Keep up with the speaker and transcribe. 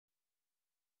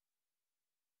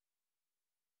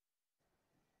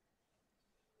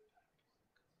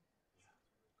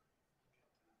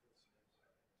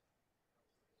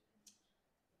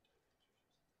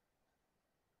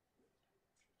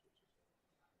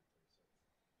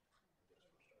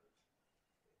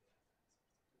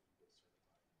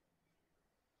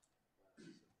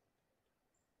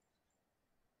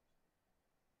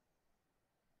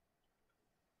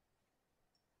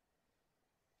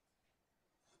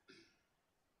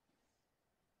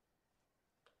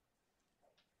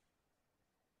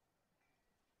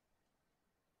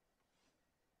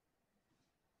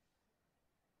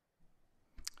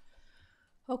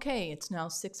Okay, it's now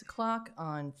 6 o'clock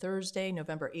on Thursday,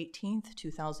 November 18th,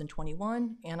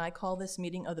 2021, and I call this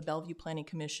meeting of the Bellevue Planning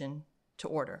Commission to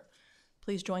order.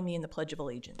 Please join me in the Pledge of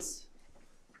Allegiance.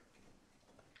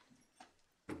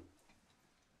 I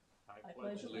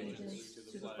pledge allegiance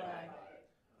to the flag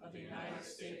of the United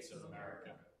States of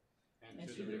America and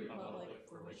to the republic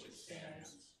for which it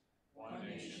stands, one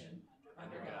nation,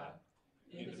 under God,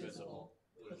 indivisible,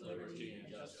 with liberty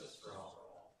and justice for all.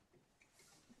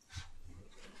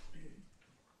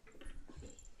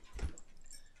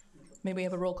 May we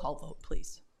have a roll call vote,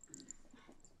 please?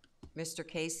 Mr.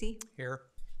 Casey? Here.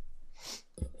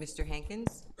 Mr.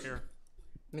 Hankins? Here.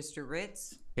 Mr.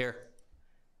 Ritz? Here.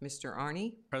 Mr.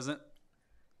 Arney? Present.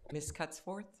 Ms.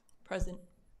 Cutsforth? Present.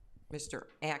 Mr.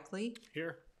 Ackley?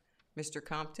 Here. Mr.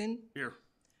 Compton? Here.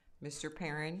 Mr.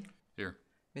 Perrin? Here.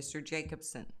 Mr.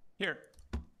 Jacobson? Here.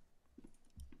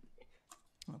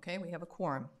 Okay, we have a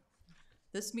quorum.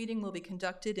 This meeting will be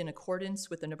conducted in accordance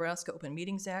with the Nebraska Open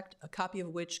Meetings Act, a copy of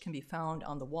which can be found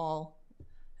on the wall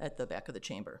at the back of the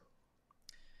chamber.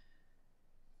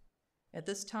 At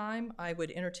this time, I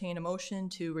would entertain a motion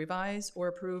to revise or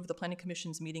approve the Planning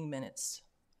Commission's meeting minutes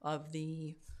of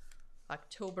the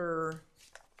October,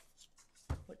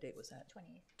 what date was that?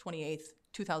 28th,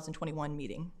 2021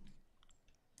 meeting.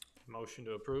 Motion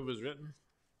to approve is written.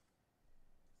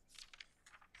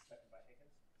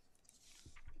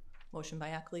 Motion by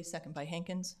Ackley, second by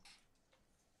Hankins.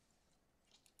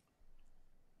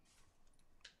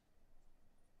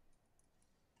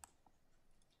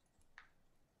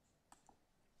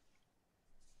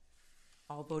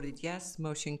 All voted yes,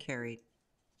 motion carried.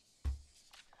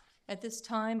 At this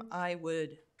time, I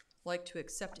would like to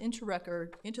accept into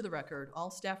the record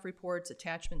all staff reports,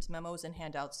 attachments, memos, and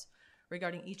handouts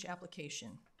regarding each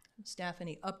application. Staff,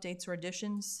 any updates or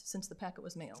additions since the packet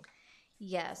was mailed?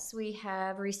 Yes, we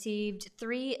have received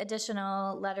 3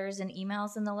 additional letters and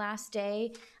emails in the last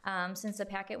day since the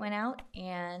packet went out,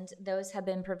 and those have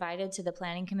been provided to the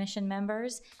Planning Commission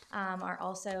members, are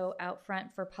also out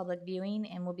front for public viewing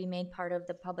and will be made part of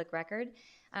the public record.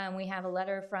 We have a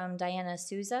letter from Diana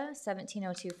Souza,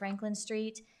 1702 Franklin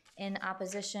Street, in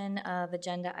opposition of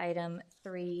agenda item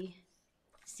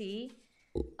 3C.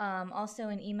 Also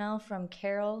an email from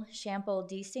Carol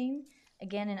Shample-Deasing,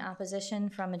 again in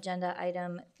opposition from agenda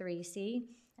item 3C.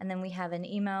 And then we have an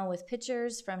email with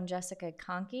pictures from Jessica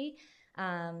Conkey,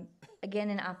 again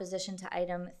in opposition to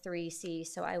item 3C.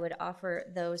 So I would offer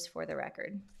those for the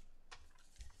record.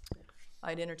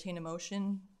 I'd entertain a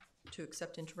motion to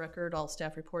accept into record all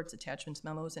staff reports, attachments,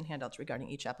 memos, and handouts regarding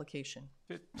each application.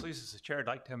 If it pleases the chair, I'd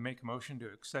like to make a motion to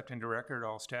accept into record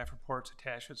all staff reports,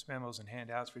 attachments, memos, and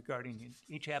handouts regarding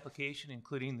each application,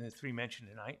 including the 3 mentioned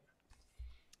tonight.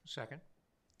 Second.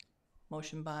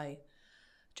 Motion by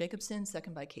Jacobson,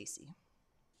 second by Casey.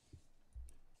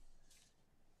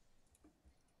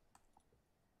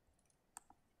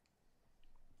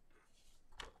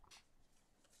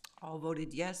 All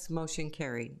voted yes, motion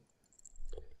carried.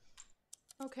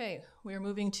 Okay, we are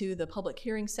moving to the public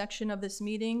hearing section of this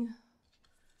meeting.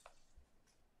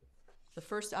 The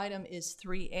first item is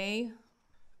 3A,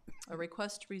 a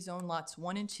request to rezone lots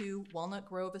 1 and 2, Walnut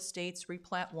Grove Estates,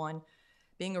 replat 1,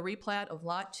 being a replat of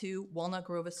lot 2, Walnut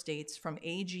Grove Estates from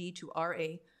AG to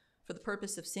RA for the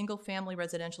purpose of single-family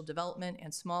residential development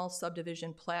and small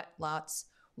subdivision plat lots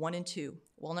 1 and 2,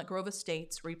 Walnut Grove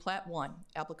Estates, replat 1,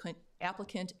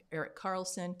 applicant Eric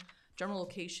Carlson, general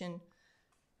location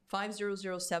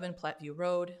 5007 Platteview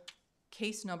Road,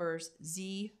 case numbers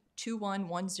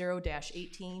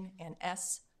Z2110-18 and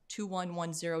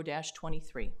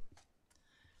S2110-23.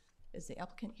 Is the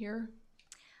applicant here?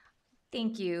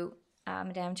 Thank you,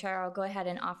 Madam Chair. I'll go ahead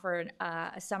and offer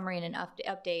a summary and an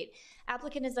update.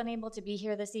 Applicant is unable to be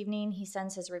here this evening. He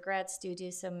sends his regrets due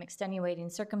to some extenuating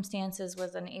circumstances,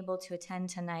 was unable to attend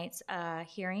tonight's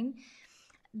hearing.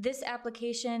 This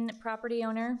application property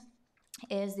owner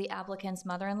is the applicant's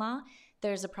mother-in-law.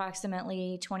 There's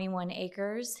approximately 21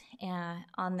 acres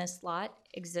on this lot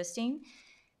existing.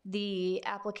 The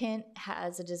applicant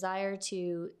has a desire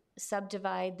to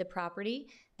subdivide the property.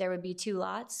 There would be 2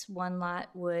 lots. One lot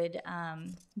would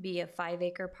be a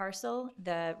 5-acre parcel.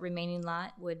 The remaining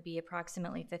lot would be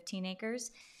approximately 15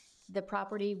 acres. The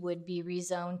property would be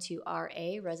rezoned to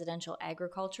RA, residential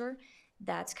agriculture.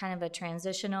 That's kind of a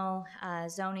transitional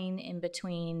zoning in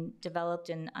between developed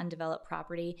and undeveloped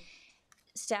property.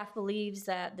 Staff believes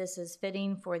that this is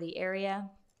fitting for the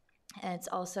area. And it's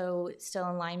also still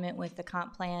in alignment with the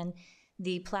comp plan.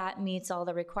 The plat meets all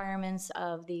the requirements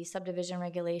of the subdivision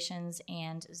regulations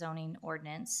and zoning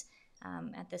ordinance.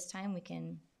 At this time, we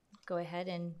can go ahead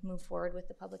and move forward with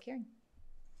the public hearing.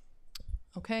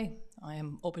 Okay, I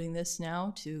am opening this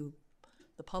now to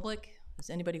the public. Does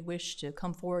anybody wish to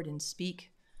come forward and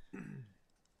speak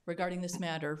regarding this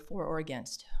matter, for or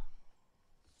against?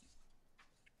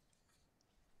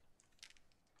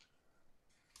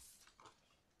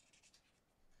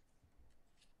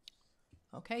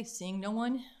 Okay, seeing no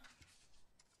one,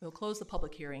 we'll close the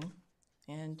public hearing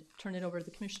and turn it over to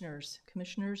the commissioners.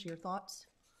 Commissioners, your thoughts,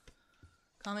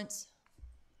 comments?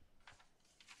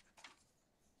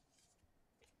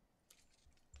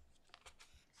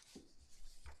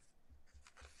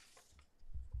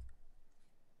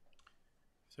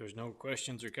 If there's no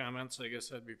questions or comments, I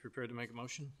guess I'd be prepared to make a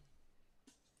motion.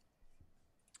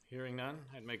 Hearing none,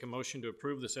 I'd make a motion to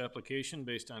approve this application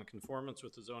based on conformance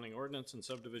with the zoning ordinance and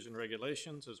subdivision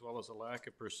regulations, as well as a lack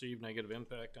of perceived negative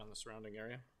impact on the surrounding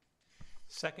area.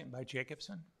 Second by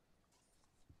Jacobson.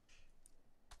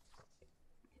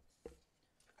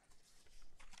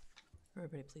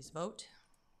 Everybody please vote.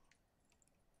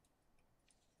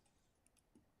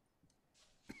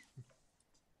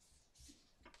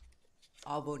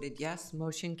 All voted yes,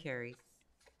 motion carried.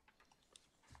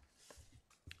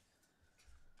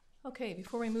 Okay,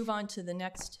 before we move on to the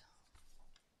next.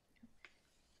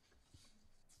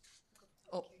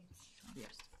 Oh, yes.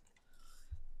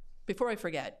 Before I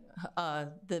forget,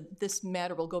 this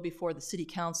matter will go before the city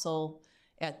council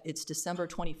at its December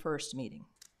 21st meeting.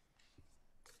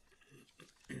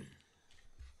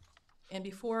 And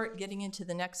before getting into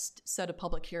the next set of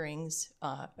public hearings,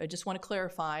 I just want to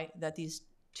clarify that these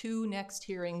two next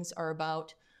hearings are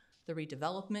about the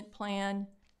redevelopment plan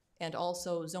and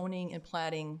also zoning and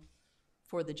plating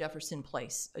for the Jefferson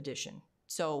Place addition.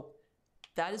 So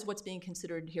that is what's being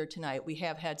considered here tonight. We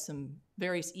have had some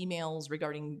various emails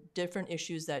regarding different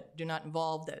issues that do not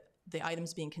involve the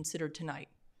items being considered tonight.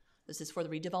 This is for the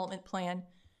redevelopment plan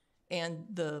and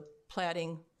the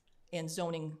plating and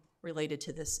zoning related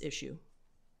to this issue.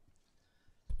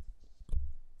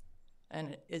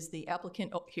 And is the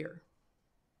applicant here?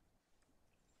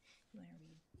 You want to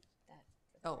read that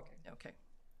for the Oh, record? okay.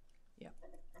 Yeah.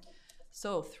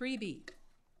 So 3B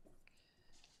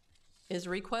is a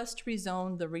request to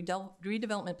rezone the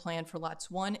redevelopment plan for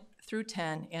lots 1 through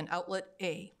 10 and Outlet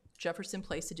A, Jefferson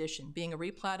Place Edition, being a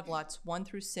replat of lots 1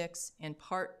 through 6 and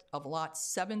part of lots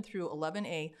 7 through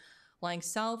 11A, lying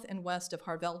south and west of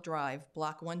Harvell Drive,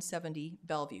 Block 170,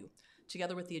 Bellevue,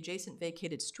 together with the adjacent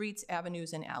vacated streets,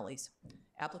 avenues, and alleys.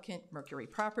 Applicant, Mercury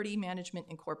Property Management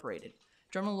Incorporated.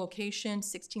 General location,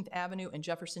 16th Avenue and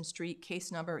Jefferson Street,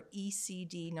 case number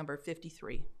ECD number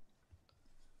 53.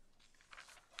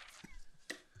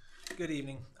 Good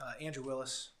evening. Andrew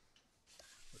Willis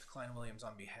with Klein Williams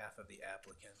on behalf of the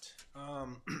applicant.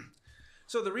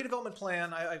 So the redevelopment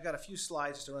plan, I've got a few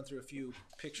slides to run through a few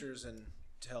pictures and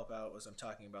to help out as I'm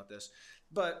talking about this.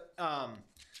 But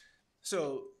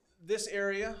so this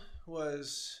area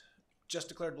was just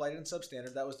declared blighted and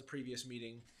substandard. That was the previous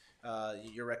meeting,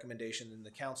 your recommendation in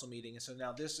the council meeting. And so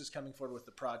now this is coming forward with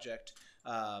the project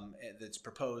that's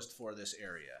proposed for this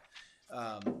area.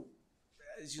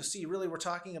 As you'll see, really we're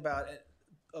talking about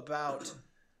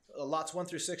lots 1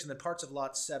 through 6 and then parts of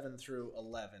lots 7 through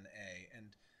 11A.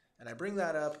 And I bring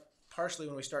that up partially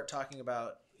when we start talking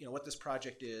about what this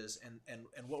project is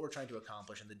and what we're trying to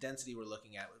accomplish and the density we're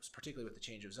looking at, particularly with the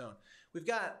change of zone. We've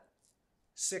got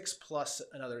 6 plus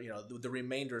another, the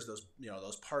remainders,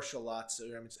 those partial lots. So,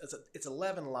 I mean, it's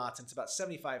 11 lots and it's about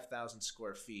 75,000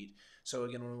 square feet. So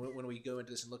again, when we go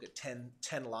into this and look at 10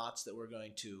 lots that we're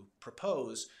going to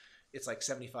propose, it's like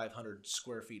 7,500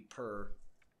 square feet per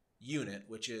unit,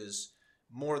 which is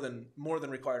more than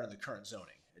required under the current zoning.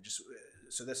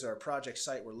 So this is our project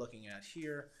site we're looking at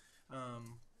here. I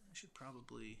should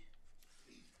probably,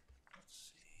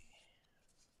 let's see.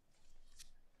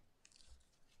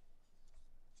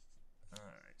 All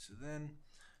right,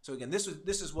 so again, this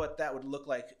is what that would look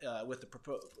like with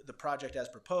the project as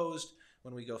proposed.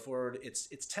 When we go forward,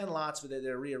 it's 10 lots, but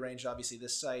they're rearranged, obviously,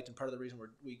 this site. And part of the reason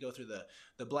we go through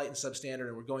the blight and substandard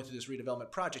and we're going through this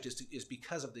redevelopment project is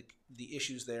because of the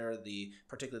issues there,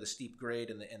 particularly the steep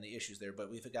grade and the issues there. But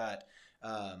we've got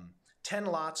 10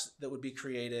 lots that would be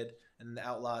created, and the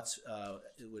outlots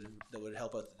that would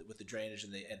help out with the drainage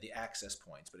and the access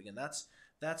points. But again, that's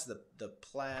the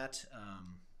plat.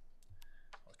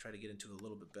 I'll try to get into it a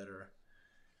little bit better.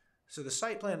 So the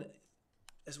site plan,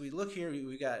 as we look here,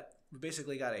 we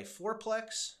basically got a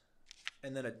fourplex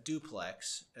and then a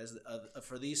duplex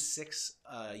for these 6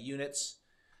 units,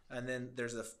 and then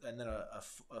there's a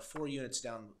 4 units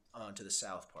down to the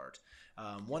south part.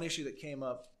 One issue that came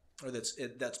up, or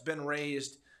that's been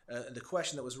raised, the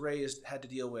question that was raised had to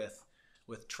deal with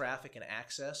with traffic and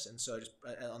access. And so just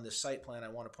on this site plan, I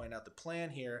want to point out the plan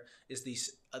here is these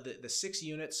the 6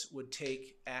 units would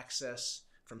take access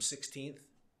from 16th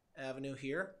Avenue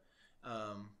here.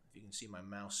 If you can see my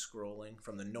mouse scrolling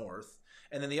from the north.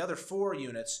 And then the other 4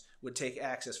 units would take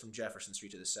access from Jefferson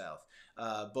Street to the south.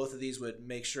 Both of these would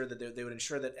make sure that they would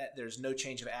ensure that there's no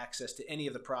change of access to any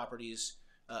of the properties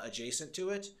adjacent to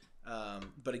it.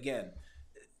 But again,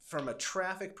 from a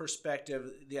traffic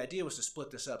perspective, the idea was to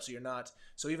split this up so you're not,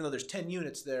 so even though there's 10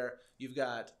 units there, you've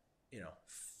got,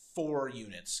 4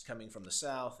 units coming from the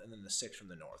south and then the 6 from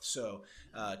the north. So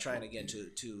trying again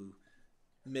to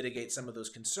mitigate some of those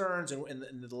concerns,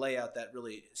 and the layout that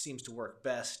really seems to work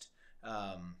best,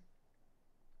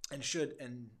 and should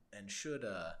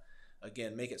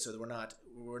again make it so that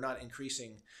we're not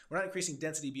increasing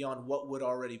density beyond what would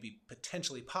already be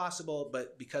potentially possible,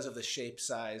 but because of the shape,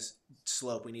 size,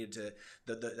 slope, we needed to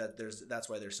that's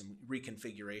why there's some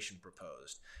reconfiguration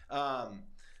proposed.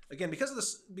 Again, because of the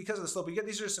slope,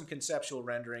 these are some conceptual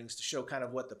renderings to show kind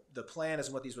of what the plan is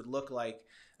and what these would look like.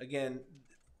 Again,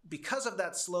 because of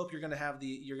that slope, you're going to have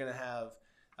you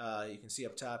can see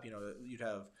up top, you'd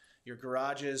have your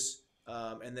garages,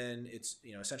 and then it's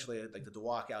essentially like the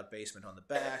walkout basement on the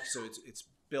back. So it's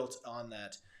built on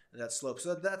that slope.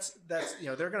 So that's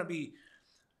these are going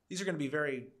to be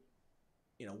very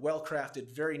well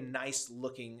crafted, very nice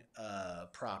looking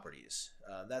properties.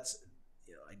 That's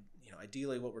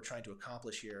ideally what we're trying to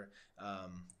accomplish here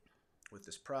with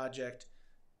this project.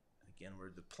 Again, where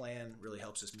the plan really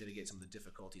helps us mitigate some of the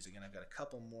difficulties. Again, I've got a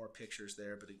couple more pictures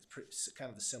there, but it's kind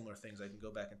of the similar things. I can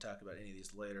go back and talk about any of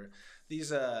these later.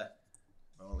 These, well,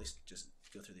 at least just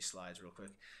go through these slides real quick.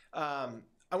 I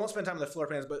won't spend time on the floor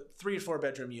plans, but 3 to 4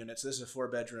 bedroom units. This is a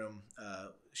 4-bedroom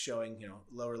showing,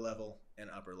 lower level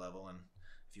and upper level. And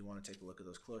if you want to take a look at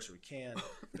those closer, we can.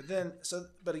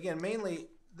 But again, mainly,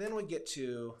 then we get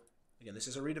to, again, this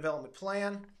is a redevelopment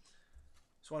plan.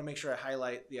 Just want to make sure I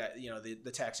highlight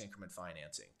the tax increment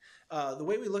financing. The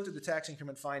way we looked at the tax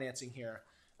increment financing here,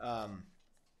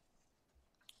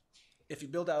 if you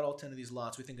build out all 10 of these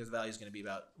lots, we think the value is going to be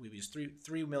about, we've used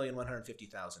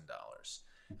 $3,150,000.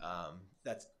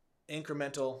 That's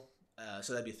incremental,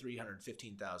 so that'd be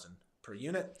 $315,000 per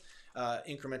unit.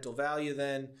 Incremental value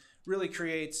then really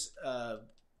creates a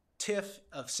TIF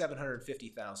of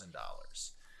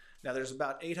 $750,000. Now, there's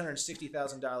about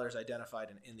 $860,000 identified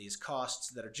in these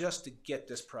costs that are just to get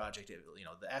this project,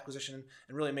 the acquisition,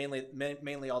 and really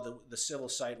mainly all the civil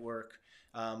site work,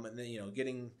 and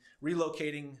then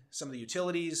relocating some of the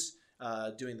utilities,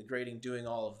 doing the grading, doing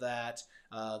all of that.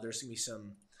 There's going to be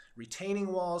some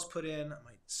retaining walls put in. I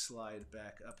might slide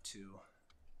back up to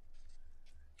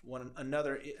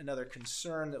another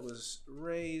concern that was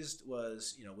raised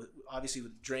was, obviously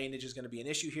with drainage is going to be an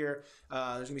issue here. There's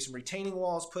going to be some retaining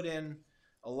walls put in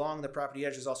along the property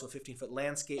edge. There's also a 15-foot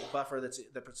landscape buffer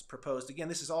that's proposed. Again,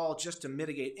 this is all just to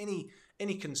mitigate any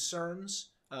concerns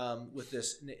with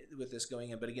this going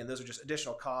in. But again, those are just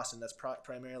additional costs, and that's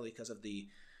primarily because of the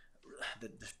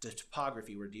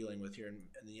topography we're dealing with here and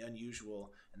the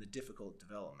unusual and the difficult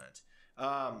development.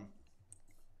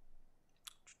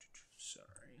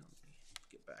 Sorry, let me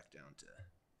get back down to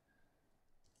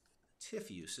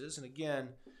TIF uses. And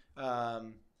again,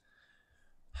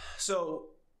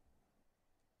 so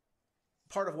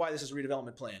part of why this is a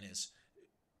redevelopment plan is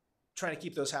trying to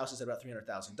keep those houses at about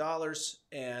 $300,000,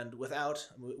 and without,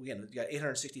 again, we got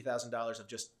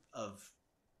 $860,000 of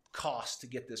cost to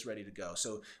get this ready to go.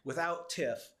 So without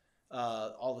TIF,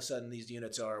 all of a sudden these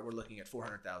units we're looking at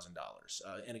 $400,000.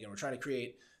 And again, we're trying to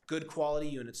create good quality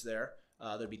units there.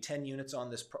 There'll be 10 units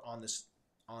on this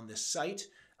site.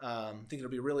 I think it'll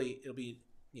be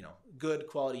good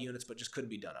quality units, but just couldn't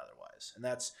be done otherwise. And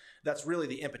that's really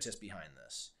the impetus behind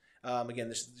this. Again,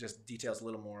 this just details a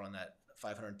little more on that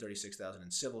 $536,000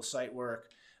 in civil site work.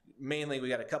 Mainly, we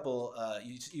got a couple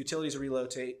utilities to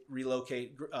relocate,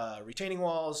 retaining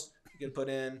walls get put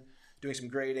in, doing some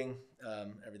grading,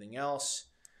 everything else.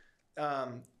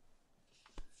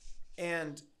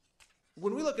 And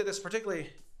when we look at this, particularly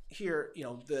here,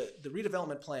 the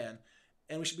redevelopment plan,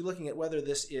 and we should be looking at whether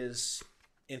this is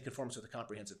in conformance with the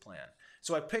comprehensive plan.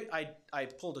 So I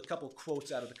pulled a couple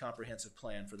quotes out of the comprehensive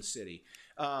plan for the city.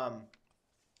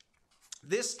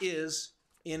 This is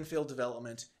infill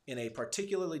development in a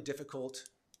particularly difficult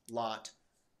lot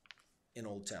in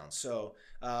Old Town. So,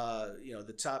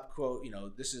 the top quote,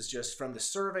 this is just from the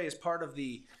survey as part of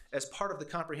the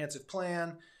comprehensive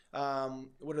plan.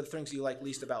 What are the things you like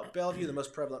least about Bellevue? The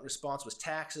most prevalent response was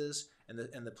taxes,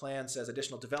 and the plan says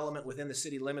additional development within the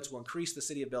city limits will increase the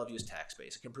city of Bellevue's tax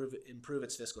base. It can improve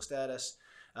its fiscal status.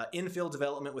 Infill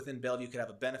development within Bellevue could have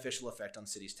a beneficial effect on the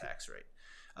city's tax rate.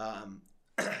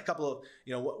 A couple of,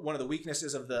 one of the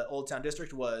weaknesses of the Old Town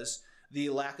District was the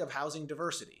lack of housing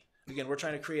diversity. Again, we're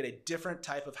trying to create a different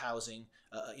type of housing,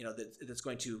 that's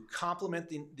going to complement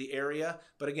the area,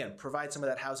 but again, provide some of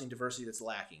that housing diversity that's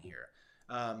lacking here.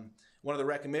 One of the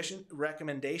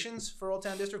recommendations for Old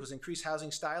Town District was increase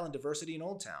housing style and diversity in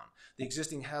Old Town. The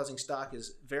existing housing stock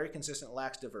is very consistent,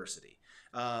 lacks diversity.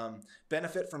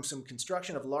 Benefit from some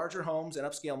construction of larger homes and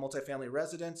upscale multifamily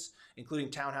residents, including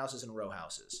townhouses and row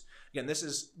houses. Again, this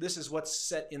is what's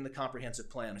set in the comprehensive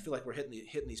plan. I feel like we're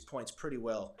hitting these points pretty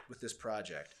well with this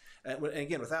project. And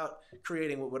again, without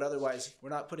creating what would otherwise, we're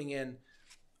not putting in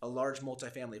a large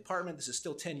multifamily apartment. This is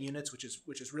still 10 units, which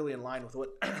is really in line with what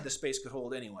the space could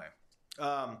hold anyway.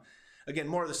 Again,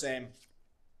 more of the same.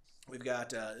 We've got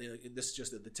this is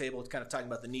just the table. It's kind of talking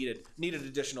about the needed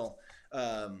additional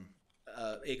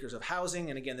acres of housing,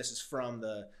 and again, this is from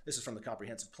the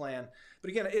comprehensive plan.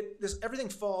 But again, everything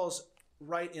falls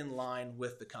right in line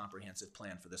with the comprehensive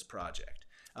plan for this project.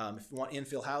 If you want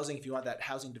infill housing, if you want that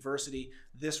housing diversity,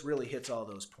 this really hits all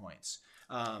those points.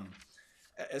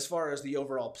 As far as the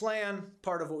overall plan,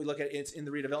 part of what we look at, it's in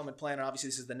the redevelopment plan, and obviously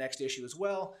this is the next issue as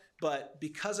well, but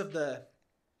because of the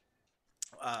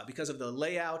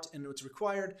layout and what's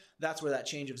required, that's where that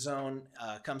change of zone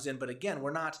comes in. But again,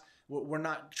 we're not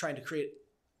trying to create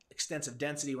extensive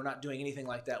density. We're not doing anything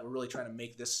like that. We're really trying to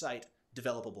make this site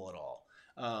developable at all.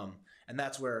 And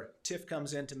that's where TIF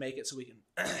comes in to make it so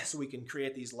we can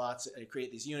create these lots,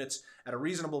 create these units at a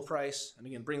reasonable price, and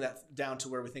again bring that down to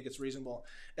where we think it's reasonable.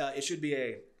 It should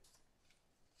be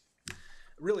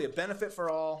really a benefit for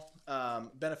all,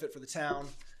 benefit for the town,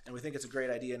 and we think it's a great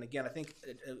idea. And again, I think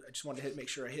I just wanted to make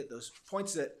sure I hit those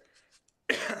points that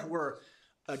were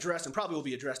addressed and probably will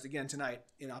be addressed again tonight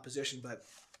in opposition, but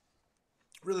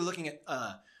really looking at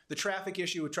the traffic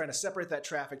issue, we're trying to separate that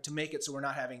traffic to make it so we're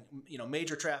not having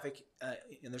major traffic,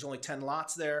 and there's only 10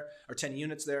 lots there, or 10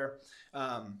 units there.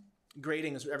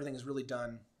 Grading everything is really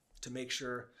done to make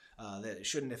sure that it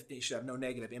should have no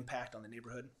negative impact on the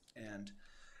neighborhood. And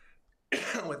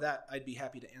with that, I'd be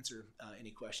happy to answer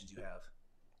any questions you have.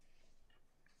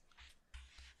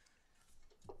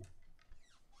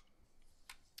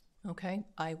 Okay,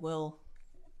 I will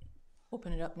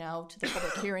open it up now to the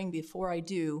public hearing. Before I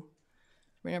do,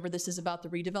 remember, this is about the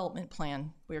redevelopment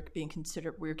plan we're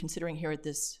considering here at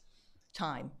this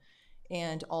time.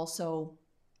 And also,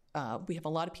 we have a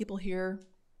lot of people here,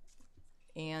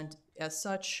 and as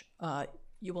such,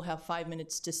 you will have 5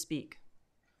 minutes to speak,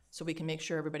 so we can make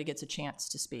sure everybody gets a chance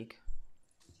to speak.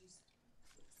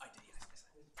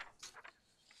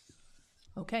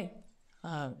 Okay.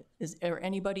 Is there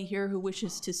anybody here who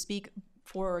wishes to speak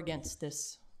for or against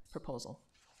this proposal?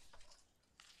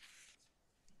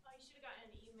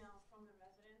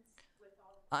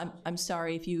 I'm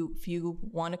sorry, if you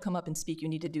want to come up and speak, you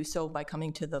need to do so by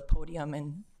coming to the podium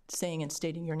and saying and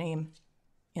stating your name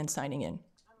and signing in.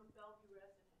 I'm a Bellevue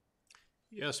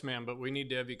resident. Yes, ma'am, but we need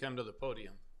to have you come to the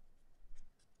podium.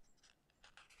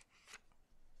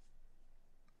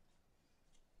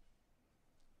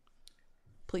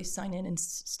 Please sign in and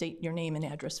state your name and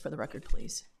address for the record,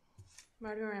 please.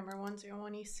 Marty Rammer,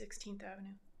 101 East 16th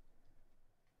Avenue.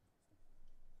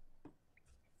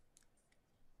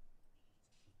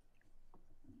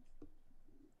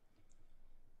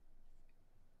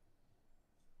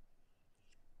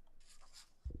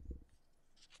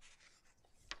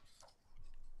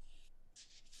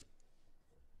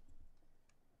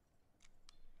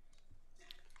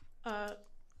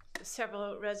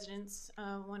 Several residents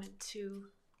wanted to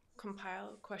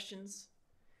compile questions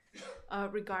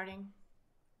regarding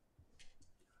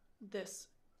this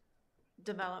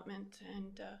development,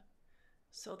 and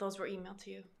so those were emailed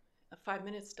to you. 5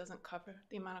 minutes doesn't cover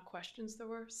the amount of questions there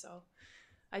were, so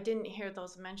I didn't hear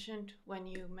those mentioned when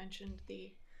you mentioned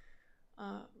the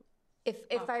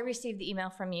If I received the email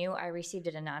from you, I received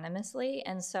it anonymously,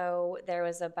 and so there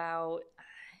was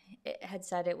it had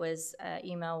said it was an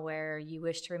email where you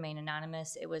wish to remain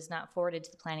anonymous. It was not forwarded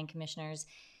to the planning commissioners,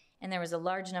 and there was a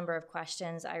large number of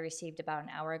questions I received about an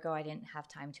hour ago. I didn't have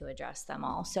time to address them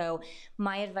all. So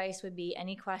my advice would be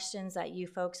any questions that you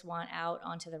folks want out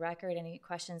onto the record, any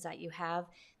questions that you have,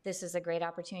 this is a great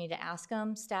opportunity to ask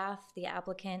them. Staff, the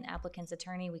applicant's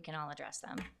attorney, we can all address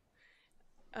them.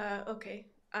 Okay,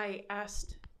 I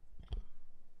asked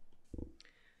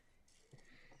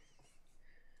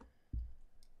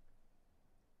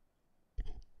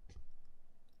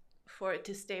for it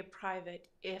to stay private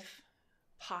if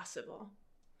possible.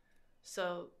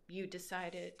 So you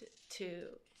decided to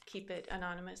keep it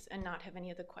anonymous and not have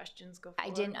any of the questions go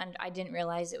I forward? I didn't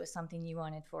realize it was something you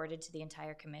wanted forwarded to the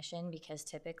entire commission, because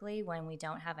typically when we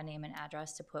don't have a name and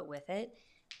address to put with it,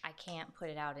 I can't put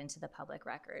it out into the public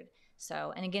record.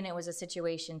 So, and again, it was a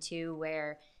situation too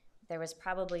where there was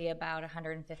probably about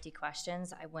 150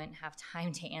 questions. I wouldn't have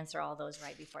time to answer all those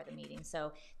right before the meeting.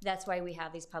 So that's why we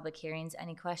have these public hearings.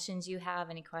 Any questions you have,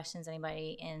 any questions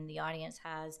anybody in the audience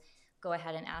has, go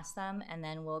ahead and ask them, and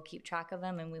then we'll keep track of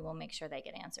them and we will make sure they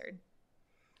get answered.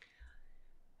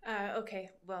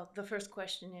 Okay, well, the first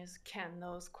question is, can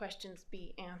those questions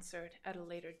be answered at a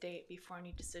later date before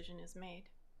any decision is made?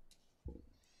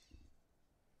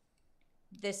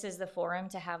 This is the forum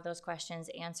to have those questions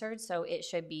answered, so it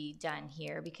should be done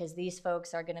here, because these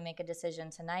folks are gonna make a decision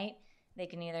tonight. They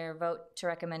can either vote to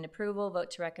recommend approval,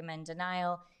 vote to recommend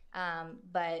denial,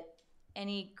 but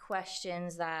any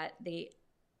questions that the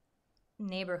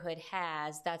neighborhood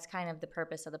has, that's kind of the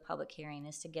purpose of the public hearing,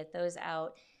 is to get those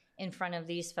out in front of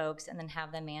these folks and then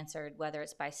have them answered, whether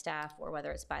it's by staff or whether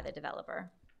it's by the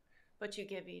developer. But you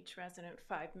give each resident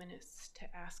 5 minutes to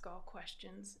ask all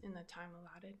questions in the time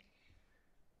allotted.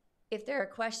 If there are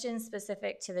questions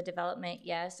specific to the development,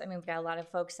 yes. I mean, we've got a lot of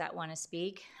folks that want to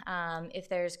speak. If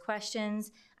there's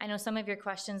questions, I know some of your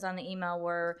questions on the email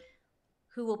were,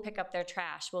 who will pick up their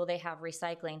trash? Will they have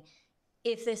recycling?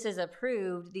 If this is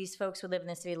approved, these folks would live in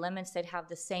the city limits. They'd have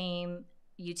the same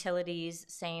utilities,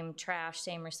 same trash,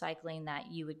 same recycling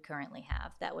that you would currently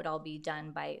have. That would all be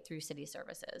done through city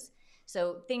services.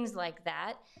 So things like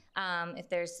that. If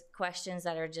there's questions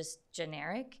that are just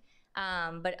generic,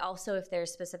 but also if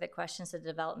there's specific questions to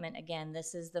development, again,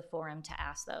 this is the forum to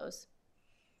ask those.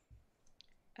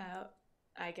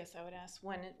 I guess I would ask,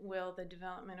 when will the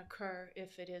development occur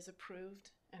if it is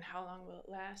approved, and how long will it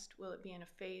last? Will it be in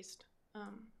a phased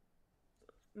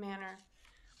manner?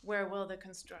 Where will the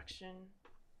construction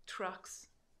trucks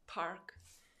park?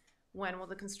 When will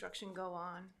the construction go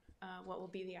on? What will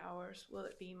be the hours? Will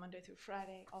it be Monday through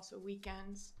Friday, also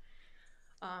weekends?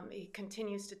 It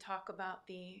continues to talk about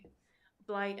the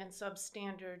blight and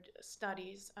substandard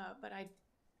studies, but I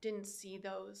didn't see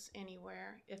those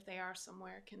anywhere. If they are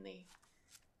somewhere, can they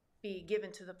be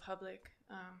given to the public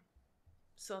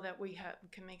so that we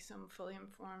can make some fully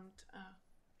informed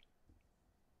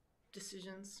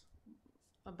decisions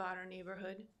about our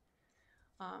neighborhood?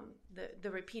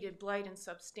 The repeated blight and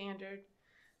substandard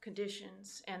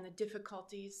conditions and the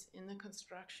difficulties in the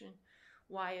construction.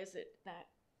 Why is it that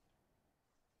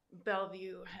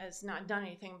Bellevue has not done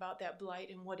anything about that blight,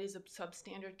 and what is a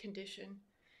substandard condition?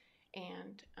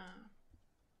 And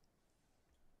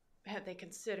have they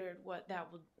considered what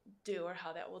that will do or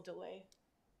how that will delay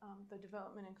the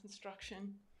development and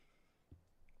construction?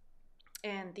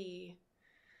 And the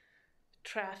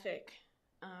traffic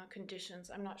conditions,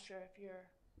 I'm not sure if you're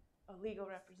a legal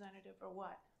representative or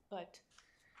what, but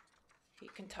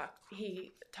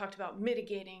he talked about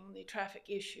mitigating the traffic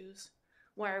issues.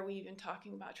 Why are we even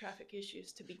talking about traffic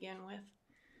issues to begin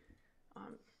with?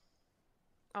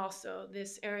 Also,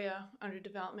 this area under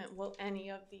development, will any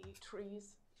of the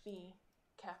trees be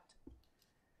kept?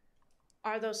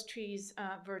 Are those trees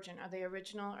virgin? Are they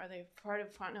original? Are they part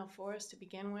of Fontenelle Forest to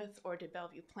begin with, or did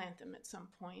Bellevue plant them at some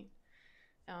point?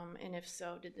 And if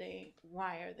so,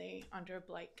 why are they under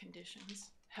blight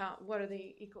conditions? What are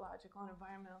the ecological and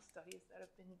environmental studies that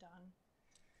have been done?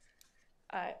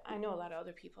 I know a lot of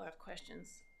other people have questions.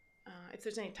 If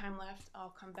there's any time left, I'll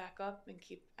come back up and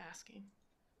keep asking.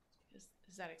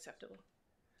 Is that acceptable?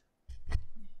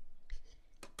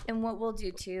 And what we'll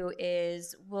do too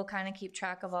is we'll kind of keep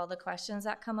track of all the questions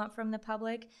that come up from the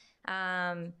public.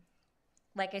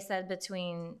 Like I said,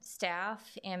 between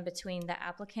staff and between the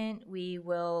applicant, we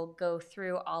will go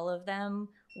through all of them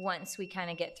once we kind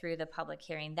of get through the public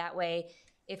hearing. That way,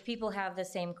 if people have the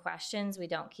same questions, we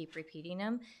don't keep repeating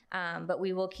them, but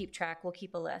we will keep track. We'll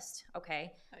keep a list,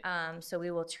 okay? So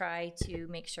we will try to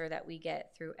make sure that we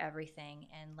get through everything.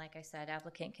 And like I said,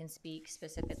 applicant can speak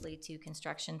specifically to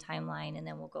construction timeline, and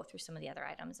then we'll go through some of the other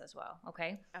items as well,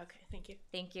 okay? Okay, thank you.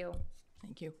 Thank you.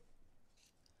 Thank you.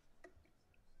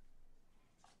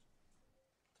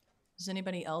 Does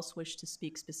anybody else wish to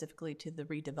speak specifically to the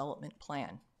redevelopment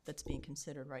plan that's being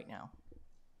considered right now?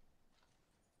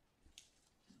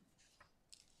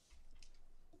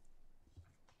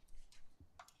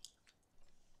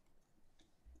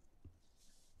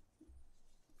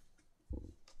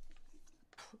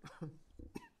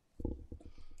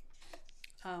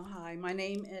 Hi,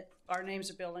 our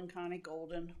names are Bill and Connie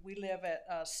Golden. We live at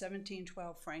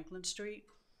 1712 Franklin Street,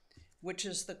 which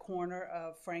is the corner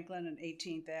of Franklin and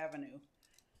 18th Avenue.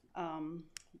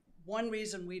 one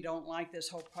reason we don't like this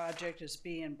whole project is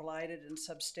being blighted and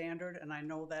substandard, and I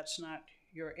know that's not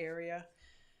your area,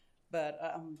 but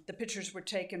the pictures were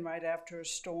taken right after a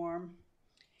storm,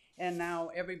 and now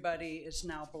everybody is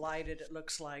now blighted, it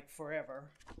looks like,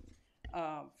 forever.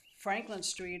 Franklin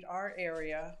Street, our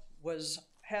area,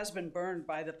 has been burned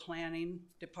by the planning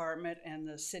department and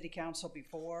the city council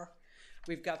before.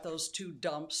 We've got those two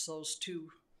dumps, those two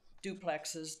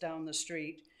duplexes down the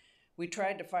street. We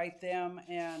tried to fight them,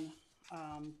 and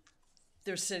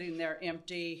they're sitting there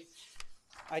empty.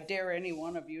 I dare any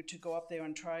one of you to go up there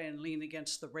and try and lean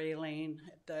against the railing.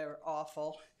 They're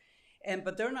awful.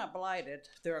 But they're not blighted,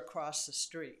 they're across the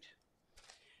street.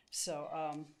 So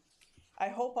I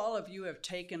hope all of you have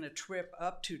taken a trip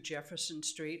up to Jefferson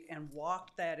Street and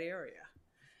walked that area.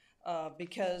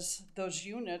 Because those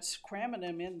units, cramming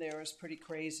them in there is pretty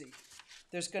crazy.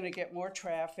 There's going to get more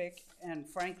traffic, and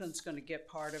Franklin's going to get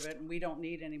part of it, and we don't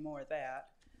need any more of that.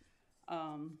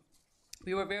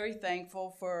 We were very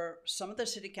thankful for some of the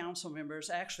city council members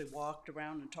actually walked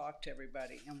around and talked to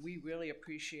everybody, and we really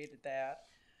appreciated that.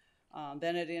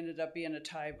 Then it ended up being a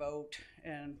tie vote,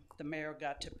 and the mayor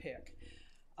got to pick.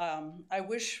 I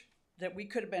wish that we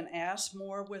could have been asked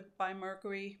more by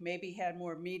Mercury, maybe had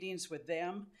more meetings with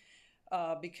them,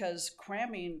 because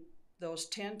cramming those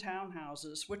 10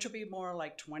 townhouses, which will be more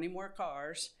like 20 more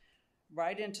cars,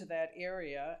 right into that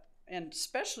area, and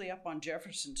especially up on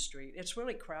Jefferson Street. It's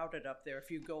really crowded up there if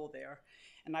you go there.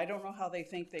 And I don't know how they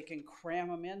think they can cram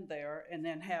them in there and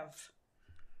then have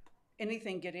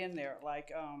anything get in there.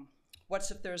 Like, what's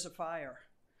if there's a fire?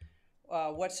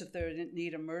 What's if they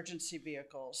need emergency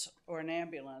vehicles or an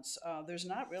ambulance? There's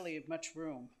not really much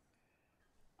room.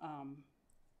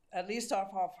 At least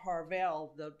off Harvell,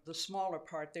 the smaller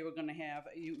part they were going to have,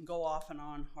 you can go off and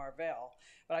on Harvell.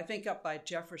 But I think up by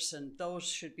Jefferson, those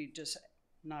should be just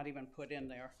not even put in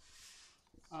there.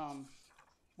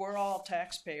 We're all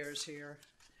taxpayers here,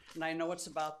 and I know it's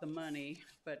about the money,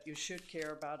 but you should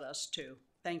care about us too.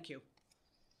 Thank you.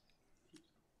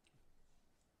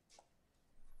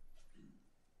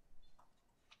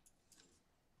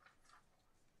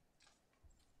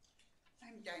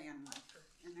 I'm Diane Walker,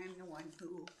 and I'm the one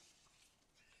who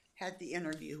had the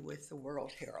interview with the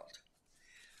World Herald.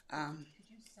 Could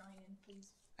you sign in,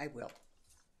 please? I will.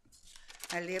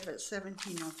 I live at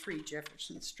 1703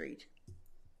 Jefferson Street.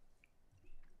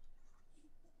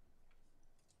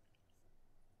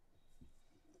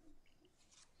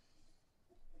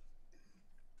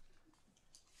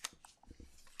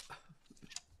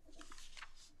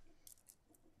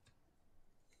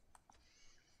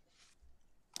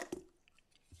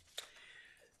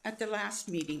 At the last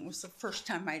meeting was the first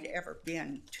time I'd ever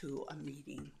been to a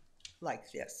meeting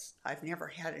like this. I've never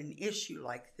had an issue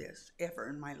like this ever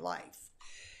in my life.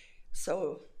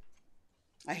 So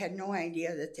I had no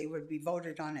idea that they would be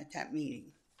voted on at that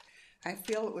meeting. I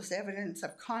feel it was evidence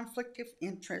of conflict of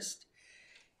interest,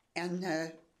 and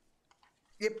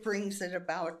it brings it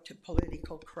about to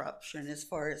political corruption as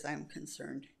far as I'm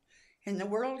concerned. In the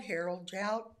World Herald,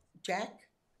 Jack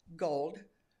Gould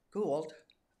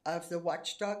of the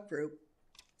Watchdog Group,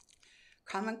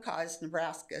 Common Cause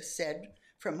Nebraska, said,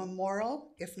 from a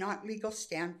moral, if not legal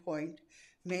standpoint,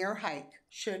 Mayor Hike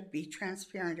should be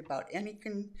transparent about any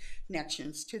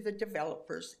connections to the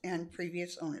developers and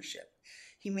previous ownership.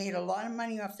 He made a lot of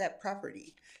money off that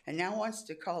property and now wants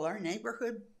to call our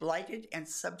neighborhood blighted and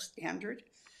substandard.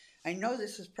 I know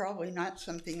this is probably not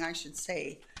something I should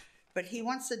say, but he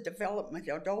wants a development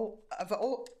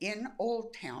in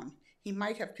Old Town. He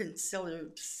might have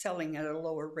considered selling at a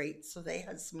lower rate so they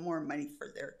had some more money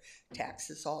for their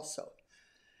taxes also.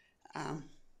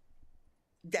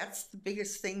 That's the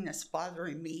biggest thing that's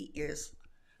bothering me is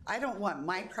I don't want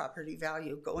my property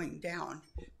value going down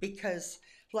because,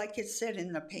 like it said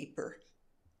in the paper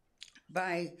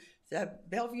by the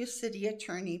Bellevue City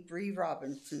Attorney Bree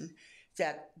Robinson,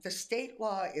 that the state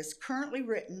law is currently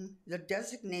written, the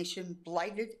designation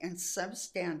blighted and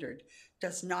substandard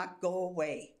does not go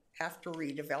away after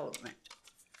redevelopment.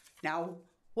 Now,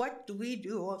 what do we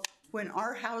do when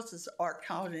our houses are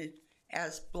counted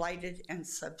as blighted and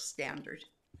substandard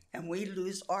and we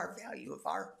lose our value of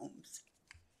our homes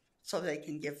so they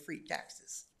can give free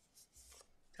taxes?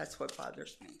 That's what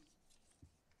bothers me.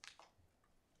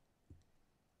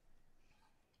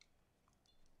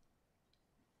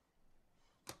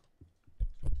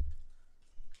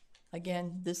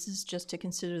 Again, this is just to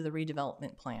consider the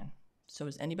redevelopment plan. So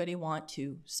does anybody want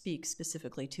to speak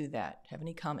specifically to that? Have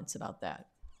any comments about that?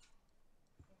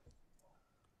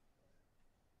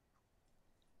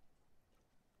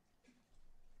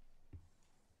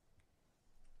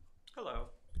 Hello,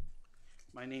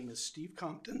 my name is Steve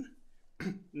Compton.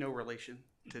 no relation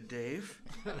to Dave.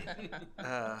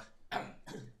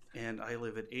 And I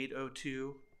live at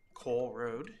 802 Cole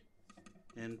Road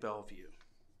in Bellevue.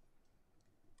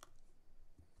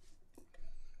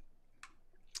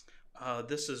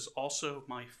 This is also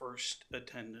my first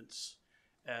attendance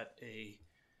at a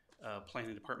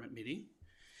planning department meeting,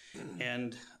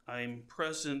 and I'm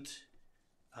present.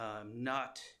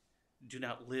 Do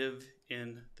not live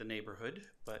in the neighborhood,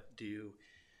 but do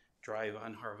drive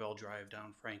on Harvell Drive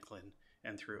down Franklin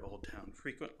and through Old Town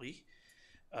frequently.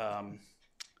 I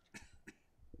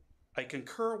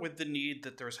concur with the need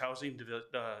that there's housing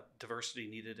diversity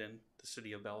needed in the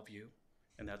city of Bellevue,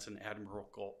 and that's an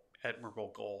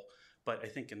admirable goal. But I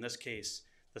think in this case,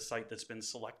 the site that's been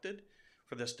selected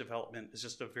for this development is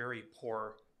just a very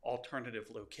poor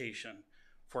alternative location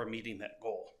for meeting that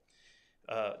goal.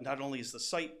 Not only is the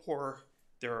site poor,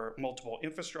 there are multiple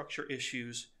infrastructure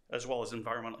issues as well as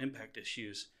environmental impact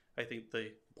issues I think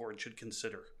the board should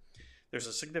consider. There's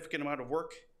a significant amount of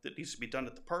work that needs to be done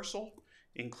at the parcel,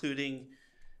 including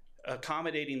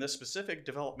accommodating this specific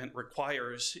development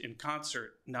requires in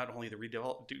concert not only the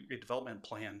redevelopment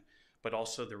plan, but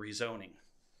also the rezoning.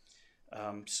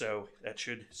 So that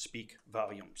should speak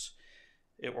volumes.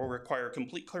 It will require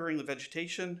complete clearing of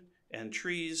vegetation and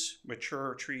trees,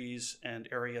 mature trees, and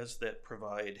areas that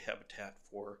provide habitat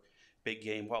for big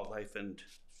game, wildlife, and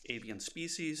avian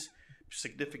species,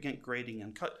 significant grading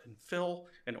and cut and fill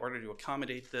in order to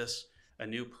accommodate this, a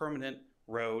new permanent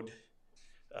road,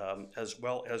 as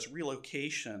well as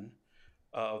relocation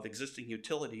of existing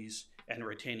utilities and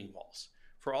retaining walls.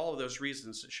 For all of those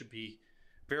reasons, it should be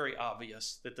very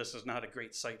obvious that this is not a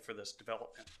great site for this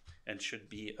development and should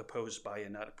be opposed by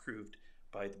and not approved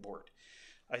by the board.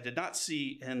 I did not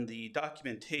see in the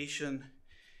documentation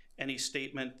any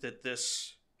statement that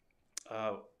this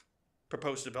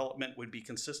proposed development would be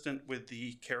consistent with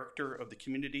the character of the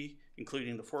community,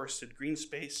 including the forested green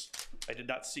space. I did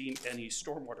not see any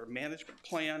stormwater management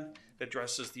plan that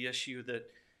addresses the issue that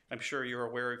I'm sure you're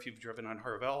aware if you've driven on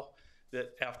Harvell,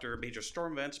 that after major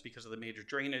storm events, because of the major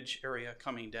drainage area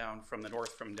coming down from the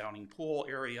north from Downing Pool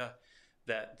area,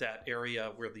 that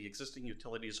area where the existing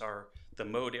utilities are, the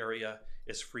mode area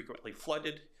is frequently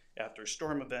flooded after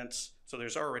storm events. So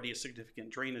there's already a significant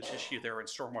drainage issue there, and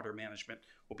stormwater management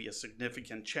will be a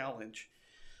significant challenge.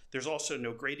 There's also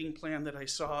no grading plan that I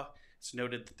saw. It's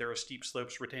noted that there are steep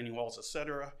slopes, retaining walls,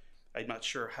 etc. I'm not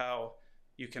sure how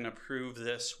you can approve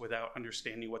this without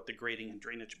understanding what the grading and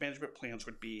drainage management plans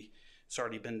would be. It's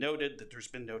already been noted that there's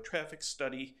been no traffic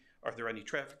study. Are there any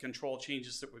traffic control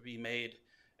changes that would be made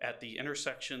at the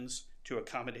intersections to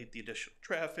accommodate the additional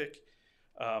traffic,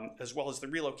 as well as the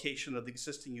relocation of the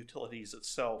existing utilities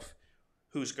itself?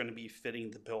 Who's going to be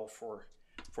fitting the bill for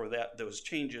those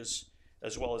changes,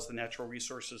 as well as the natural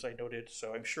resources I noted.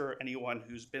 So I'm sure anyone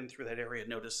who's been through that area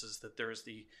notices that there's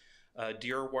the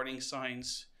deer warning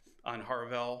signs on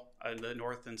Harvell on the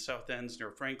north and south ends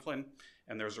near Franklin,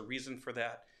 and there's a reason for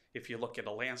that. If you look at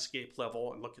a landscape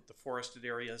level and look at the forested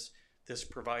areas, this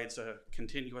provides a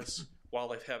continuous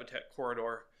wildlife habitat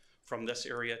corridor from this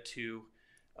area to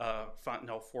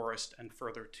Fontenelle Forest and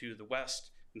further to the west.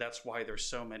 And that's why there's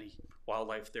so many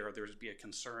wildlife there. There'd be a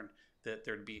concern that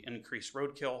there'd be increased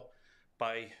roadkill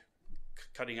by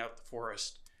cutting out the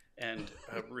forest and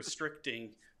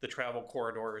restricting the travel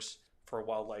corridors for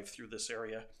wildlife through this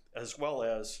area, as well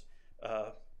as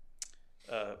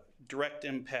direct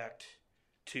impact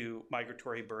to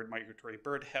migratory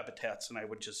bird habitats. And I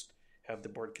would just have the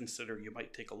board consider, you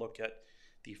might take a look at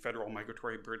the Federal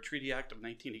Migratory Bird Treaty Act of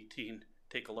 1918,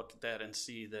 take a look at that and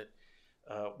see that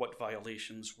what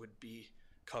violations would be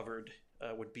covered,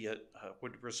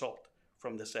 would result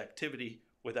from this activity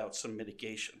without some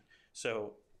mitigation.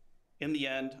 So in the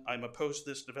end, I'm opposed to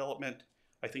this development.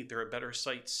 I think there are better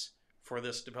sites for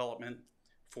this development,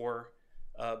 for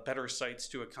better sites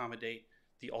to accommodate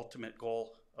the ultimate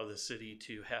goal of the city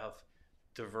to have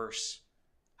diverse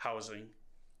housing.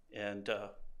 And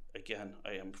again,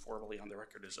 I am formally on the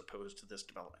record as opposed to this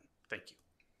development. Thank you.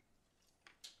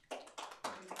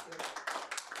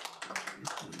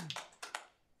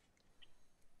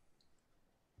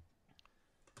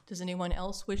 Does anyone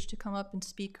else wish to come up and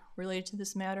speak related to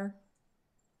this matter?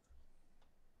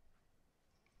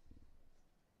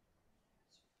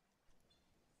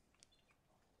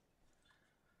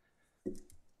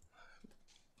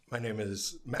 My name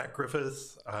is Matt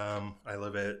Griffith. I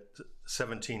live at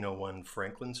 1701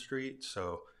 Franklin Street,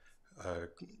 so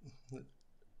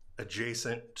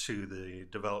adjacent to the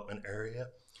development area.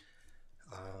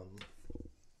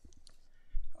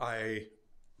 I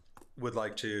would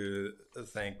like to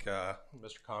thank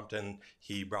Mr. Compton.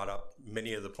 He brought up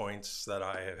many of the points that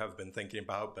I have been thinking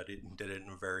about, but he did it in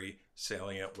a very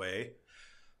salient way.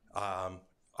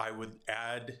 I would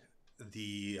add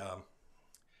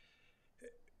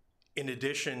in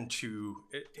addition to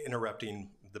interrupting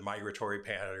the migratory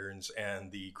patterns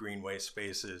and the greenway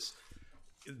spaces,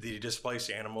 the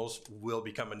displaced animals will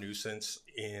become a nuisance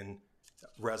in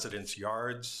residents'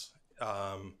 yards.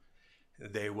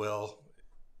 They will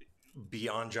be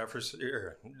on Jefferson,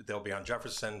 they'll be on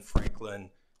Jefferson, Franklin,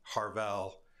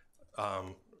 Harvell.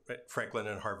 Franklin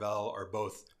and Harvell are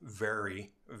both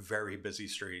very, very busy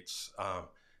streets,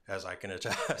 as I can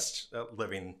attest,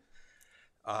 living.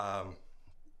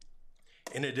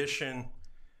 In addition,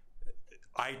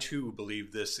 I too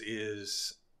believe this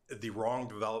is the wrong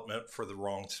development for the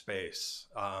wrong space.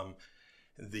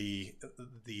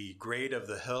 The grade of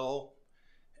the hill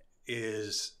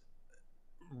is,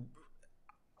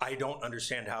 I don't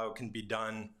understand how it can be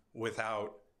done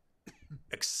without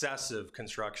excessive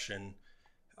construction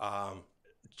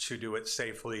to do it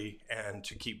safely and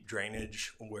to keep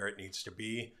drainage where it needs to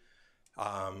be.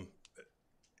 I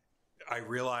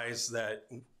realize that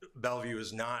Bellevue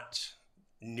is not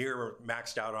near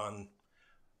maxed out on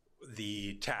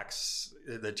the TIF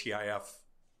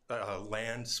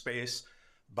land space,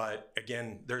 but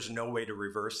again, there's no way to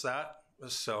reverse that.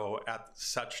 So at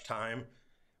such time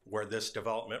where this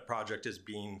development project is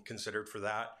being considered for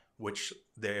that, which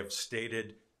they have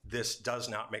stated this does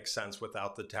not make sense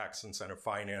without the tax incentive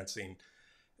financing,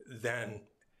 then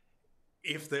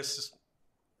if this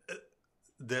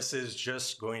is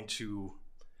just going to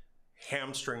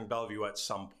hamstring Bellevue at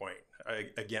some point.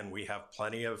 Again, we have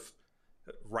plenty of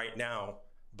right now,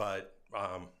 but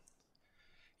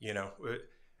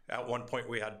at one point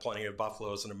we had plenty of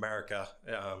buffaloes in America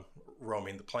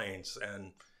roaming the plains,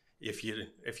 and if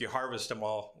you harvest them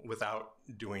all without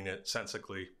doing it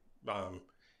sensibly,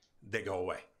 they go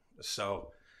away.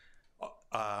 So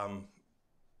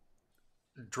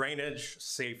drainage,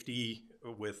 safety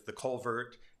with the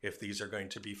culvert, if these are going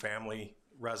to be family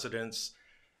residents,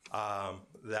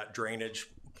 that drainage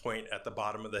point at the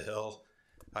bottom of the hill,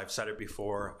 I've said it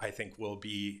before, I think will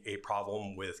be a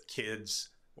problem with kids.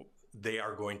 They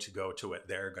are going to go to it.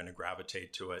 They're going to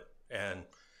gravitate to it. And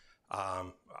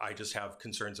I just have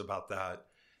concerns about that.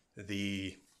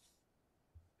 The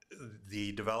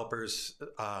developers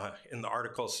in the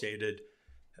article stated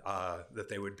that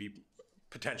they would be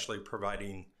potentially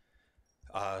providing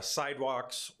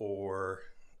sidewalks or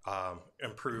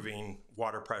improving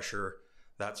water pressure,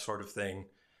 that sort of thing.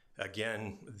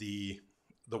 Again, the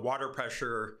water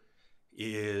pressure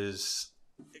is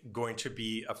going to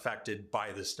be affected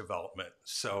by this development.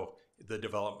 So the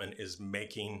development is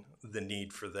making the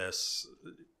need for this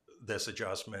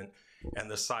adjustment, and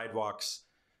the sidewalks,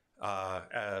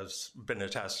 as been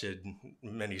attested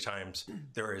many times,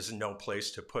 there is no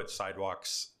place to put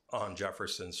sidewalks on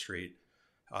Jefferson Street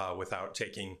without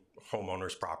taking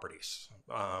homeowners' properties.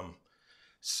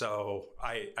 So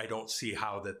I don't see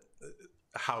how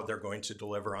they're going to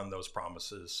deliver on those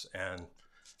promises, and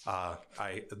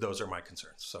those are my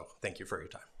concerns. So thank you for your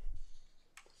time.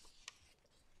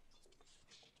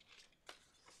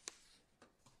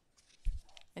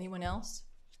 Anyone else?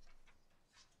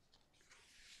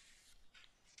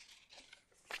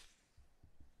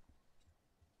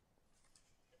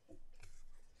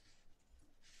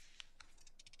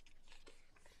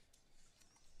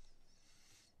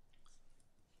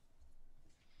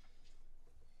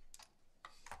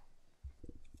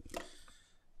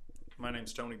 My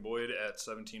name's Tony Boyd at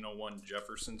 1701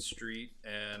 Jefferson Street,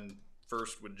 and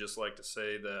first would just like to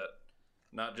say that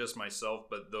not just myself,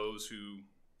 but those who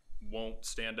won't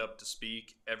stand up to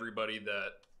speak, everybody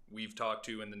that we've talked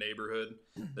to in the neighborhood,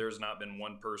 there's not been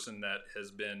one person that has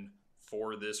been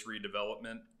for this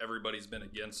redevelopment. Everybody's been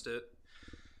against it.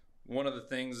 One of the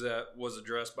things that was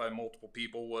addressed by multiple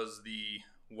people was the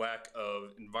lack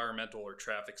of environmental or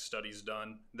traffic studies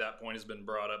done. That point has been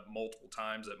brought up multiple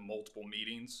times at multiple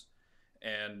meetings.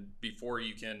 And before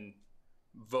you can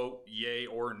vote yay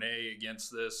or nay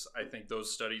against this, I think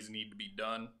those studies need to be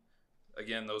done.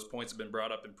 Again, those points have been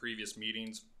brought up in previous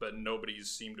meetings, but nobody's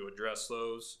seemed to address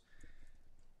those.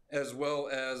 As well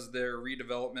as their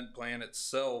redevelopment plan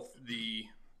itself, the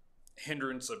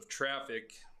hindrance of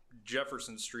traffic,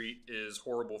 Jefferson Street is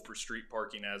horrible for street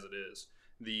parking as it is.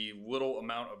 The little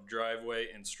amount of driveway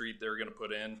and street they're going to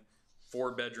put in,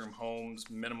 4-bedroom homes,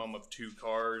 minimum of 2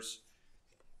 cars,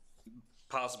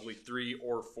 possibly 3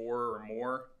 or 4 or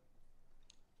more.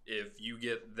 If you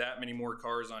get that many more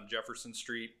cars on Jefferson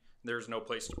Street, there's no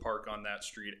place to park on that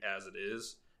street as it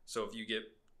is. So if you get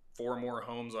 4 more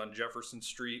homes on Jefferson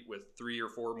Street with 3 or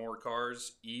 4 more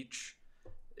cars each,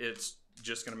 it's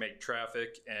just going to make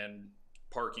traffic and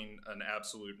parking an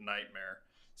absolute nightmare.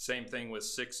 Same thing with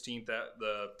 16th,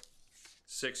 the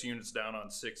 6 units down on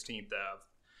 16th Ave.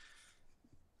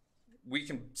 We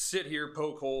can sit here,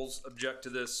 poke holes, object to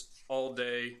this all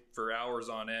day for hours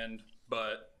on end,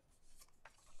 but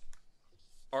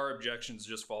our objections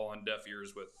just fall on deaf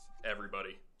ears with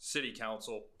everybody. City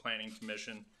Council, Planning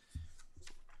Commission.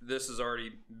 This has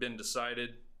already been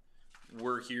decided.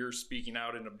 We're here speaking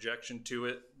out in objection to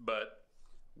it, but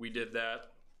we did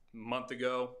that a month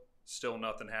ago. Still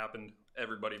nothing happened.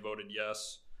 Everybody voted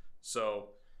yes. So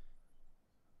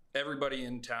everybody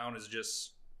in town is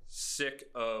just sick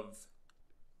of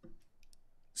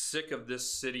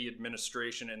this city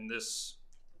administration and this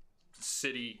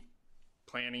city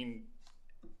planning.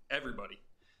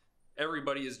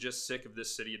 Everybody is just sick of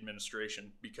this city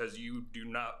administration because you do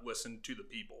not listen to the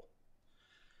people.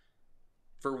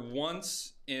 For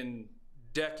once in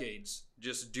decades,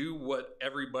 just do what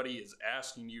everybody is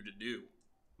asking you to do.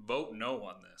 Vote no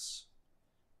on this.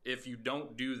 If you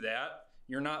don't do that,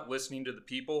 you're not listening to the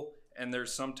people, and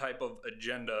there's some type of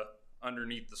agenda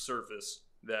underneath the surface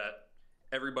that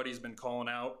everybody's been calling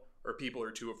out or people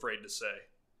are too afraid to say.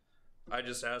 I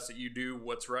just ask that you do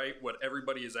what's right, what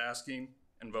everybody is asking,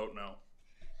 and vote no.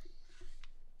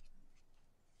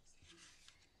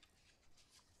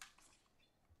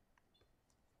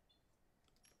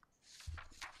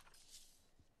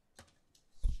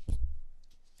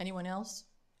 Anyone else?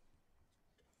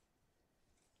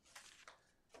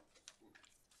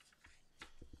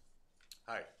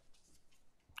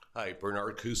 Hi,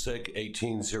 Bernard Cusick,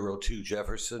 1802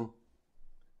 Jefferson.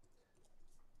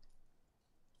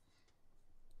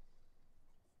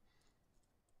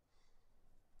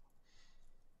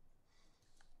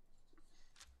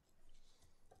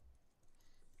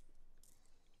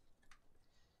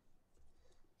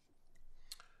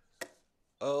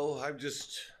 Oh,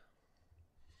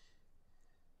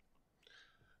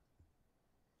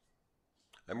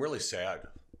 I'm really sad.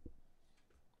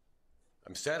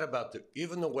 I'm sad about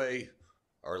even the way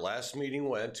our last meeting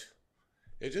went.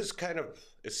 It just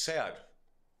it's sad.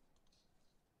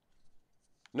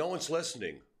 No one's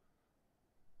listening.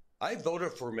 I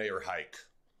voted for Mayor Hike.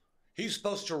 He's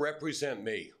supposed to represent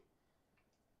me.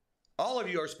 All of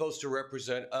you are supposed to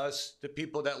represent us, the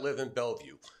people that live in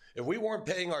Bellevue. If we weren't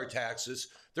paying our taxes,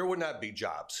 there would not be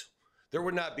jobs. There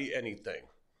would not be anything.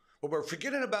 But we're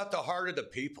forgetting about the heart of the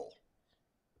people.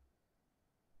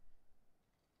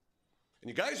 And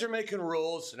you guys are making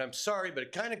rules, and I'm sorry, but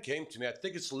it kind of came to me. I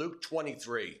think it's Luke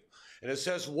 23. And it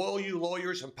says, woe you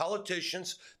lawyers and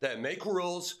politicians that make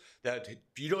rules that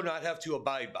you do not have to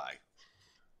abide by.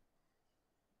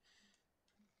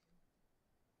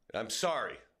 And I'm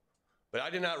sorry, but I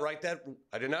did not write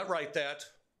that.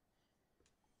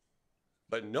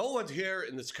 But no one here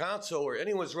in this council or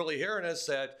anyone's really hearing us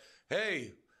said,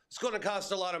 hey, it's going to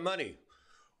cost a lot of money.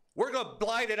 We're going to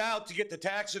blight it out to get the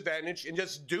tax advantage and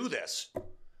just do this.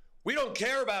 We don't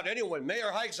care about anyone.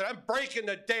 Mayor Hike said, I'm breaking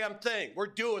the damn thing. We're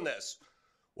doing this.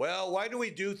 Well, why do we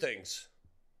do things?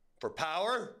 For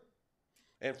power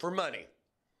and for money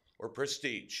or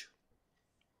prestige,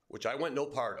 which I want no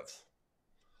part of.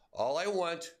 All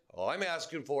I'm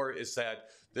asking for is that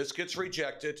this gets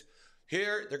rejected.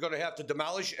 Here, they're going to have to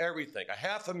demolish everything.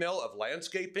 $500,000 of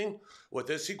landscaping with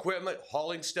this equipment,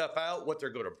 hauling stuff out, what they're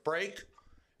going to break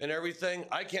and everything.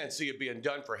 I can't see it being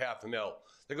done for $500,000.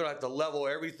 They're going to have to level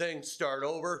everything, start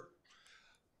over.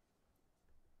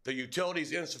 The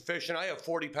utility's insufficient. I have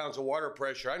 40 pounds of water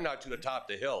pressure. I'm not to the top of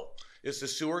the hill. Is the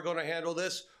sewer going to handle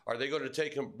this? Are they going to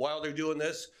take them while they're doing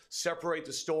this, separate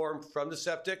the storm from the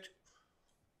septic?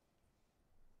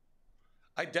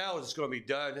 I doubt it's going to be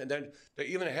done. And then they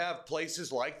even have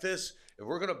places like this. If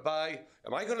we're going to buy,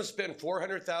 am I going to spend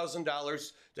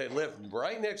 $400,000 to live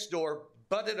right next door,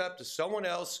 butt it up to someone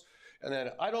else, and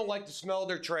then I don't like the smell of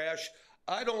their trash,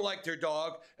 I don't like their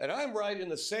dog, and I'm right in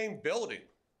the same building.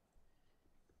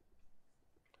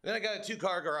 Then I got a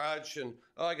 2-car garage, and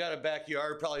I got a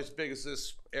backyard probably as big as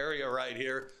this area right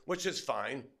here, which is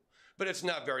fine, but it's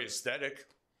not very aesthetic.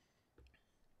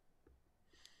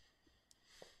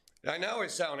 I know I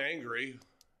sound angry,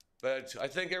 but I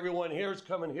think everyone here is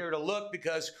coming here to look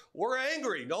because we're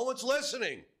angry. No one's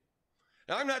listening.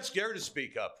 And I'm not scared to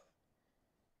speak up.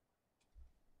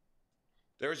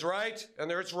 There's right and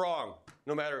there's wrong.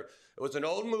 No matter, it was an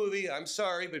old movie, I'm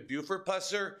sorry, but Buford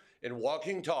Pusser and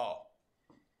Walking Tall.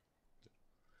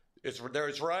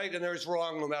 There's right and there's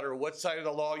wrong no matter what side of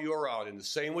the law you're on, and the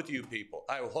same with you people.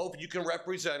 I hope you can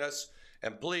represent us,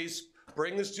 and please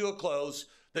bring this to a close.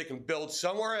 They can build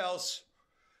somewhere else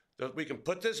that we can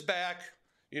put this back.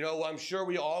 You know, I'm sure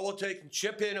we all will take and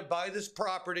chip in and buy this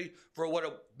property for what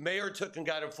a mayor took and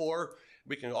got it for.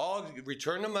 We can all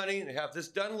return the money and have this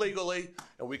done legally,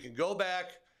 and we can go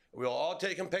back. We'll all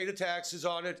take and pay the taxes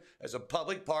on it as a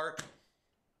public park.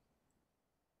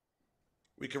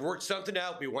 We can work something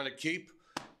out. We want to keep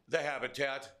the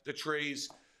habitat, the trees,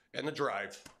 and the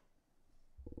drive.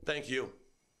 Thank you.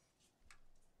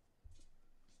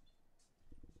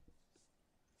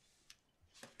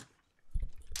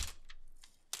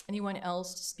 Anyone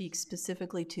else to speak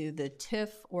specifically to the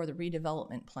TIF or the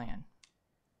redevelopment plan?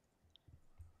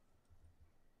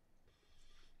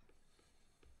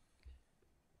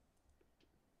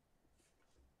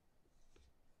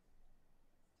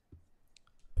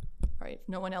 All right, if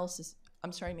no one else is,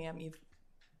 I'm sorry, ma'am,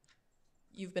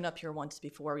 you've been up here once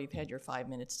before. You've had your 5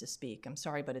 minutes to speak. I'm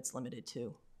sorry, but it's limited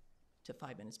to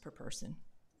 5 minutes per person.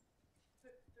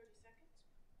 30 seconds?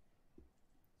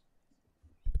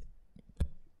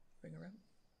 Bring her up.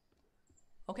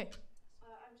 Okay.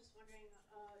 I'm just wondering,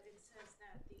 it says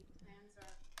that the plans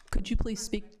are... Could you please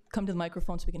come to the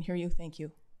microphone so we can hear you? Thank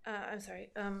you. I'm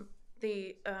sorry.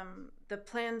 The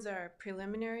plans are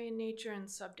preliminary in nature and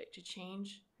subject to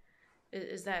change.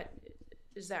 Is that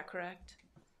correct?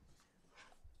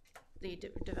 The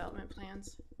development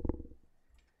plans.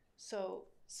 So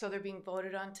they're being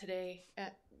voted on today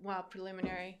while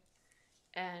preliminary,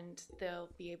 and they'll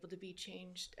be able to be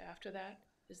changed after that.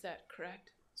 Is that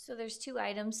correct? So there's 2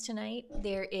 items tonight.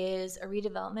 There is a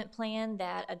redevelopment plan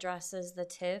that addresses the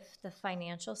TIF, the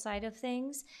financial side of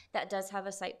things. That does have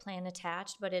a site plan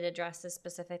attached, but it addresses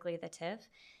specifically the TIF.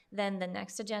 Then the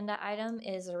next agenda item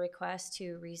is a request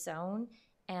to rezone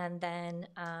and then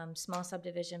small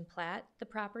subdivision plat the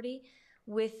property.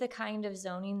 With the kind of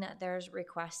zoning that there's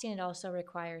requesting, it also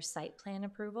requires site plan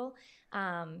approval.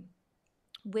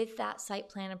 With that site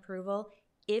plan approval,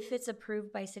 if it's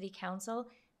approved by city council,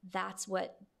 that's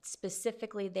what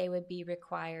specifically they would be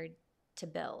required to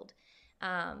build.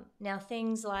 Now,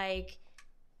 things like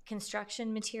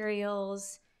construction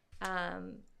materials,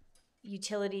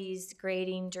 utilities,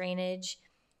 grading, drainage,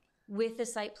 with the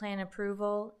site plan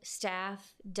approval,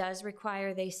 staff does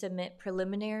require they submit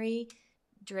preliminary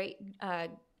drainage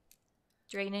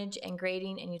and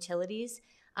grading and utilities.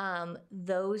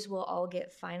 Those will all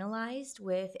get finalized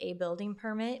with a building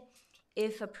permit.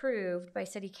 If approved by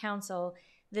city council,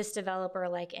 this developer,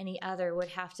 like any other, would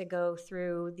have to go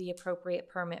through the appropriate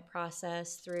permit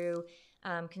process through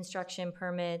construction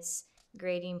permits,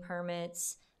 grading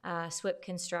permits, SWIP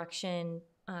construction,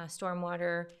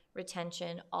 stormwater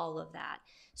retention, all of that.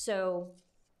 So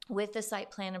with the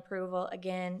site plan approval,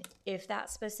 again, if that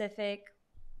specific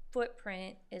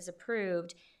footprint is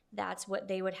approved, that's what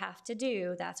they would have to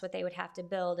do, that's what they would have to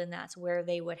build, and that's where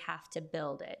they would have to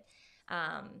build it.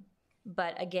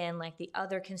 But again, like the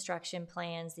other construction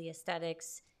plans, the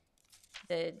aesthetics,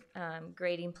 the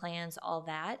grading plans, all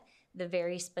that, the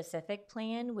very specific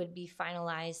plan would be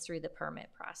finalized through the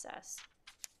permit process.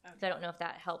 Okay. So I don't know if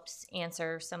that helps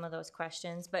answer some of those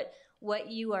questions, but what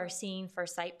you are seeing for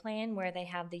site plan, where they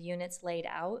have the units laid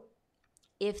out,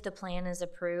 if the plan is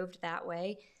approved that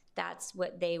way, that's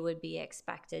what they would be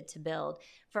expected to build.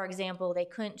 For example, they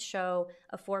couldn't show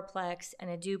a 4-plex and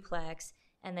a duplex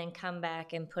and then come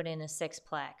back and put in a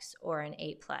 6-plex or an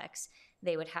 8-plex.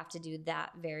 They would have to do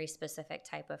that very specific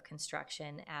type of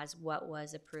construction as what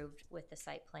was approved with the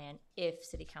site plan if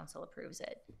city council approves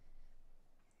it.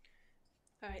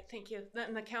 All right, thank you.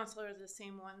 And the council are the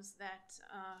same ones that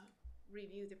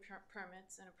review the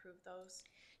permits and approve those?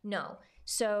 No.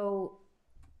 So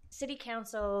city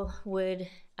council would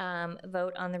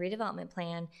vote on the redevelopment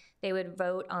plan. They would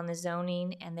vote on the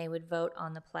zoning, and they would vote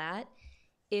on the plat.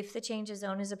 If the change of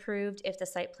zone is approved, if the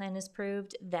site plan is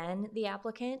approved, then the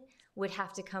applicant would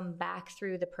have to come back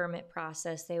through the permit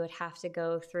process. They would have to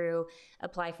go through,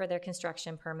 apply for their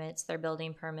construction permits, their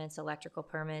building permits, electrical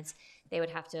permits. They would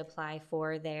have to apply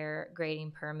for their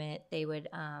grading permit. They would,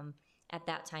 at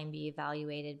that time, be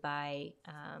evaluated by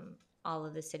all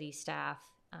of the city staff,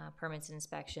 permits and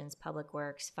inspections, public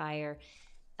works, fire.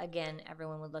 Again,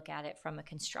 everyone would look at it from a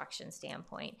construction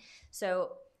standpoint.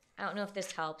 So I don't know if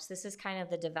this helps. This is kind of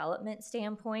the development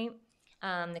standpoint.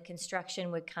 The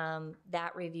construction would come,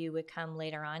 that review would come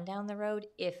later on down the road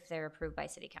if they're approved by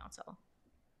city council.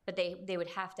 But they would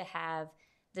have to have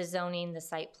the zoning, the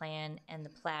site plan, and the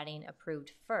platting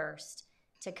approved first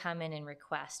to come in and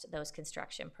request those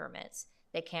construction permits.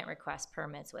 They can't request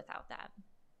permits without that.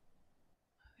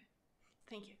 Okay,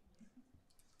 thank you.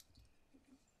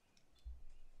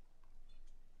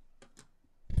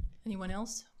 Anyone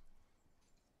else?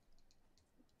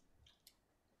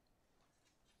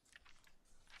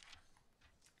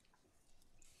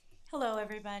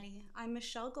 everybody. I'm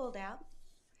Michelle Goldapp,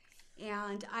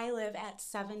 and I live at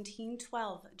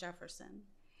 1712 Jefferson.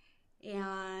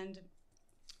 And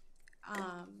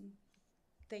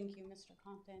thank you, Mr.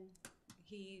 Compton.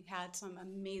 He had some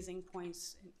amazing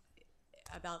points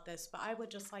about this, but I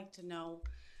would just like to know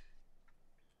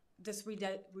this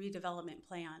redevelopment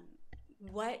plan.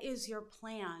 What is your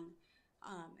plan?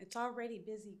 It's already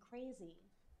busy, crazy.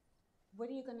 What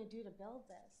are you going to do to build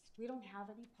this? We don't have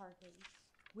any parking.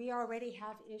 We already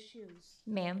have issues,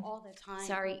 Ma'am, all the time.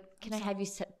 Sorry, can I have you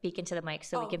speak into the mic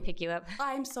so we can pick you up?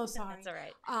 I'm so sorry. That's all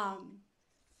right.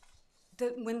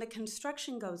 When the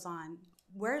construction goes on,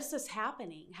 where's this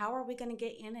happening? How are we going to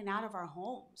get in and out of our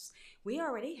homes? We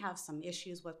already have some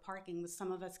issues with parking, with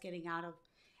some of us getting out of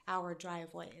our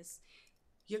driveways.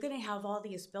 You're going to have all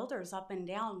these builders up and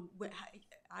down.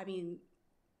 I mean,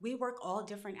 we work all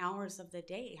different hours of the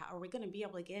day. How are we going to be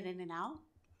able to get in and out?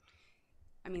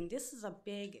 I mean, this is a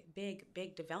big, big,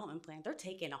 big development plan. They're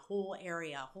taking a whole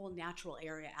area, a whole natural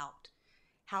area out.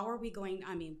 How are we going,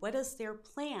 I mean, what is their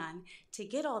plan to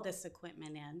get all this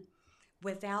equipment in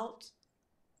without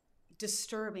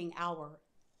disturbing our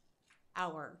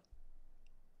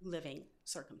living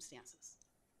circumstances?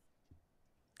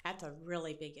 That's a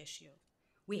really big issue.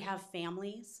 We have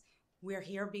families. We're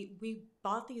here. We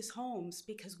bought these homes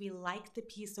because we like the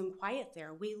peace and quiet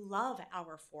there. We love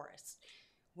our forest.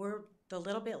 We're the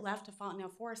little bit left of Fontenelle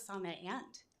Forest on the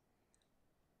end.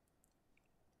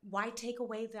 Why take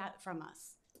away that from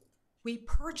us? We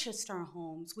purchased our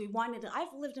homes.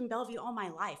 I've lived in Bellevue all my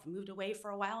life. I moved away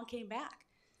for a while and came back.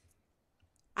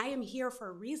 I am here for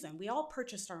a reason. We all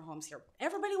purchased our homes here.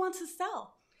 Everybody wants to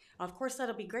sell. Of course,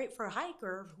 that'll be great for a hike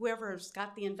or whoever's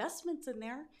got the investments in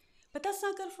there, but that's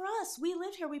not good for us. We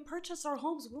live here. We purchased our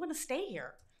homes. We want to stay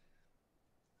here.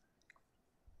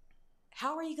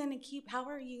 How are you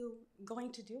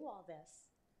going to do all this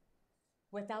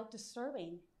without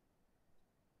disturbing?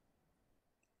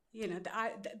 You know,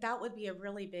 that would be a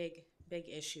really big, big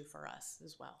issue for us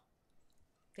as well.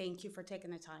 Thank you for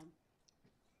taking the time.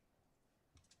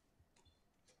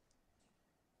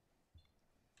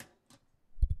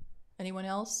 Anyone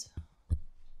else?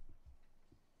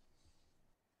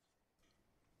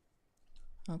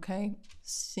 Okay,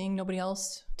 seeing nobody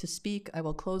else to speak, I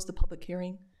will close the public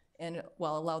hearing and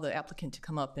allow the applicant to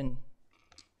come up and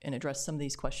address some of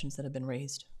these questions that have been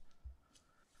raised.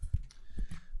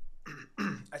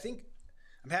 I think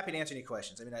I'm happy to answer any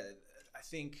questions. I mean, I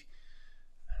think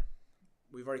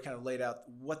we've already kind of laid out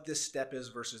what this step is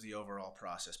versus the overall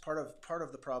process. Part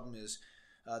of the problem is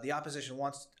the opposition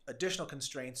wants additional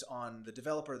constraints on the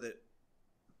developer that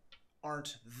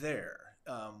aren't there.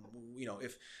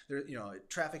 If there, a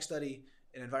traffic study,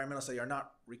 an environmental study are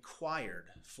not required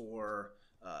for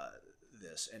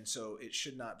this, and so it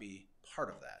should not be part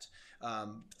of that.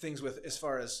 Things with as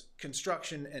far as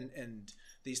construction and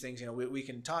these things, we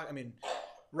can talk. I mean,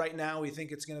 right now we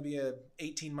think it's going to be a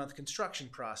 18-month construction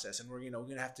process, and we're going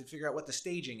to have to figure out what the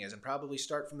staging is and probably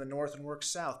start from the north and work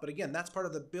south. But again, that's part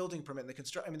of the building permit and the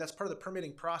construction. I mean, that's part of the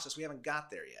permitting process. We haven't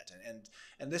got there yet,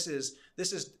 and this is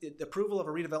the approval of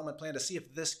a redevelopment plan to see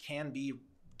if this can be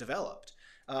developed.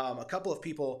 A couple of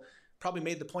people probably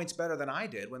made the points better than I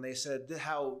did when they said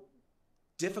how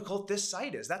difficult this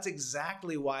site is. That's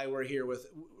exactly why we're here with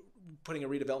putting a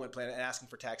redevelopment plan and asking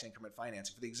for tax increment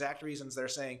financing, for the exact reasons they're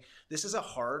saying this is a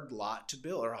hard lot to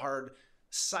build or a hard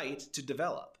site to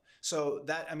develop. So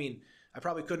that, I mean, I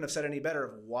probably couldn't have said any better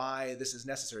of why this is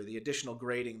necessary. The additional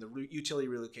grading, the utility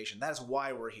relocation, that is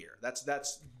why we're here. That's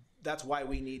why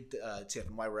we need TIF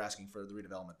and why we're asking for the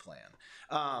redevelopment plan.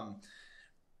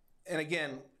 And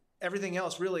again, everything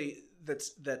else really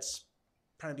that's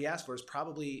trying to be asked for is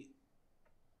probably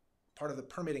part of the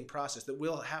permitting process that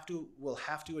we'll have to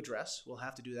address. We'll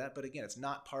have to do that, but again, it's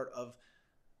not part of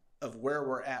where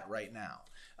we're at right now.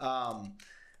 And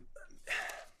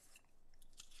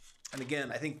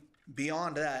again, I think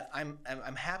beyond that, I'm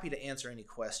happy to answer any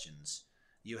questions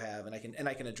you have, and I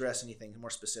can address anything more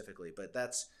specifically. But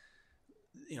that's,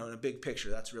 in a big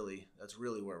picture, that's really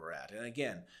where we're at. And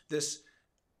again, this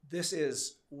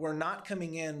is, we're not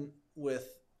coming in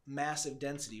with massive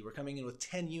density. We're coming in with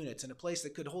 10 units in a place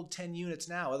that could hold 10 units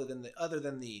now, other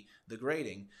than the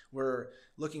grading. We're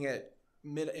looking at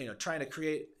trying to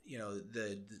create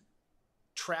the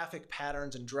traffic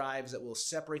patterns and drives that will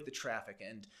separate the traffic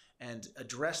and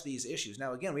address these issues.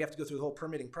 Now again, we have to go through the whole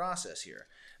permitting process here,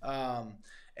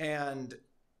 and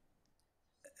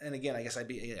again, I guess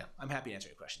I'm happy to answer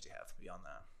any questions you have beyond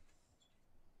that.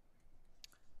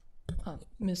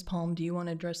 Ms. Palm, do you want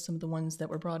to address some of the ones that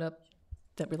were brought up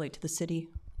that relate to the city?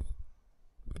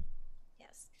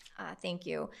 Yes, thank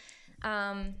you.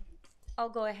 I'll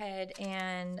go ahead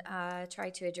and try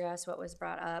to address what was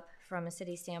brought up from a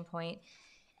city standpoint.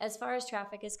 As far as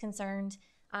traffic is concerned,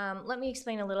 let me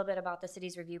explain a little bit about the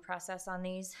city's review process on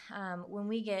these. When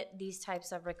we get these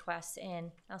types of requests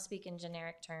in, I'll speak in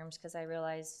generic terms because I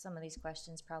realize some of these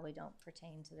questions probably don't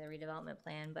pertain to the redevelopment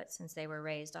plan, but since they were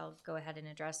raised, I'll go ahead and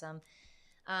address them.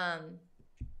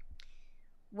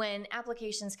 When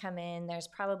applications come in, there's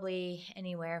probably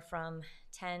anywhere from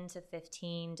 10 to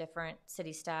 15 different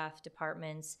city staff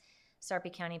departments, Sarpy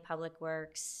County Public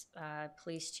Works,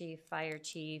 Police Chief, Fire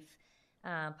Chief,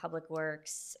 Public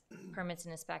Works, permits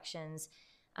and inspections.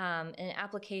 An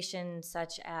application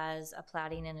such as a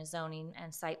plating and a zoning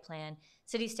and site plan,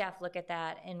 city staff look at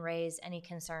that and raise any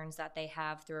concerns that they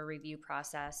have through a review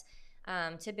process.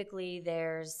 Typically,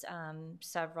 there's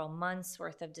several months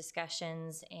worth of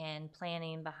discussions and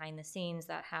planning behind the scenes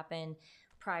that happen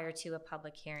prior to a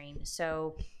public hearing.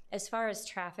 So as far as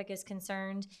traffic is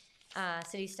concerned,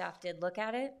 city staff did look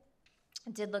at it,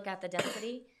 did look at the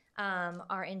density.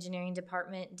 Our engineering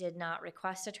department did not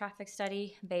request a traffic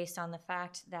study based on the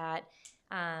fact that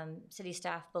city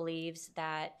staff believes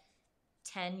that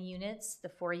 10 units, the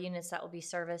 4 units that will be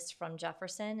serviced from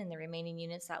Jefferson and the remaining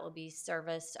units that will be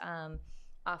serviced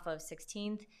off of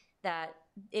 16th, that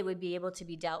it would be able to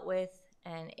be dealt with,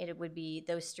 and it would be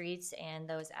those streets and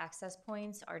those access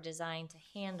points are designed to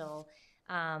handle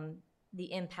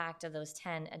the impact of those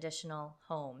 10 additional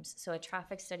homes. So a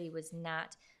traffic study was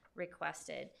not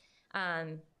requested.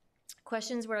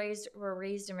 Questions were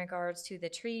raised in regards to the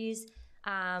trees.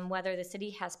 Whether the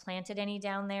city has planted any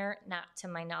down there, not to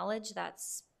my knowledge,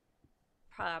 that's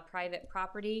private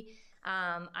property.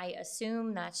 I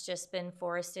assume that's just been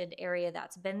forested area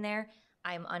that's been there.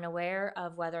 I'm unaware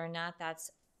of whether or not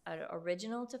that's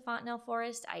original to Fontenelle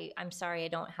Forest. I'm sorry, I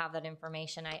don't have that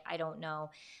information. I don't know.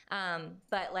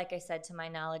 But like I said, to my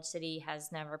knowledge, city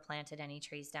has never planted any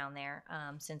trees down there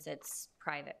since it's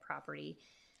private property.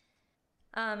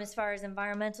 As far as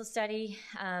environmental study,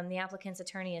 the applicant's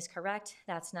attorney is correct.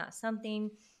 That's not something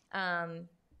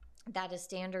that is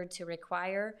standard to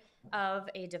require of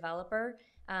a developer.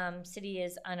 City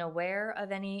is unaware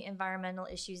of any environmental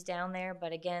issues down there,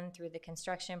 but again, through the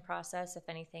construction process, if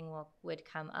anything would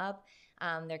come up,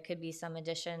 there could be some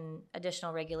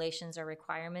additional regulations or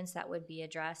requirements that would be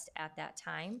addressed at that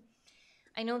time.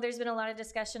 I know there's been a lot of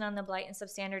discussion on the blight and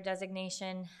substandard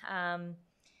designation.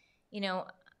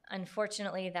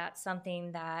 Unfortunately, that's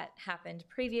something that happened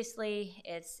previously.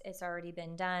 It's already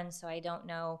been done, so I don't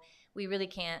know. We really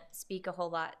can't speak a whole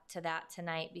lot to that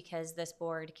tonight because this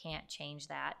board can't change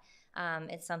that.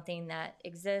 It's something that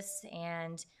exists,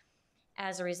 and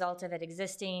as a result of it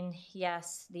existing,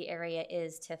 yes, the area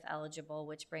is TIF eligible,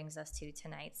 which brings us to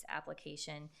tonight's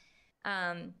application.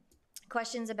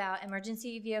 Questions about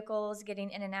emergency vehicles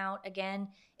getting in and out. Again,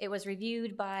 it was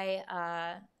reviewed by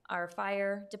our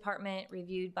fire department,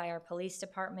 reviewed by our police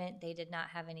department. They did not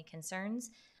have any concerns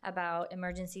about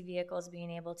emergency vehicles being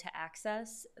able to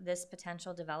access this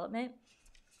potential development.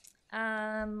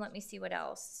 Let me see what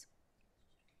else.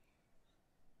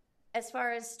 As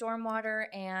far as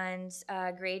stormwater and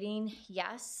grading,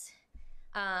 yes.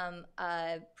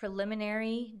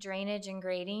 Preliminary drainage and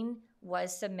grading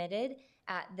was submitted.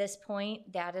 At this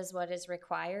point, that is what is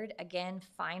required. Again,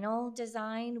 final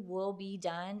design will be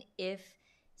done if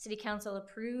City Council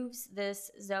approves this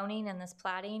zoning and this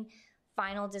plating.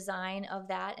 Final design of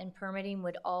that and permitting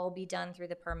would all be done through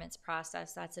the permits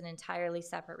process. That's an entirely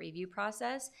separate review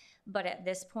process. But at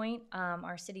this point,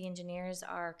 our city engineers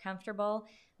are comfortable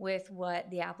with what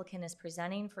the applicant is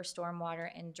presenting for stormwater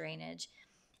and drainage.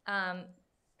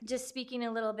 Just speaking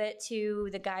a little bit to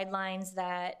the guidelines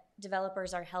that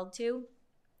developers are held to,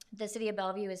 the city of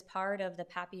Bellevue is part of the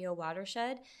Papio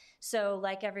watershed. So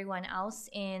like everyone else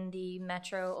in the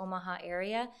metro Omaha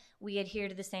area, we adhere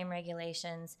to the same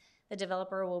regulations. The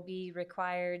developer will be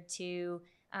required to,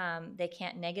 they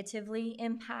can't negatively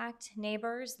impact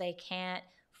neighbors. They can't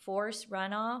force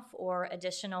runoff or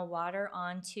additional water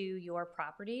onto your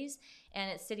properties.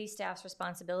 And it's city staff's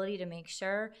responsibility to make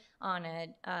sure on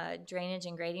a drainage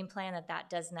and grading plan that that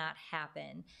does not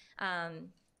happen.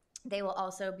 They will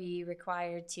also be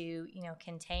required to,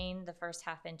 contain the first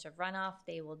half inch of runoff.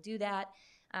 They will do that.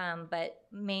 But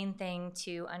main thing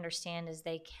to understand is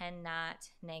they cannot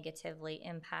negatively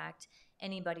impact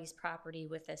anybody's property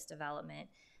with this development.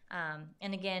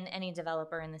 And again, any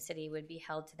developer in the city would be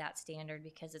held to that standard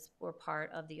because we're part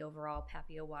of the overall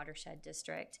Papio watershed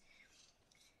district.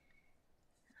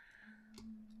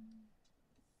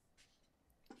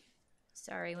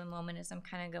 Sorry, one moment as I'm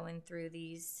kind of going through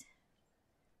these.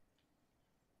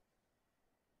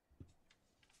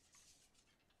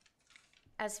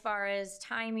 As far as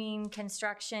timing,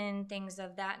 construction, things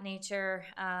of that nature,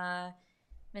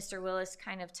 Mr. Willis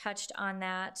kind of touched on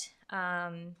that.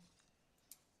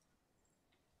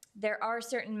 There are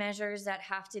certain measures that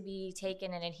have to be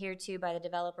taken and adhered to by the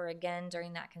developer again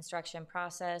during that construction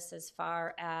process, as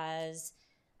far as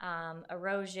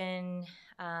erosion,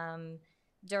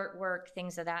 dirt work,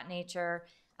 things of that nature.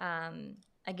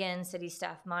 Again, city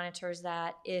staff monitors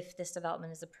that. If this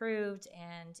development is approved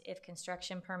and if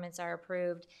construction permits are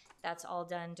approved, that's all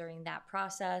done during that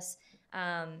process.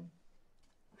 I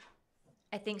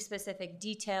think specific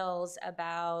details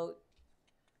about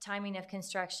timing of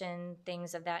construction,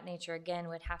 things of that nature, again,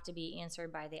 would have to be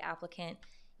answered by the applicant.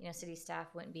 You know, city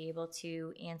staff wouldn't be able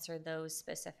to answer those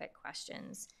specific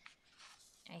questions.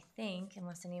 I think,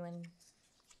 unless anyone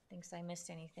thinks I missed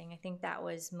anything, I think that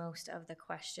was most of the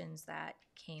questions that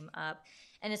came up.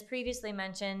 And as previously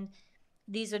mentioned,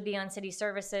 these would be on city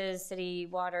services, city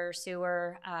water,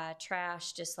 sewer,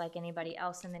 trash, just like anybody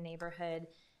else in the neighborhood.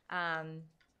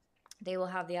 They will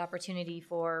have the opportunity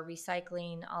for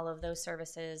recycling, all of those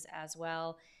services as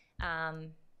well. I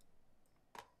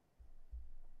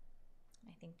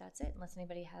think that's it, unless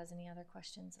anybody has any other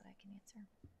questions that I can answer.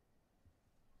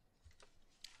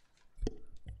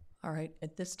 All right,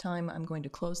 at this time, I'm going to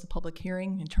close the public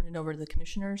hearing and turn it over to the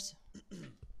commissioners.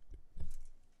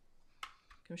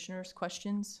 Commissioners,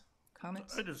 questions,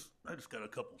 comments? I just got a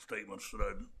couple statements that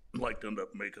I'd like to end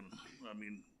up making. I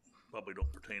mean, probably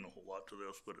don't pertain a whole lot to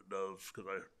this, but it does, because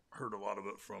I heard a lot of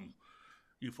it from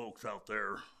you folks out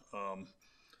there.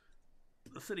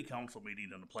 The city council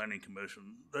meeting and the planning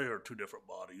commission, they are two different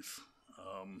bodies.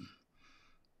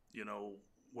 You know,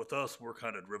 with us, we're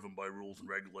kind of driven by rules and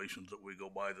regulations that we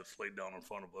go by that's laid down in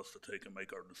front of us to take and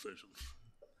make our decisions.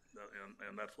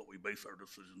 And that's what we base our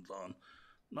decisions on,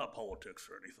 not politics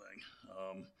or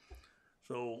anything.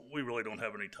 So we really don't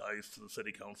have any ties to the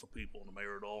city council people and the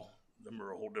mayor at all. Them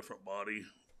are a whole different body.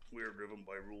 We are driven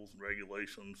by rules and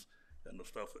regulations and the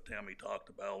stuff that Tammy talked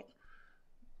about.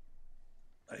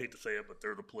 I hate to say it, but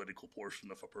they're the political portion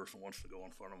if a person wants to go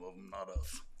in front of them, not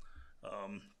us.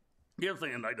 The other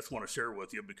thing I just want to share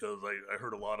with you, because I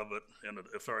heard a lot of it, and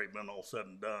it's already been all said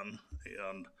and done,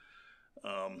 and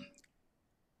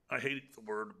I hate the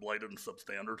word blighted and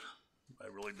substandard. I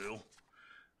really do.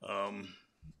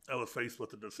 I was faced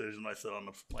with a decision I sat on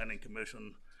the planning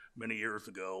commission many years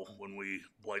ago when we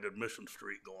blighted Mission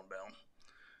Street going down.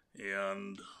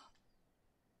 And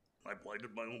I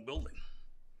blighted my own building.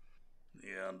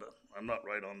 And I'm not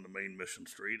right on the main Mission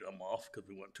Street. I'm off because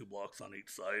we went 2 blocks on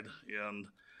each side. And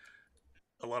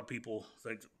a lot of people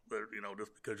think that, you know,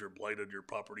 just because you're blighted, your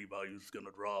property value is going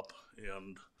to drop.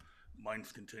 And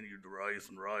mine's continued to rise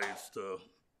and rise to,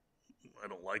 I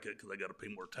don't like it because I got to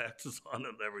pay more taxes on it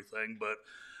and everything. But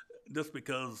just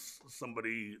because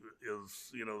somebody is,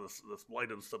 you know, this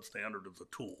blighted substandard is a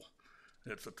tool.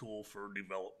 It's a tool for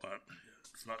development.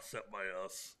 It's not set by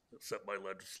us. It's set by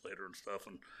legislator and stuff.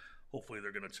 And hopefully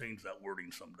they're going to change that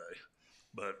wording someday.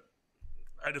 But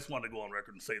I just wanted to go on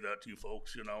record and say that to you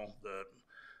folks, you know, that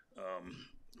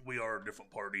we are a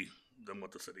different party than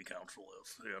what the city council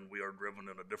is. And we are driven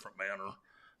in a different manner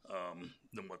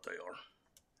than what they are.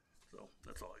 So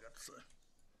that's all I got to say.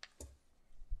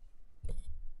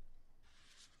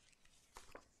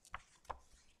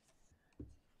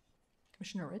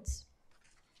 Commissioner Ritz?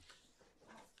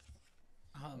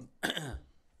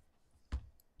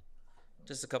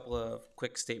 Just a couple of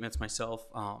quick statements myself.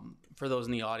 For those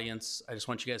in the audience, I just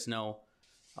want you guys to know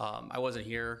I wasn't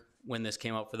here when this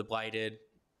came out for the blighted.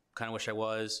 Kind of wish I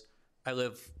was. I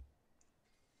live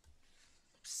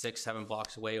 6-7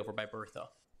 blocks away over by Bertha.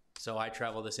 So I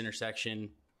travel this intersection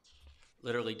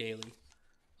literally daily.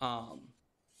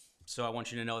 So I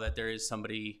want you to know that there is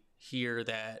somebody here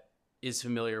that is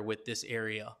familiar with this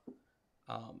area.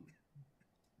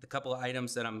 The couple of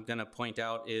items that I'm going to point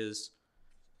out is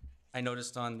I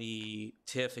noticed on the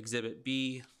TIF Exhibit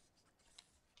B,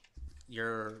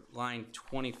 your line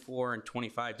 24 and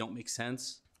 25 don't make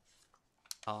sense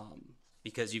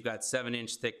because you've got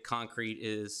 7-inch thick concrete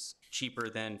is cheaper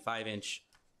than 5-inch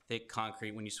thick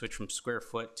concrete when you switch from square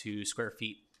foot to square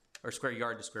feet or square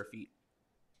yard to square feet.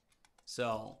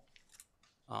 So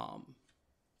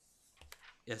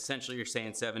essentially you're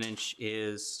saying 7-inch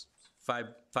is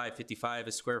 $5.55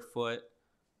 a square foot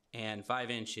and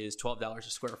 5-inch is $12 a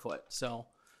square foot. So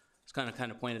it's kind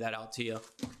of pointed that out to you.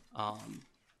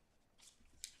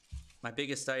 My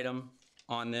biggest item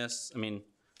on this, I mean,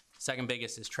 second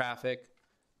biggest is traffic.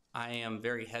 I am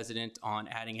very hesitant on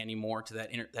adding any more to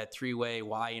that three-way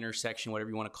Y intersection, whatever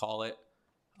you want to call it.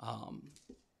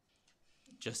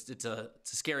 Just it's a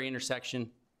scary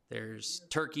intersection. There's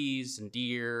turkeys and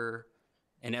deer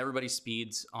and everybody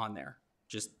speeds on there.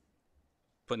 Just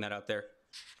putting that out there.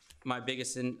 My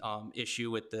biggest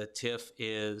issue with the TIF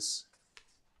is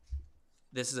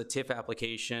this is a TIF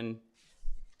application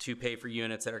to pay for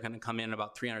units that are going to come in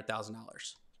about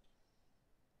 $300,000.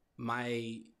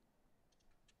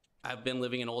 I've been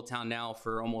living in Old Town now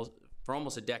for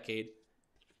almost a decade.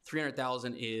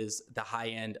 300,000 is the high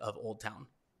end of Old Town.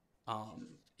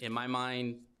 In my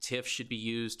mind, TIF should be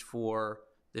used for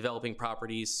developing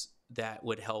properties that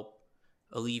would help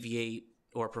alleviate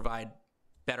or provide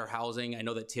better housing. I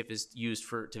know that TIF is used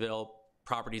to develop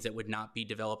properties that would not be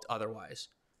developed otherwise.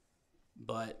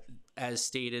 But as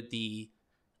stated, the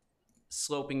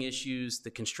sloping issues,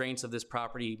 the constraints of this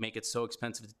property make it so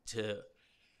expensive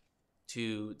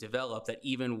to develop that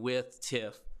even with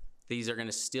TIF, these are going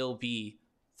to still be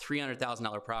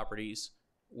 $300,000 properties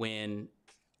when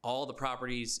all the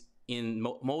properties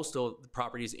most of the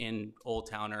properties in Old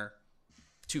Town are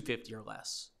 $250 or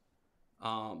less.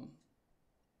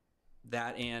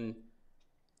 That and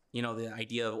the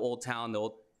idea of Old Town,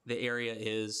 the area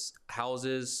is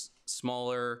houses,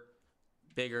 smaller,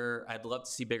 bigger. I'd love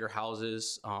to see bigger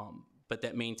houses, but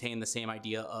that maintain the same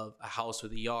idea of a house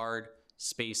with a yard,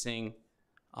 spacing.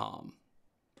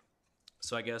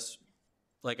 So I guess,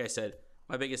 like I said,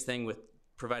 my biggest thing with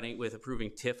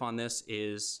approving TIF on this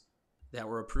is that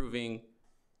we're approving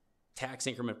tax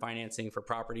increment financing for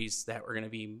properties that are going to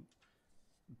be,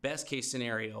 best case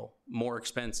scenario, more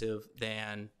expensive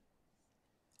than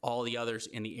all the others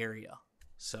in the area.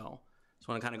 So just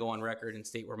want to kind of go on record and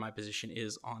state where my position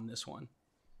is on this one.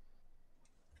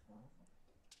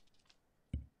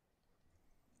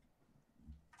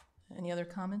 Any other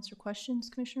comments or questions,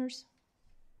 commissioners?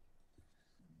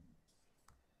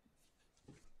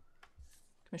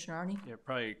 Commissioner Arnie? Yeah,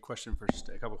 probably a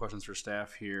couple questions for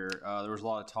staff here. There was a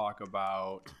lot of talk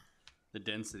about the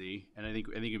density, and I think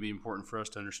it'd be important for us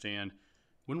to understand,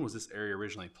 when was this area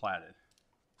originally platted?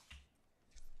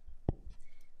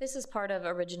 This is part of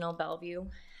original Bellevue,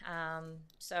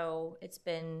 so it's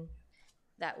been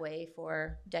that way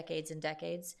for decades and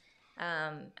decades.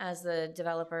 As the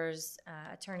developer's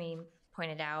attorney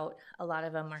pointed out, a lot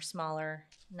of them are smaller,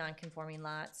 non-conforming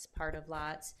lots, part of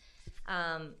lots.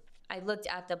 I looked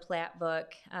at the plat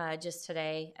book just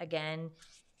today. Again,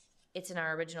 it's in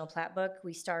our original plat book.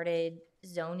 We started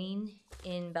zoning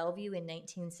in Bellevue in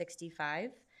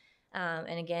 1965.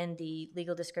 And again, the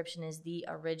legal description is the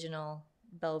original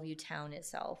Bellevue town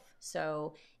itself.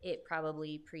 So it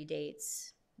probably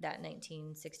predates that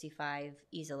 1965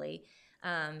 easily.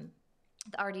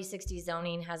 The RD60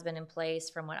 zoning has been in place,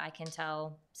 from what I can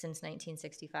tell, since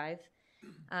 1965.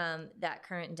 That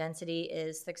current density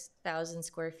is 6,000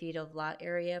 square feet of lot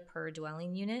area per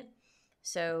dwelling unit.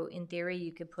 So in theory,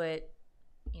 you could put,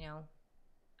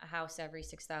 a house every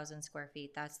 6,000 square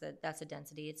feet. That's a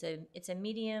density. It's a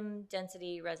medium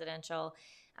density residential,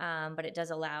 but it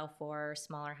does allow for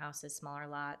smaller houses, smaller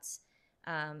lots.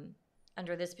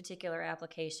 Under this particular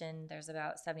application, there's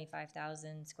about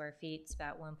 75,000 square feet. It's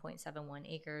about 1.71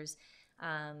 acres.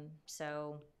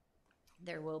 So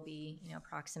there will be,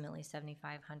 approximately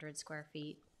 7,500 square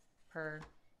feet per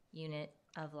unit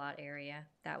of lot area.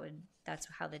 That's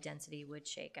how the density would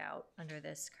shake out under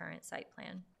this current site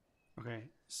plan. Okay,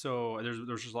 so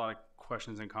there's just a lot of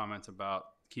questions and comments about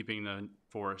keeping the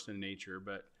forest and nature,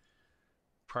 but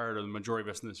prior to the majority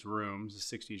of us in this room, the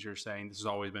 60s, you're saying this has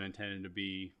always been intended to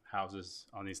be houses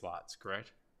on these lots,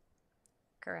 correct?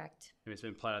 Correct. And it's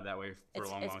been platted that way for a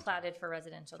long time. It's platted for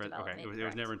residential development. Okay, it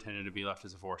was never intended to be left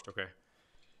as a forest, okay.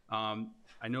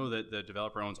 I know that the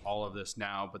developer owns all of this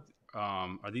now, but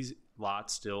are these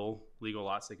lots still legal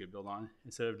lots they could build on?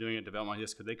 Instead of doing a development like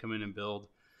this, could they come in and build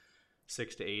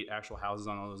 6 to 8 actual houses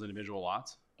on all those individual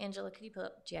lots? Angela, could you pull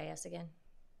up GIS again?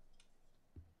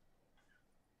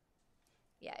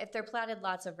 Yeah, if they're platted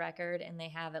lots of record and they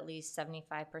have at least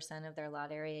 75% of their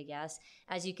lot area, yes.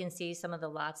 As you can see, some of the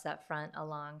lots that front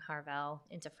along Harvell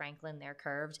into Franklin, they're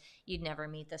curved. You'd never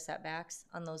meet the setbacks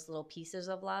on those little pieces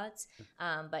of lots.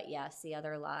 But yes, the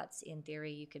other lots, in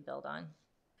theory, you could build on.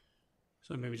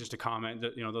 So maybe just a comment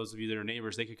that, those of you that are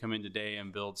neighbors, they could come in today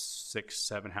and build 6,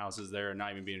 7 houses there and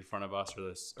not even be in front of us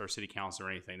or city council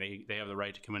or anything. They have the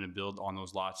right to come in and build on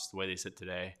those lots the way they sit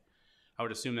today. I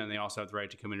would assume then they also have the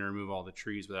right to come in and remove all the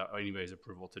trees without anybody's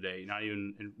approval today. Not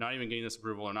even getting this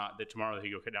approval or not, that tomorrow they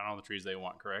can go cut down all the trees they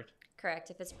want, correct? Correct.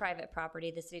 If it's private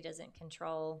property, the city doesn't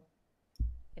control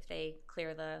if they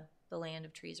clear the land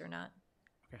of trees or not.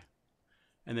 Okay.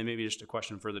 And then maybe just a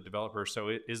question for the developer. So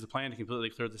is the plan to completely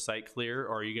clear the site clear,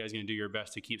 or are you guys going to do your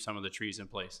best to keep some of the trees in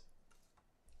place?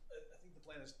 I think the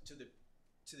plan is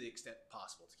to the extent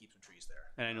possible to keep some trees there.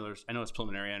 And I know it's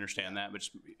preliminary. I understand that, but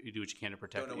just you do what you can to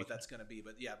protect. Don't know it. what that's going to be,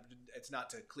 but yeah, it's not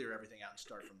to clear everything out and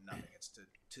start from nothing. It's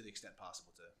to the extent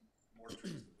possible to more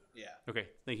trees. Yeah. Okay.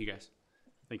 Thank you, guys.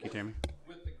 Thank you, Tammy.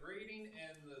 With the grading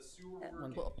and the sewer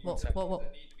work, Whoa.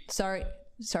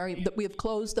 Sorry. We have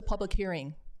closed the public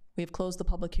hearing.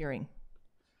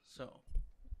 So,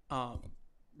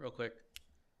 real quick,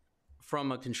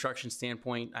 from a construction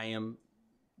standpoint, I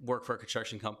work for a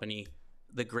construction company.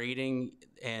 The grading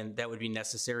and that would be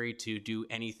necessary to do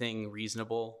anything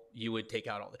reasonable, you would take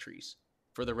out all the trees.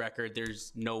 For the record,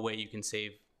 there's no way you can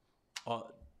save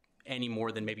any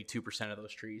more than maybe 2% of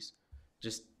those trees.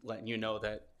 Just letting you know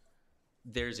that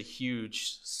there's a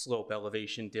huge slope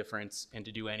elevation difference, and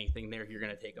to do anything there, you're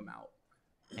going to take them out,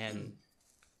 and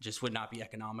just would not be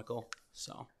economical.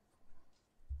 So.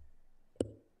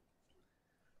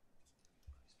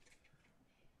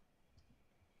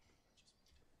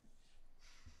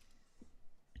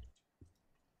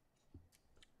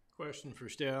 Question for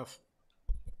staff.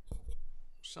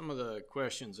 Some of the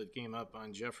questions that came up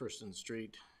on Jefferson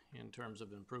Street in terms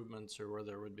of improvements or where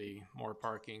there would be more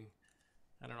parking,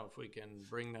 I don't know if we can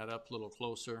bring that up a little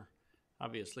closer.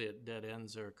 Obviously, it dead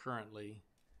ends there currently.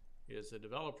 Is the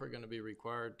developer going to be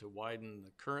required to widen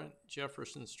the current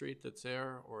Jefferson Street that's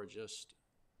there, or just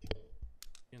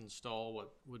install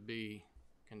what would be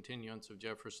continuance of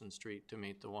Jefferson Street to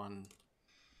meet the one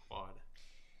quad?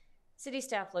 City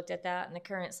staff looked at that, and the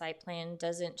current site plan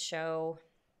doesn't show.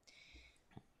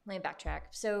 Let me backtrack.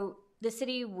 So the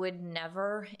city would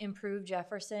never improve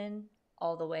Jefferson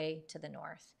all the way to the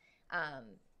north.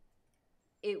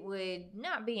 It would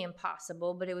not be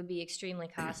impossible, but it would be extremely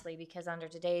costly because under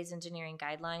today's engineering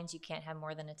guidelines, you can't have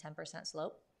more than a 10%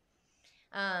 slope.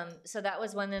 So that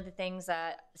was one of the things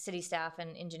that city staff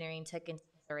and engineering took into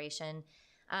consideration.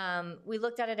 We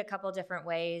looked at it a couple different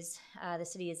ways. The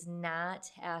city is not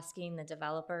asking the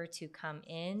developer to come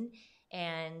in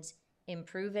and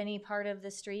improve any part of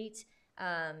the street.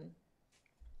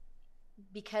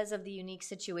 Because of the unique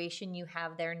situation you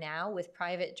have there now with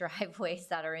private driveways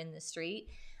that are in the street,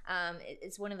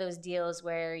 it's one of those deals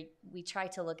where we try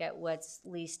to look at what's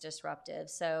least disruptive.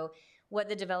 So what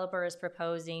the developer is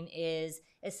proposing is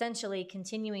essentially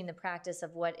continuing the practice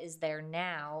of what is there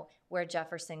now, where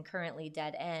Jefferson currently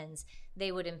dead ends.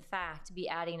 They would in fact be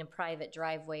adding a private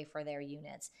driveway for their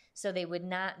units. So they would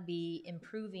not be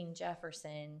improving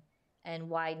Jefferson and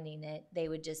widening it. They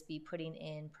would just be putting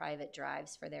in private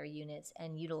drives for their units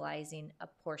and utilizing a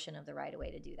portion of the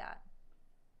right-of-way to do that.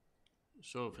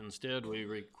 So if instead we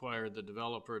required the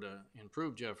developer to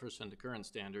improve Jefferson to current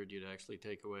standard, you'd actually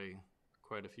take away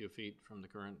quite a few feet from the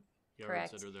current yards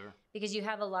Correct. that are there. Because you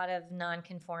have a lot of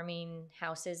non-conforming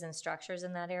houses and structures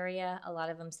in that area. A lot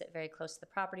of them sit very close to the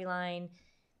property line.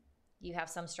 You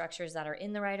have some structures that are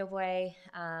in the right-of-way.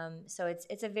 So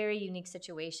it's a very unique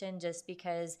situation just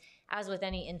because, as with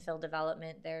any infill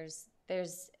development,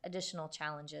 there's additional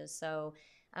challenges. So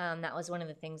that was one of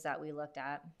the things that we looked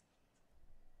at.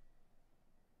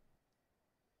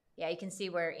 Yeah, you can see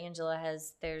where Angela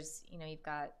you've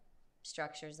got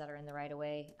structures that are in the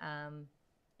right-of-way.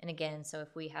 And again, so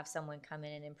if we have someone come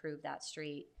in and improve that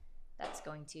street, that's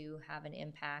going to have an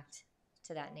impact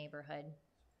to that neighborhood.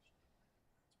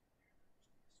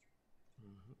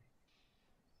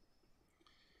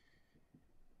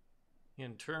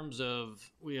 In terms of,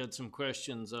 we had some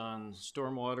questions on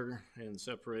stormwater and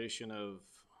separation of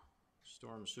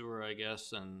storm sewer, I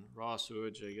guess, and raw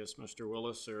sewage. I guess Mr.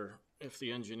 Willis, or if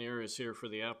the engineer is here for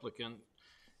the applicant,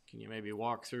 can you maybe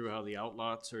walk through how the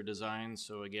outlots are designed?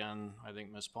 So again, I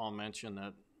think Ms. Paul mentioned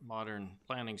that modern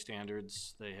planning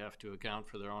standards, they have to account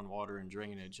for their own water and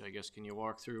drainage. I guess, can you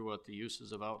walk through what the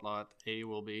uses of outlot A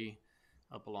will be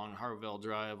up along Harvell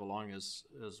Drive, along as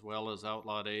well as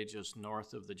outlot A just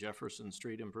north of the Jefferson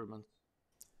Street improvements?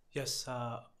 Yes,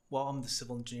 well, I'm the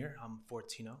civil engineer. I'm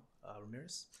Fortino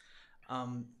Ramirez.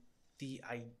 The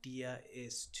idea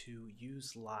is to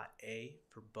use Lot A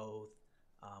for both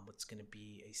what's going to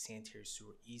be a sanitary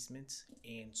sewer easement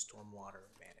and stormwater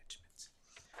management.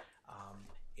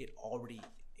 It already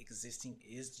existing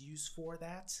is used for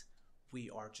that. We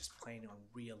are just planning on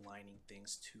realigning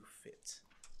things to fit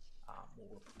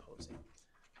what we're proposing.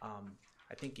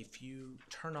 I think if you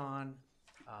turn on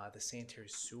the sanitary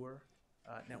sewer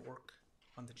network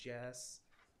on the GIS,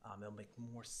 it'll make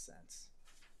more sense.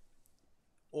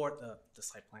 Or the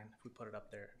site plan, if we put it up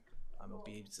there, it'll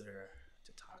be easier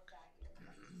to talk.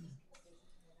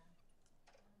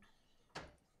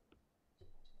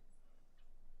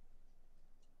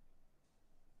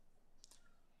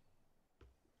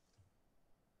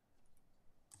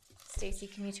 Stacy,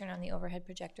 can you turn on the overhead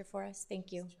projector for us?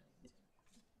 Thank you.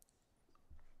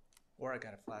 Or I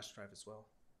got a flash drive as well.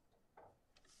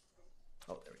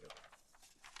 Oh, there we go.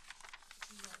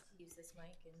 You want to use this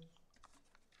mic and.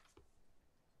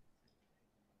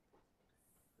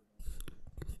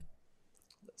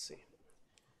 Let's see.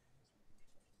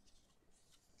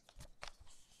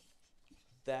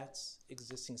 That's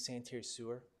existing sanitary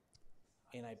sewer.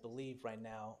 And I believe right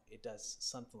now it does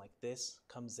something like this,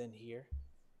 comes in here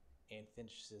and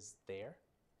finishes there.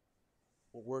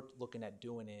 What we're looking at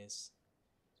doing is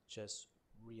just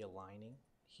realigning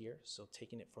here. So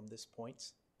taking it from this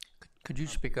point. Could you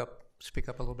speak up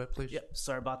a little bit, please? Yep,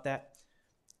 sorry about that.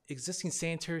 Existing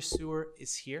sanitary sewer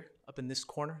is here, up in this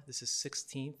corner. This is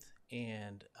 16th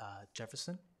and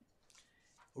Jefferson.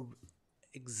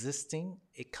 Existing,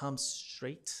 it comes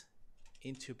straight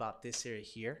into about this area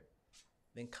here,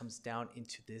 then comes down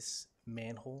into this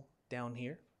manhole down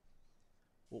here.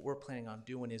 What we're planning on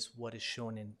doing is what is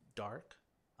shown in dark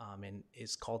and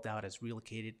is called out as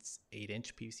relocated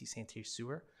 8-inch PVC sanitary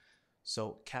sewer.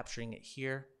 So capturing it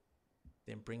here,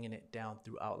 then bringing it down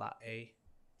through outlet A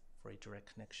for a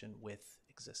direct connection with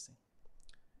existing.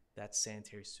 That's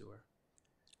sanitary sewer.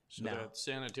 So that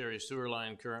sanitary sewer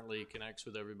line currently connects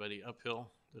with everybody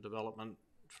uphill, the development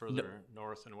further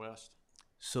north and west?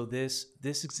 So this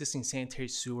existing sanitary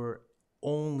sewer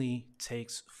only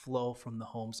takes flow from the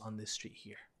homes on this street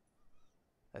here.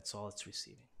 That's all it's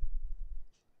receiving.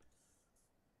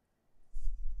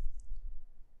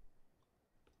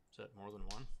 Is that more than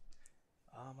one?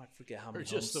 I forget how many. Or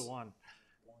just homes. the one?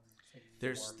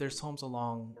 There's homes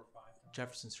along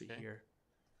Jefferson Street here.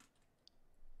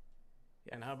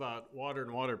 And how about water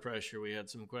and water pressure? We had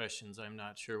some questions. I'm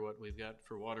not sure what we've got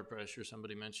for water pressure.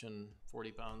 Somebody mentioned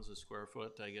 40 pounds a square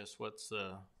foot. I guess what's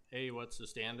the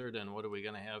standard and what are we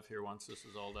going to have here once this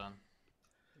is all done?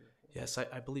 Yes,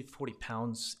 I believe 40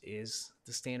 pounds is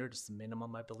the standard. It's the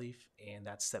minimum, I believe, and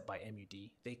that's set by MUD.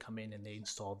 They come in and they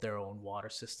install their own water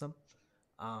system.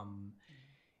 I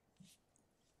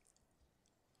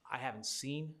haven't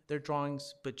seen their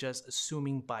drawings, but just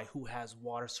assuming by who has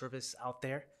water service out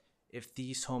there, if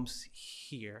these homes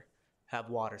here have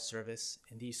water service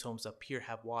and these homes up here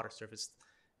have water service,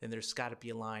 then there's got to be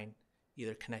a line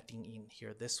either connecting in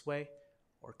here this way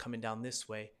or coming down this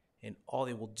way, and all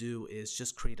they will do is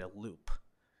just create a loop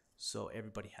so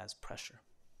everybody has pressure.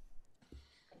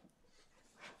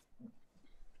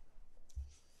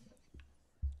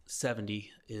 $70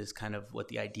 is kind of what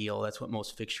the ideal, that's what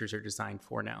most fixtures are designed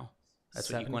for now. That's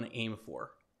 70? What you want to aim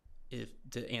for. If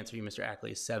to answer you, Mr.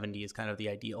 Ackley, 70 is kind of the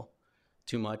ideal.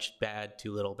 Too much bad,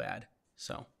 too little bad.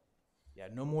 So yeah,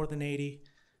 no more than 80,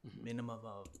 minimum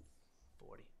of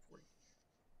 40.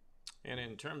 And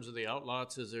in terms of the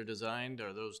outlots as they're designed,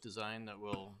 are those designed that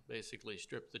will basically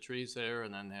strip the trees there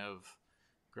and then have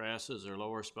grasses or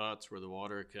lower spots where the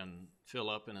water can fill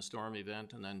up in a storm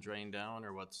event and then drain down,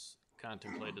 or what's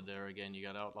contemplated there? Again, you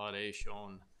got outlot A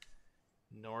shown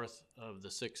north of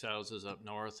the 6 houses up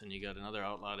north, and you got another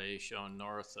outlot A shown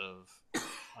north of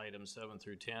items 7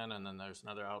 through 10, and then there's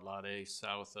another outlot A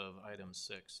south of item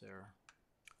 6 there.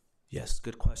 Yes,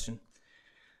 good question.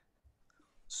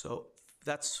 So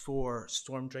that's for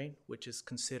storm drain, which is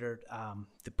considered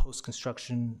the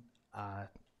post-construction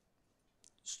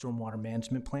stormwater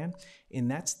management plan,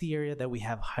 and that's the area that we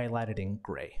have highlighted in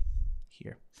gray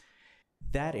here.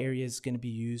 That area is going to be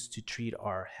used to treat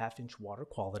our half-inch water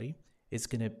quality. It's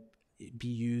going to be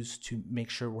used to make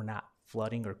sure we're not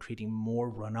flooding or creating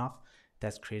more runoff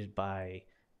that's created by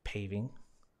paving.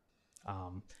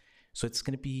 So it's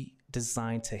going to be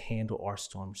designed to handle our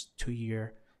storms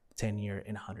 2-year, 10-year,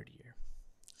 and 100-year.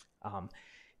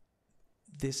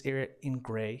 This area in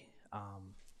gray,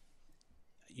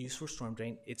 used for storm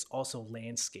drain, it's also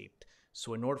landscaped.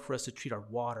 So in order for us to treat our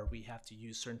water, we have to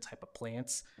use certain type of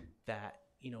plants that,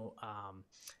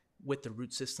 with the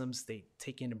root systems, they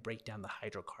take in and break down the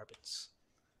hydrocarbons.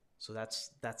 So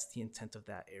that's the intent of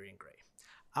that area in gray.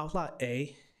 Outlet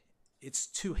A, it's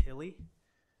too hilly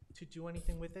to do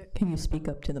anything with it. Can you speak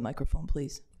up to the microphone,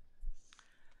 please?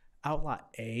 Outlet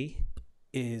A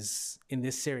is, in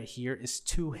this area here, is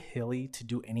too hilly to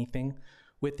do anything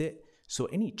with it. So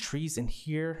any trees in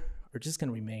here are just going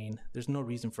to remain. There's no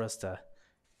reason for us to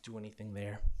do anything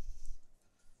there.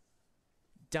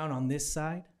 Down on this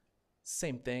side,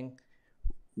 same thing.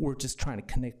 We're just trying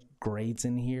to connect grades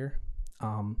in here.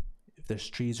 If there's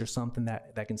trees or something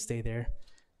that can stay there,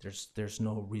 there's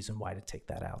no reason why to take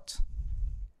that out.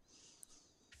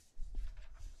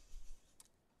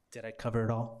 Did I cover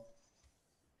it all?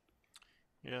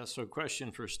 Yeah, so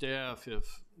question for staff: if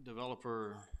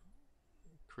developer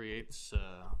creates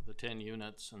the 10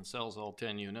 units and sells all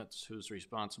 10 units, who's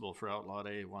responsible for outlot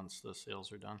A once the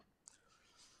sales are done?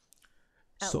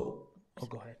 So Mr.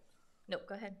 go ahead. Nope,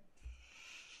 go ahead.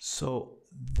 So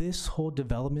this whole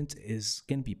development is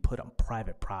going to be put on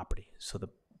private property. So the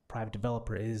private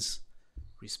developer is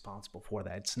responsible for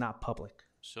that. It's not public.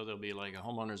 So there'll be like a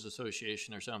homeowners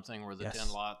association or something where the Yes.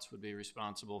 10 lots would be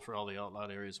responsible for all the outlot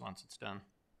areas once it's done?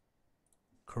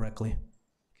 Correctly.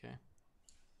 Okay.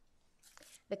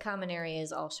 The common area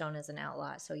is all shown as an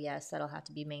outlot, so yes, that'll have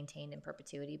to be maintained in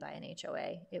perpetuity by an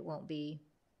HOA. It won't be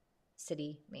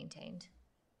city maintained.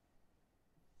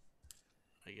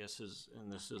 I guess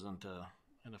and this isn't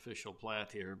an official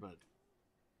plat here, but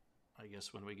I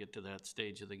guess when we get to that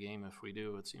stage of the game, if we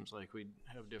do, it seems like we'd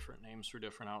have different names for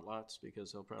different outlots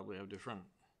because they'll probably have different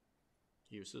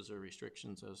uses or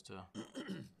restrictions as to,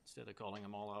 instead of calling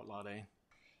them all outlot A.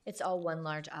 It's all one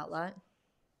large outlot,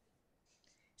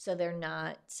 so they're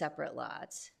not separate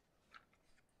lots.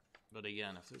 But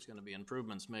again, if there's gonna be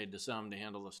improvements made to some to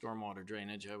handle the stormwater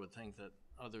drainage, I would think that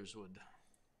others would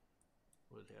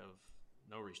have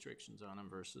no restrictions on them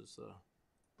versus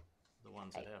the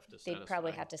ones that have to satisfy. They'd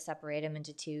probably have to separate them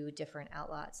into two different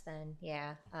outlots then,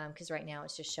 yeah, because right now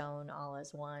it's just shown all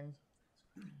as one.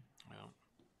 Well,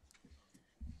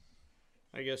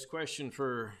 I guess question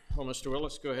for, Mr.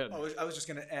 Willis, go ahead. Oh, I was just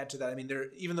going to add to that. I mean,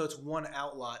 even though it's one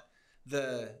outlot,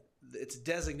 it's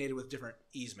designated with different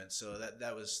easements. So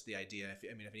that was the idea. If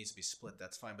it needs to be split,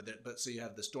 that's fine. But so you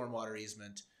have the stormwater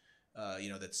easement,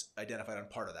 that's identified on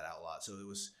part of that outlot. So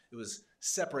it was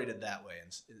separated that way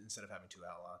instead of having two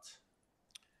outlots.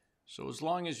 So as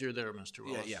long as you're there, Mr.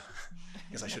 Willis. Yeah.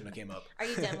 Guess I shouldn't have came up. Are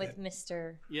you done with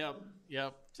Mr.? Yep,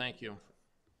 thank you.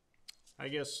 I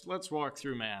guess let's walk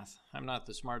through math. I'm not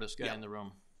the smartest guy in the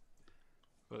room.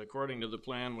 But according to the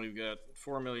plan, we've got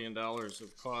 $4 million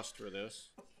of cost for this.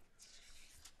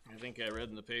 I think I read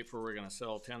in the paper we're gonna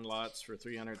sell 10 lots for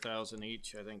 $300,000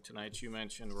 each. I think tonight you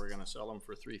mentioned we're gonna sell them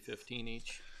for $315,000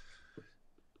 each.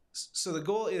 So the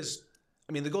goal is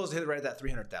to hit right at that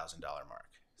 $300,000 mark.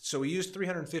 So we used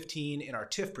 315 in our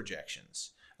TIF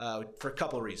projections for a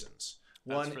couple of reasons.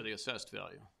 That's for the assessed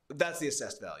value. That's the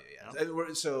assessed value, yeah.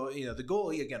 Yep. So the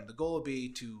goal would be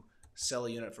to sell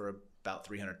a unit for about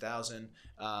 300,000.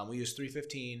 We used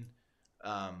 315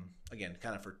 again,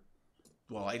 kind of for,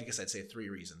 well, I guess I'd say three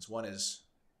reasons. One is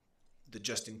the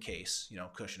just in case,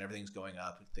 cushion, everything's going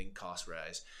up, think costs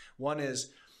rise. One is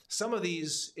some of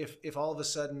these, if all of a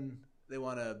sudden they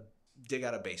want to dig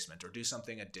out a basement or do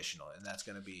something additional, and that's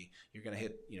going to be, you're going to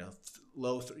hit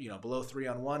below 3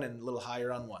 on one and a little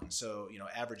higher on one, so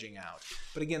averaging out.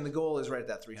 But again, the goal is right at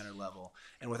that 300 level,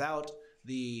 and without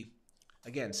the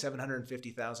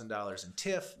 $750,000 in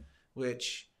TIF,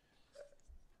 which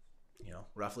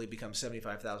roughly becomes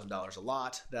 $75,000 a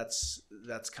lot, that's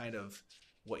kind of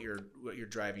what you're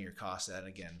driving your costs at. And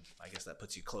again, I guess that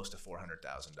puts you close to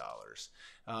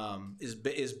 $400,000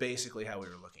 is basically how we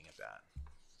were looking at that.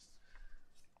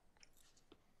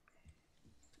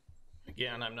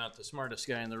 Again, I'm not the smartest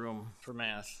guy in the room for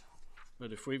math,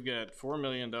 but if we've got $4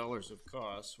 million of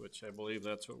costs, which I believe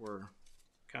that's what we're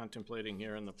contemplating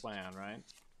here in the plan, right?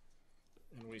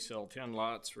 And we sell 10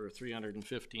 lots for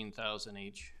 $315,000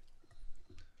 each.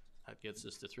 That gets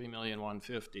us to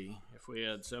 $3,150,000. If we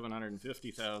add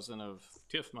 $750,000 of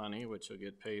TIF money, which will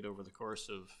get paid over the course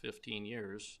of 15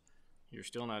 years, you're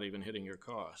still not even hitting your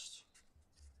costs.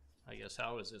 I guess,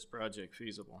 how is this project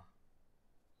feasible?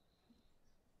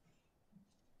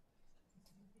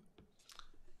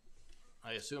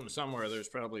 I assume somewhere there's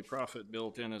probably profit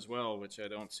built in as well, which I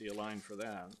don't see a line for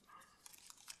that.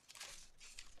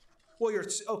 Well,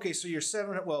 so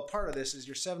part of this is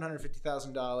your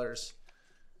 $750,000.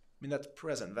 That's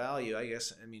present value, I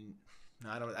guess. No,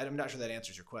 I'm not sure that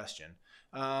answers your question.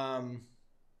 I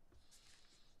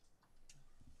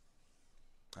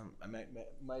might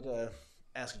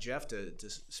ask Jeff to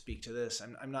speak to this.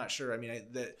 I'm not sure. I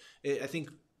think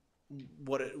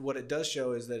what it does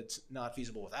show is that it's not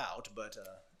feasible without, but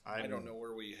I don't know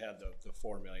where we had the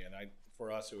 4 million.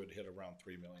 For us, it would hit around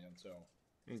 3 million. So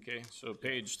okay, so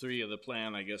page 3 of the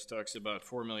plan, I guess, talks about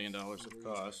 $4 million of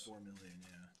costs. 4 million, yeah.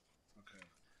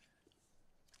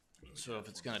 So if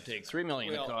it's going to take $3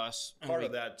 million of costs, part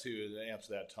of that too, to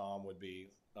answer that, Tom, would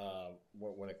be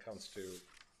when it comes to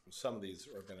some of these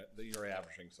you're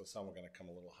averaging, so some are going to come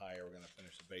a little higher. We're going to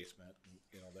finish the basement,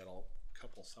 and, that'll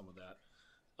couple some of that.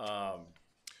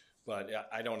 But yeah,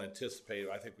 I don't anticipate.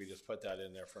 I think we just put that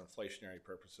in there for inflationary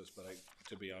purposes. But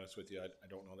to be honest with you, I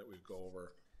don't know that we'd go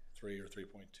over 3 or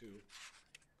 3.2.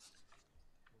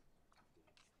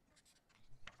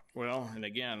 Well, and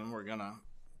again, we're gonna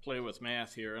play with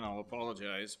math here, and I'll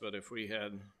apologize, but if we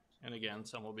had, and again,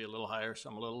 some will be a little higher,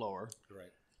 some a little lower.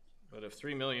 Right. But if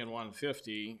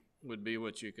 $3,150,000 would be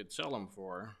what you could sell them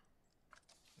for,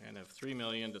 And if 3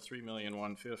 million to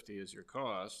 3,150,000 is your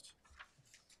cost,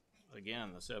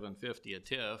 again, the 750 a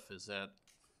TIF, is that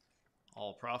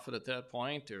all profit at that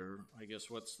point? Or I guess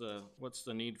what's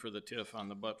the need for the TIF on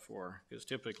the but for? Because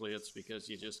typically it's because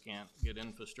you just can't get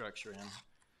infrastructure in.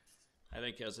 I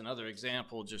think as another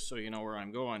example, just so you know where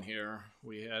I'm going here,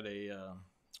 we had a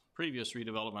previous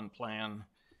redevelopment plan,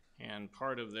 and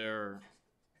part of their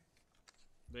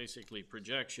basically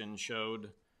projection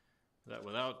showed that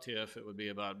without TIF, it would be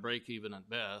about break even at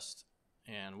best.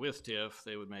 And with TIF,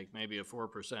 they would make maybe a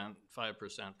 4%,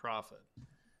 5% profit.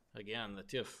 Again, the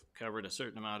TIF covered a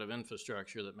certain amount of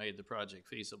infrastructure that made the project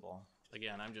feasible.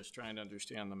 Again, I'm just trying to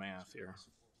understand the math here.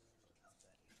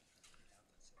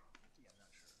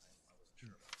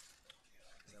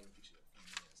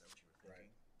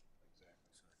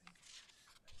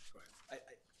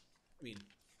 I mean,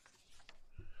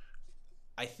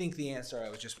 I think the answer, I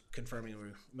was just confirming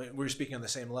we were speaking on the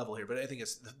same level here, but I think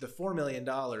it's the $4 million,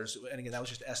 and again, that was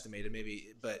just estimated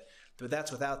maybe, but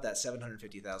that's without that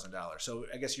 $750,000. So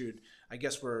I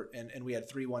guess we're, and we had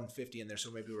 3,150 in there, so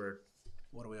maybe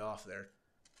what are we off there?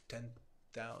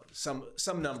 10,000,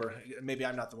 some number. Maybe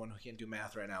I'm not the one who can't do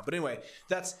math right now, but anyway,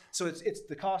 it's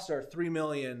the costs are 3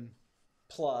 million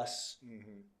plus,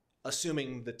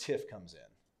 assuming the TIF comes in.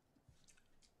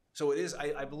 So it is,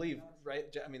 I believe,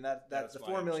 right? I mean that's the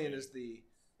 4 million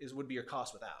would be your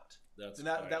cost without. And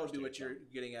that would be what you're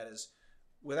getting at is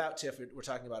without TIF, we're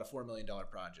talking about a $4 million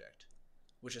project,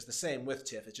 which is the same with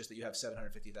TIF. It's just that you have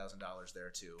 $750,000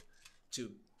 there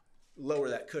to lower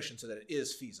that cushion so that it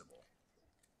is feasible.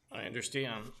 I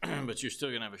understand, but you're still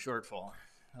going to have a shortfall.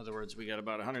 In other words, we got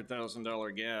about a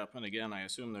 $100,000 gap, and again, I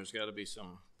assume there's got to be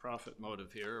some profit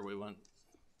motive here, or we wouldn't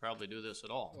probably do this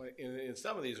at all. Well, and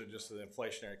some of these are just the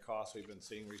inflationary costs we've been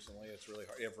seeing recently. It's really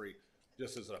hard.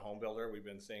 Just as a home builder, we've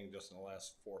been seeing just in the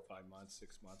last 4 or 5 months,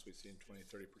 6 months, we've seen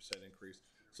 20-30% increase.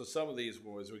 So some of these,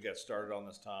 as we got started on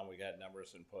this, Tom, we got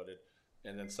numbers inputted,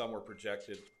 and then some were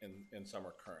projected and some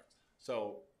are current.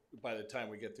 So by the time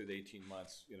we get through the 18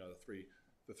 months,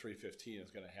 the 315 is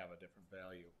going to have a different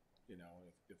value,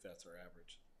 if that's our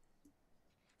average.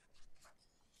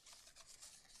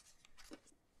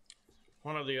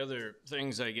 One of the other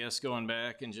things, I guess, going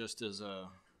back and just as a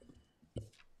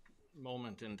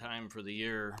moment in time for the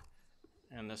year,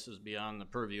 and this is beyond the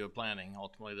purview of planning,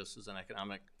 ultimately this is an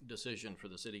economic decision for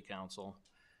the city council.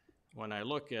 When I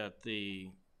look at the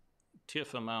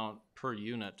TIF amount per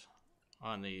unit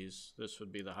on these, this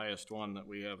would be the highest one that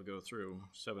we have go through,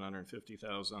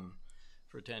 750,000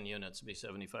 for 10 units, would be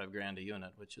 75 grand a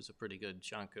unit, which is a pretty good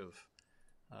chunk of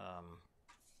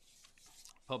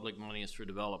public monies for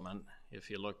development. If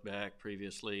you look back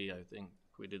previously, I think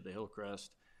we did the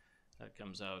Hillcrest. That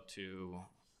comes out to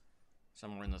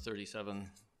somewhere in the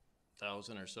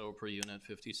 37,000 or so per unit,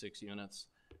 56 units.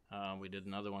 We did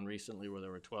another one recently where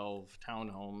there were 12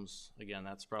 townhomes. Again,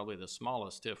 that's probably the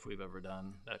smallest TIF we've ever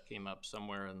done. That came up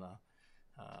somewhere in the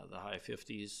high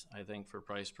 50s, I think, for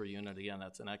price per unit. Again,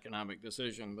 that's an economic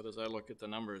decision, but as I look at the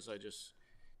numbers,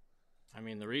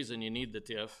 the reason you need the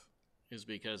TIF is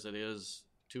because it is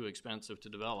too expensive to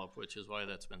develop, which is why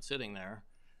that's been sitting there.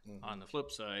 On the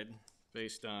flip side,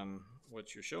 based on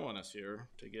what you're showing us here,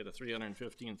 to get a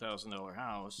 $315,000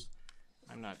 house,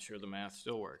 I'm not sure the math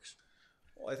still works.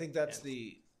 Well, I think that's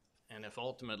and if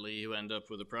ultimately you end up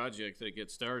with a project that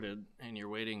gets started and you're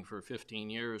waiting for 15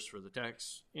 years for the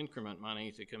tax increment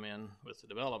money to come in with the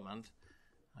development,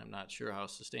 I'm not sure how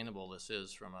sustainable this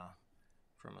is from a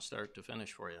start to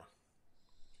finish for you.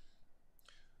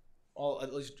 I'll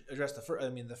at least address the first.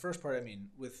 The first part.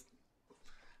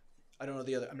 I don't know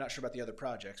the other. I'm not sure about the other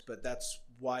projects, but that's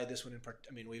why this one in part.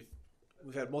 We've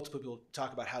had multiple people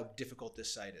talk about how difficult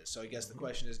this site is. So I guess the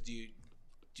question is, do you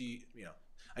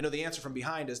I know the answer from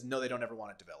behind is no, they don't ever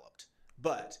want it developed.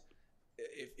 But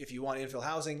if you want infill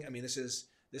housing, this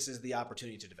is the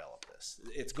opportunity to develop this.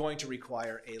 It's going to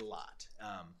require a lot.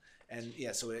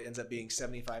 So it ends up being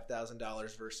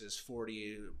 $75,000 versus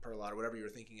 $40 per lot, or whatever you were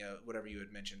thinking of, whatever you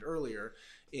had mentioned earlier.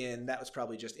 And that was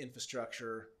probably just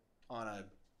infrastructure on a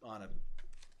I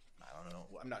don't know.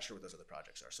 I'm not sure what those other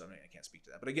projects are, so I can't speak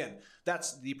to that. But again,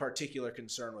 that's the particular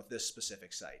concern with this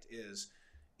specific site is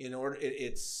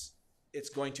it's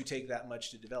going to take that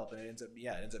much to develop, and it ends up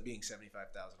being $75,000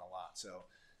 a lot. So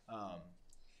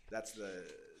that's the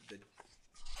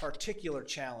particular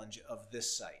challenge of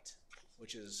this site,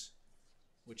 which is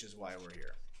why we're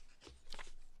here.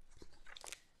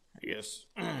 I guess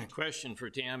question for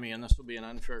Tammy, and this will be an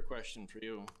unfair question for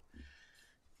you.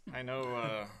 I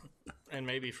know, and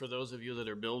maybe for those of you that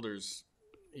are builders,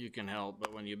 you can help,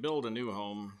 but when you build a new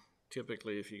home,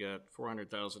 typically if you got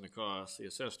 400,000 of cost, the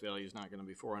assessed value is not gonna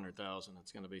be 400,000,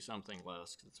 it's gonna be something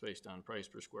less, 'cause it's based on price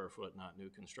per square foot, not new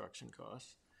construction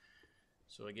costs.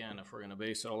 So again, if we're gonna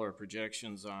base all our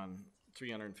projections on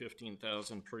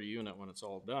 315,000 per unit when it's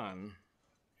all done,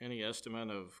 any estimate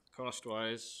of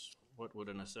cost-wise, what would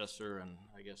an assessor, and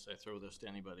I guess I throw this to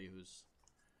anybody who's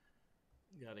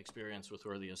got experience with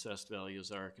where the assessed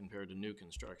values are compared to new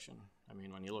construction. I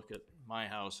mean, when you look at my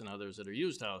house and others that are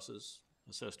used houses,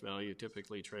 assessed value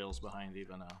typically trails behind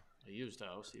even a used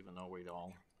house, even though we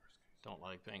all don't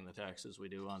like paying the taxes we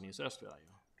do on the assessed value.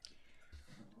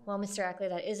 Well, Mr. Ackley,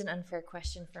 that is an unfair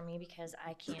question for me because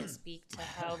I can't speak to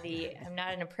how I'm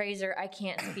not an appraiser. I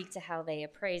can't speak to how they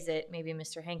appraise it. Maybe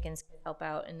Mr. Hankins could help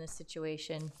out in this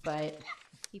situation, but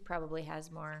he probably has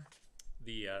more.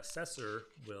 The assessor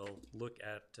will look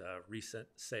at recent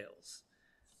sales,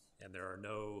 and there are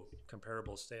no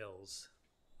comparable sales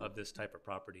of this type of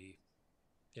property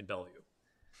in Bellevue.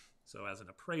 So as an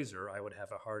appraiser, I would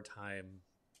have a hard time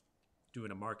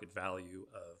doing a market value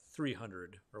of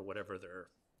 300 or whatever they're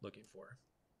looking for.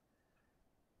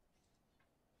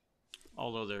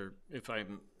 Although if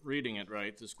I'm reading it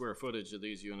right, the square footage of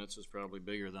these units is probably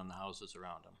bigger than the houses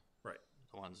around them. Right.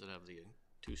 The ones that have the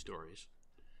 2 stories.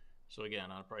 So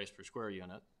again, on a price per square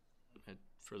unit,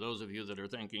 for those of you that are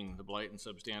thinking the blight and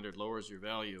substandard lowers your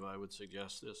value, I would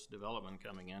suggest this development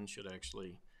coming in should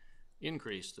actually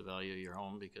increase the value of your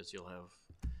home because you'll have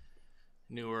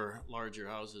newer, larger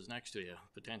houses next to you,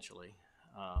 potentially.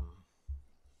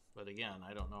 But again,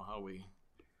 I don't know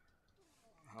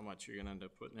how much you're gonna end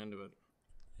up putting into it.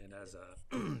 And as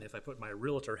if I put my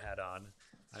realtor hat on,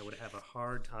 I would have a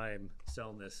hard time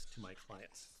selling this to my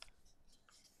clients.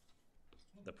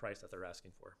 The price that they're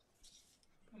asking for.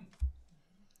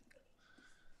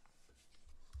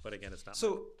 But again, it's not.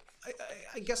 So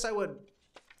I guess I would,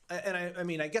 and I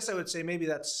mean, I guess I would say maybe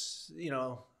that's,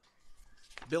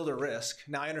 build a risk.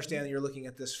 Now I understand that you're looking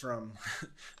at this from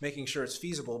making sure it's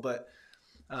feasible, but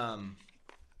as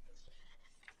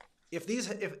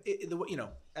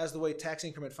the way tax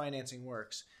increment financing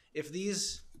works, if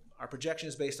these are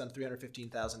projections based on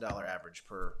 $315,000 average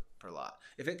per lot,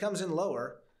 if it comes in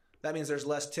lower, that means there's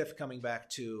less TIF coming back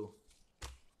to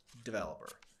developer.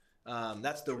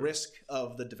 That's the risk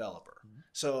of the developer.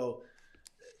 So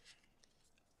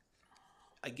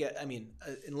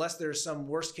unless there's some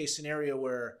worst case scenario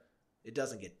where it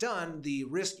doesn't get done, the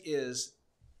risk is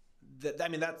that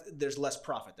there's less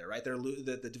profit there, right?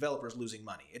 The developer's losing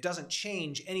money. It doesn't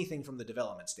change anything from the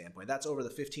development standpoint. That's over the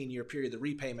 15-year period. The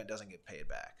repayment doesn't get paid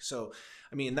back. So,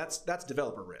 I mean, that's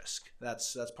developer risk.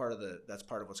 That's part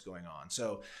of what's going on.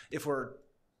 So if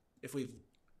we've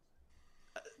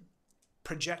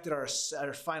projected our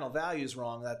final values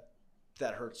wrong,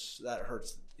 that hurts.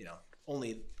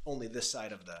 Only this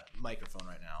side of the microphone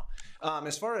right now.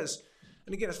 As far as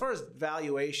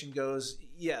valuation goes,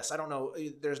 yes, I don't know.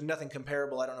 There's nothing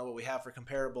comparable. I don't know what we have for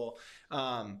comparable.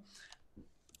 Again,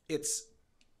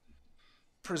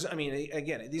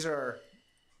 these are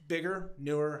bigger,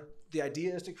 newer. The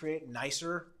idea is to create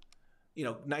nicer,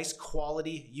 nice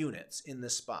quality units in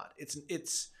this spot.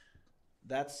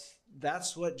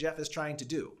 That's what Jeff is trying to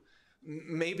do.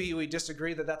 Maybe we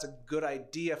disagree that that's a good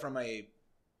idea from a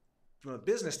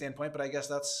business standpoint, but I guess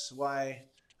that's why.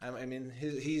 I mean,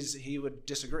 he would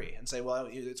disagree and say, well,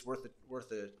 it's worth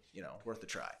the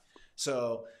try.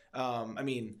 So, I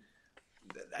mean,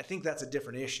 I think that's a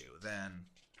different issue than.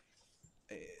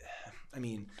 I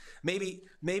mean, maybe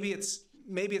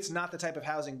it's not the type of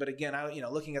housing, but again,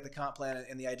 looking at the comp plan,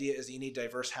 and the idea is that you need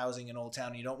diverse housing in Old Town.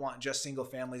 And you don't want just single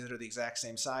families that are the exact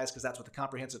same size, because that's what the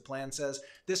comprehensive plan says.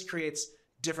 This creates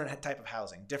different type of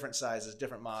housing, different sizes,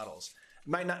 different models.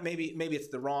 Maybe it's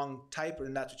the wrong type,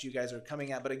 and that's what you guys are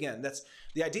coming at. But again, that's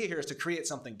the idea here, is to create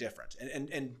something different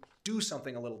and do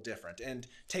something a little different and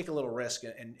take a little risk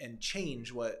and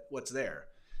change what's there.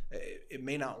 It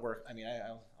may not work. I mean,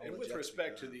 and with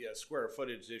respect to the square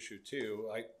footage issue too,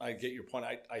 I get your point.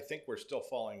 I think we're still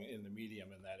falling in the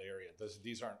medium in that area.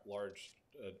 These aren't large.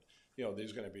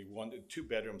 There's going to be 2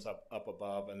 bedrooms up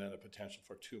above, and then a potential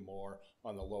for 2 more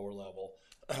on the lower level.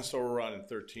 So we're running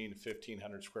 1,300 to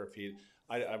 1,500 square feet.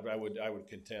 I would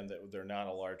contend that they're not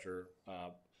a larger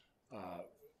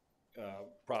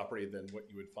property than what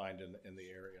you would find in the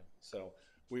area. So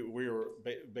we were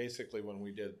basically, when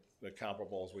we did the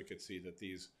comparables, we could see that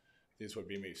these would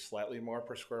be maybe slightly more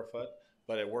per square foot,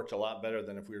 but it worked a lot better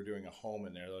than if we were doing a home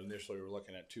in there. Initially, we were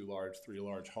looking at 3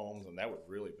 large homes, and that would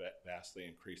really vastly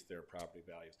increase their property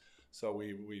values. So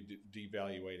we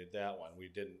devaluated that one. We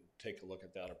didn't take a look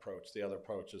at that approach. The other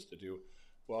approach is to do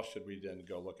well, should we then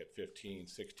go look at 15,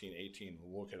 16, 18,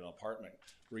 we'll look at an apartment,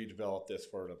 redevelop this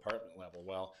for an apartment level?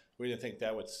 Well, we didn't think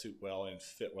that would suit well and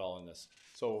fit well in this.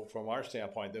 So from our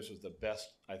standpoint, this was the best,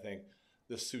 I think,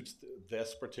 this suits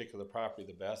this particular property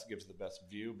the best, gives the best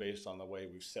view based on the way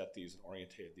we've set these and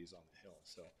orientated these on the hill.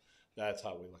 So that's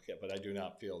how we look at it. But I do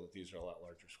not feel that these are a lot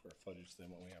larger square footage than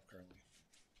what we have currently.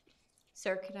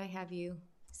 Sir, could I have you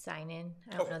sign in?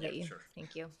 I don't know that you. Sure.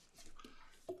 Thank you.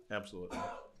 Absolutely.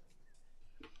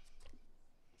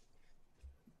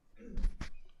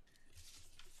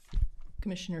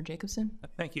 Commissioner Jacobson?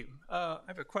 Thank you. I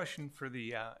have a question for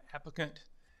the applicant.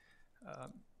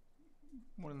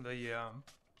 One of the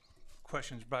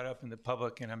questions brought up in the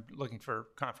public, and I'm looking for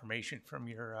confirmation from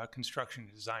your construction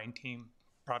design team,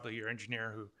 probably your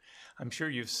engineer, who I'm sure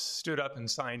you've stood up and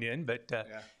signed in, but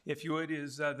if you would,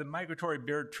 is the Migratory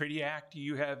Bird Treaty Act, do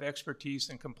you have expertise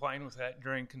in complying with that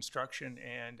during construction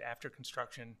and after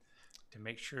construction to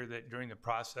make sure that during the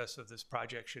process of this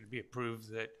project, should it be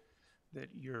approved, that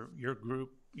your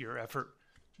group, your effort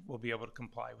will be able to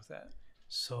comply with that?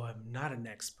 So I'm not an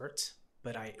expert,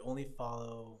 but I only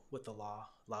follow what the law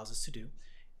allows us to do.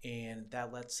 And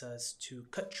that lets us to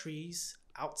cut trees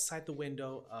outside the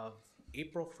window of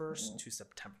April 1st to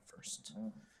September 1st.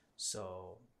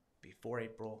 So before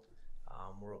April,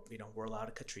 we're allowed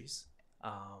to cut trees,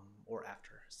 or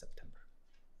after September.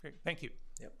 Great, thank you.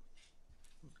 Yep.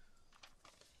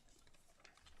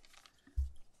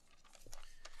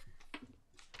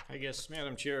 I guess,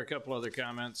 Madam Chair, a couple other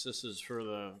comments. This is for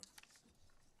the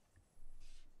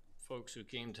folks who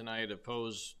came tonight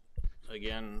opposed.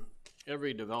 Again,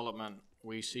 every development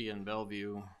we see in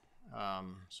Bellevue,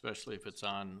 especially if it's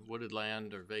on wooded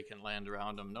land or vacant land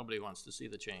around them, nobody wants to see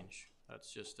the change.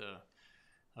 That's just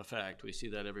a fact. We see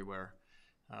that everywhere.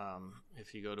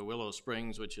 If you go to Willow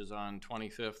Springs, which is on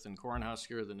 25th and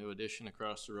Cornhusker, the new addition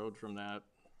across the road from that,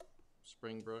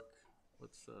 Springbrook,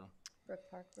 what's the...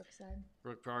 Brook Park, Brookside.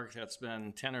 Brook Park, that's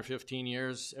been 10 or 15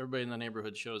 years. Everybody in the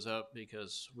neighborhood shows up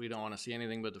because we don't want to see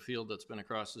anything but the field that's been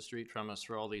across the street from us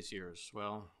for all these years.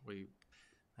 Well,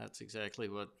 that's exactly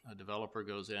what a developer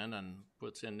goes in and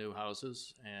puts in new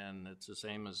houses, and it's the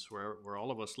same as where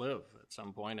all of us live. At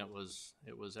some point it was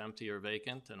empty or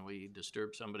vacant, and we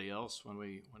disturbed somebody else when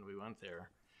we went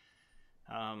there.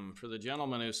 For the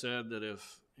gentleman who said that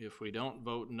if we don't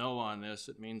vote no on this,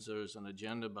 it means there's an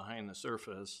agenda behind the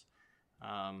surface,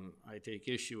 I take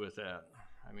issue with that.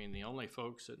 I mean, the only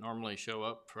folks that normally show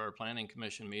up for our planning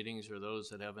commission meetings are those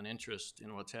that have an interest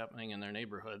in what's happening in their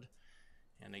neighborhood.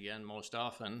 And again, most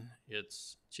often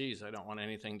it's, geez, I don't want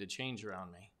anything to change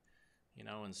around me. You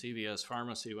know, when CVS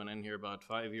Pharmacy went in here about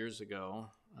 5 years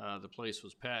ago, the place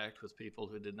was packed with people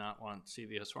who did not want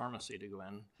CVS Pharmacy to go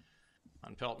in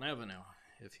on Pelton Avenue.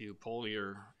 If you poll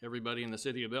everybody in the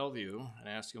city of Bellevue and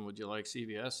ask them, would you like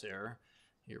CVS there?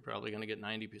 You're probably going to get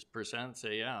 90%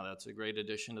 say, yeah, that's a great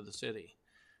addition to the city.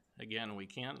 Again, we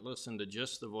can't listen to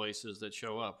just the voices that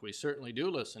show up. We certainly do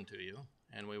listen to you,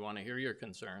 and we want to hear your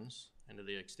concerns. And to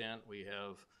the extent we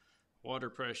have water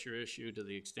pressure issue, to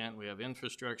the extent we have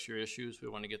infrastructure issues, we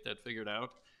want to get that figured out.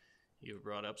 You've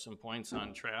brought up some points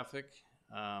on traffic.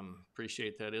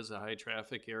 Appreciate that is a high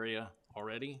traffic area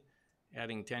already.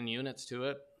 Adding 10 units to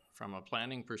it from a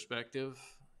planning perspective,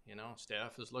 you know,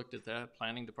 staff has looked at that,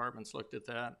 planning department's looked at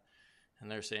that, and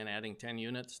they're saying adding 10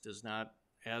 units does not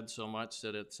add so much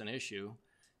that it's an issue.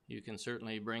 You can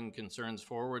certainly bring concerns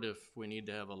forward if we need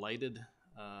to have a lighted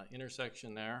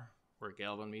intersection there where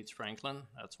Galvin meets Franklin.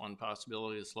 That's one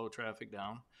possibility to slow traffic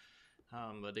down.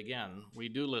 But again, we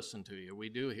do listen to you, we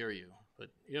do hear you. But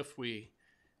if we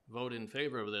vote in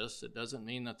favor of this, it doesn't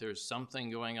mean that there's something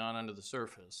going on under the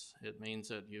surface. It means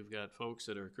that you've got folks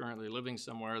that are currently living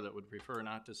somewhere that would prefer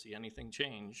not to see anything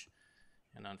change.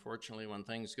 And unfortunately, when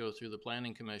things go through the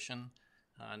Planning Commission,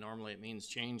 normally it means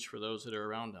change for those that are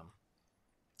around them.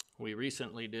 We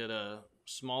recently did a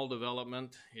small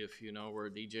development, if you know where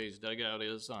DJ's Dugout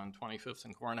is on 25th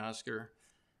and Cornhusker.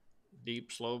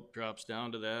 Deep slope drops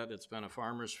down to that. It's been a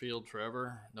farmer's field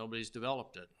forever. Nobody's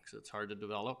developed it because it's hard to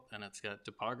develop, and it's got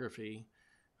topography,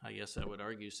 I guess I would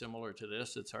argue, similar to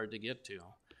this. It's hard to get to.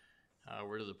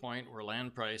 We're to the point where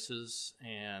land prices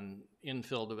and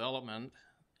infill development,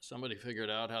 somebody figured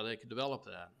out how they could develop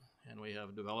that, and we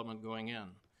have development going in.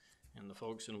 And the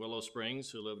folks in Willow Springs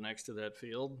who live next to that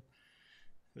field,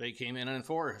 they came in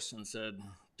force and said,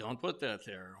 don't put that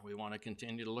there. We want to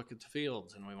continue to look at the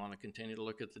fields, and we want to continue to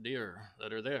look at the deer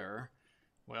that are there.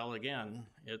 Well, again,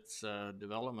 it's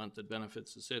development that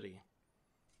benefits the city.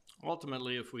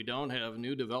 Ultimately, if we don't have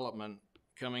new development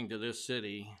coming to this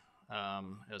city,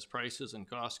 as prices and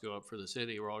costs go up for the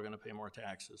city, we're all going to pay more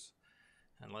taxes.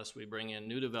 Unless we bring in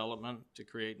new development to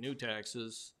create new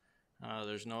taxes,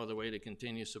 there's no other way to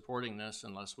continue supporting this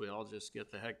unless we all just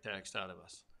get the heck taxed out of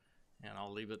us. And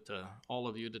I'll leave it to all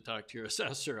of you to talk to your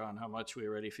assessor on how much we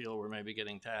already feel we're maybe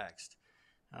getting taxed.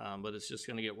 But it's just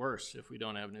going to get worse if we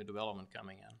don't have new development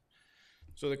coming in.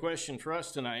 So the question for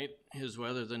us tonight is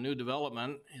whether the new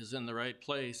development is in the right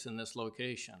place in this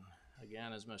location.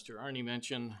 Again, as Mr. Arney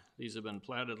mentioned, these have been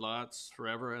platted lots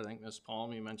forever. I think Ms.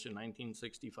 Palm, you mentioned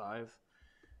 1965.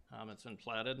 It's been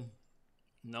platted.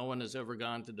 No one has ever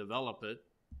gone to develop it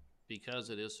because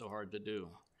it is so hard to do.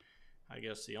 I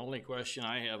guess the only question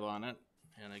I have on it,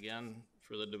 and again,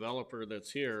 for the developer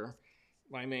that's here,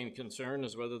 my main concern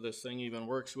is whether this thing even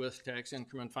works with tax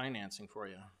increment financing for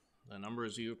you. The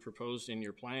numbers you've proposed in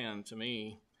your plan, to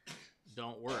me,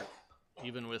 don't work,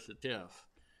 even with the TIF.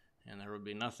 And there would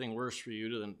be nothing worse for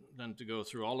you than to go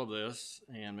through all of this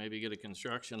and maybe get a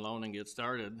construction loan and get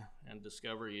started and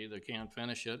discover you either can't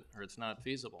finish it or it's not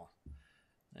feasible.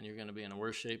 Then you're going to be in a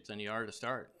worse shape than you are to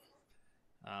start.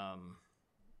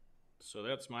 So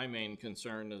that's my main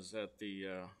concern, is that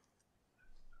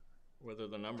whether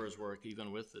the numbers work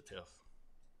even with the TIF.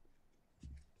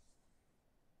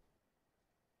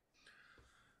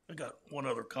 I got one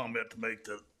other comment to make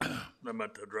that I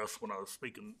meant to address when I was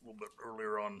speaking a little bit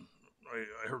earlier on.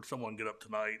 I heard someone get up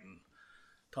tonight and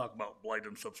talk about blight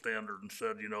and substandard and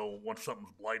said, you know, once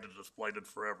something's blighted, it's blighted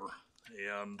forever.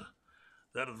 And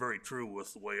that is very true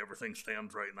with the way everything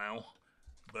stands right now.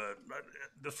 But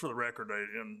just for the record,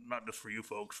 and not just for you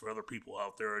folks, for other people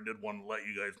out there, I did want to let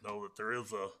you guys know that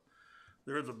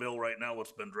there is a bill right now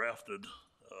that's been drafted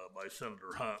by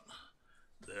Senator Hunt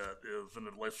that is in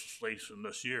the legislation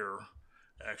this year,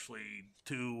 actually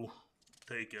to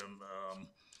take in,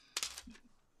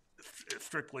 it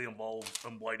strictly involves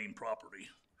unblighting property.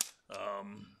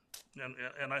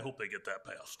 And I hope they get that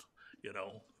passed, you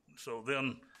know. So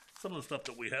then some of the stuff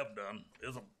that we have done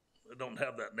don't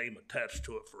have that name attached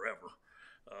to it forever.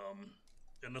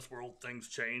 In this world, things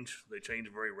change. They change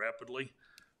very rapidly.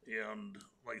 And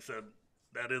like I said,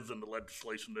 that is in the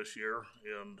legislation this year.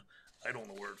 And I don't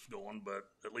know where it's going, but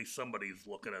at least somebody's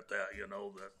looking at that, you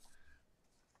know, that.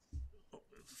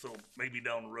 So maybe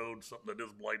down the road, something that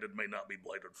is blighted may not be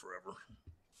blighted forever.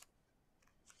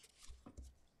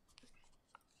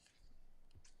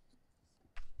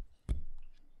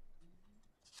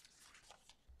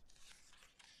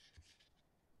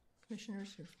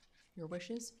 Commissioners, your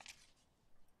wishes?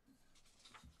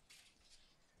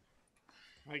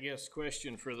 I guess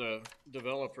question for the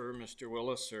developer, Mr.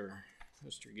 Willis or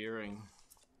Mr. Gearing.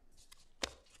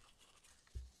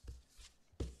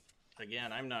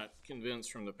 Again, I'm not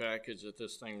convinced from the package that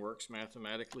this thing works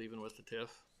mathematically, even with the TIF.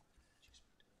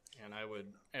 And I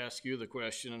would ask you the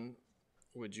question,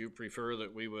 would you prefer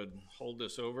that we would hold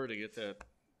this over to get that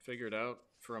figured out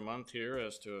for a month here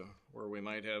as to where we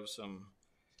might have some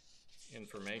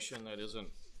information that isn't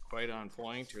quite on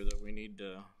point or that we need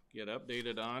to get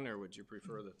updated on, or would you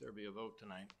prefer that there be a vote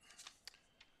tonight?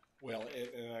 Well,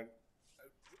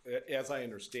 as I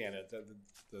understand it,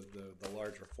 the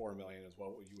larger 4 million is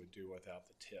what you would do without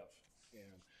the TIF.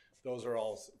 And those are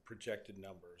all projected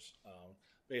numbers.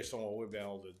 Based on what we've been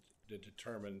able to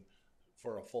determine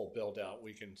for a full build out,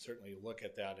 we can certainly look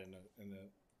at that in the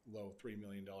low $3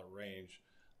 million range.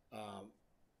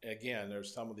 Again,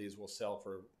 there's some of these will sell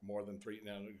for more than three.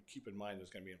 Now, keep in mind, there's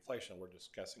going to be inflation. We're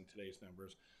discussing today's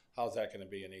numbers. How's that going to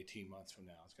be in 18 months from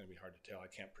now? It's going to be hard to tell. I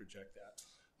can't project that.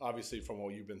 Obviously, from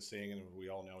what you've been seeing, and we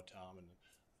all know, Tom, and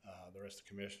the rest of the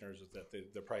commissioners, is that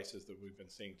the prices that we've been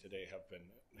seeing today have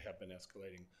been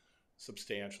escalating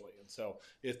substantially. And so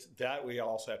it's that we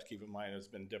also have to keep in mind. It's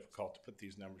been difficult to put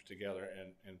these numbers together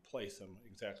and place them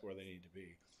exactly where they need to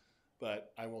be.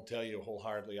 But I will tell you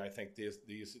wholeheartedly, I think these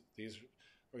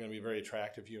are going to be very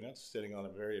attractive units sitting on a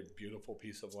very beautiful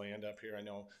piece of land up here. I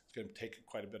know it's going to take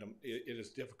quite a bit of, it is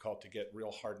difficult to get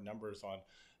real hard numbers on,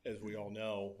 as we all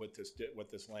know, what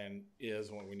this land is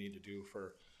and what we need to do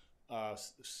for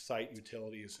site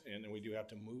utilities. And we do have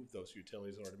to move those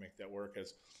utilities in order to make that work,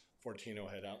 as Fortino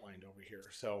had outlined over here.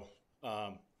 So,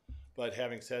 but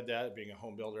having said that, being a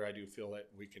home builder, I do feel that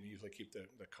we can easily keep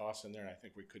the costs in there, and I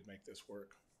think we could make this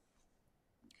work.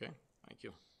 Okay, thank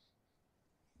you.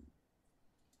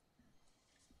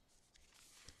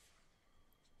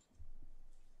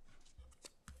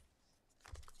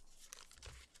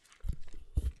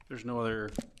 There's no other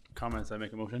comments. I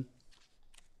make a motion.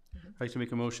 I'd like to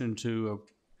make a motion to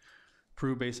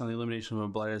approve based on the elimination of a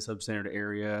blighted substandard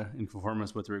area in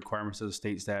conformance with the requirements of the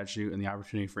state statute and the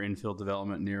opportunity for infill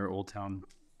development near Old Town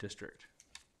District.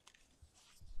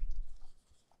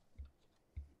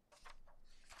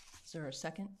 Is there a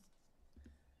second?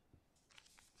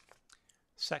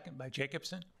 Second by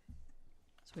Jacobson.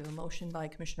 So we have a motion by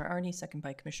Commissioner Arnie, second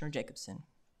by Commissioner Jacobson.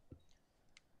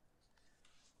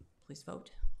 Please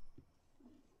vote.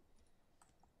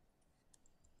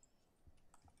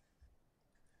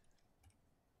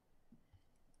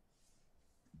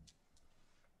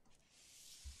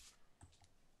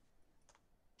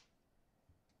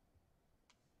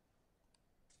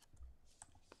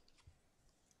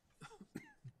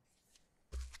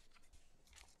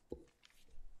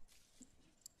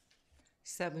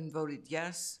 Seven voted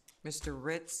yes. Mr.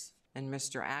 Ritz and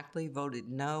Mr. Ackley voted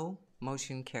no.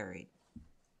 Motion carried.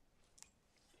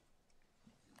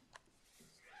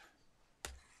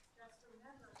 Just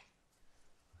remember,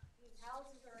 these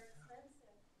houses are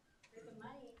expensive. The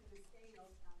money ain't gonna stay in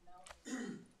Old Town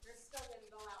Bellevue. They're still gonna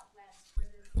go out west where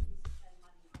there's things to spend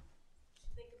money on.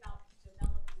 Think about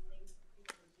developing things for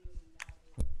people to do in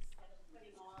Bellevue instead of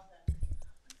putting all the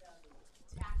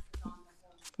taxes on the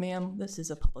home. Ma'am, this is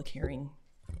a public hearing.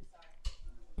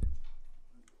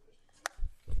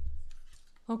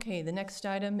 Okay, the next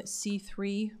item,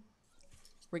 C3,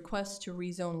 request to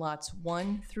rezone lots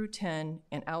 1 through 10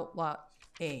 and outlot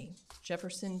A,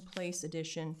 Jefferson Place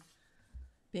addition,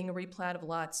 being a replat of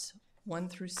lots 1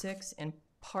 through 6 and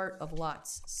part of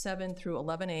lots 7 through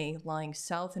 11A lying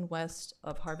south and west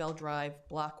of Harvell Drive,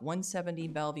 block 170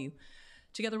 Bellevue,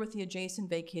 together with the adjacent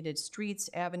vacated streets,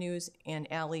 avenues, and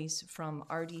alleys from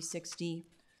RD 60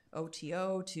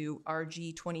 OTO to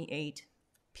RG 28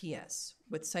 PS,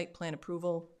 with site plan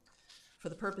approval for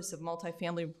the purpose of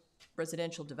multifamily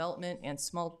residential development and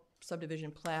small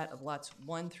subdivision plat of lots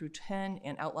 1 through 10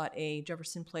 and outlot A,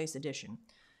 Jefferson Place addition.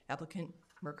 Applicant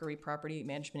Mercury Property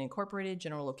Management Incorporated,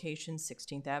 general location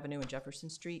 16th Avenue and Jefferson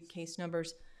Street, case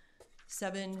numbers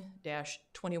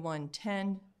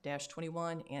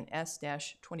 7-2110-21 and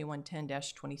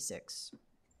S-2110-26.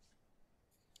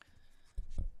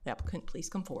 The applicant, please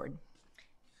come forward.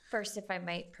 First, if I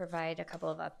might provide a couple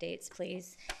of updates,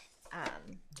 please.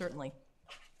 Certainly.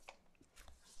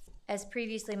 As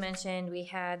previously mentioned, we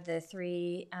had the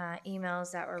 3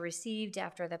 emails that were received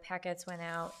after the packets went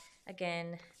out.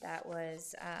 Again, that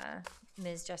was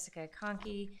Ms. Jessica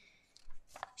Conkey.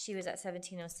 She was at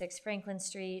 1706 Franklin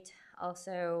Street.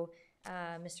 Also,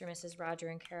 Mr. and Mrs. Roger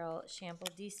and Carol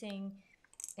Shample-Deasing,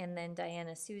 and then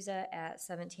Diana Souza at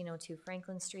 1702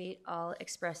 Franklin Street, all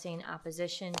expressing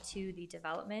opposition to the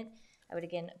development. I would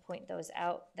again point those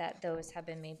out, that those have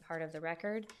been made part of the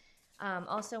record.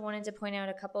 Also wanted to point out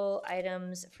a couple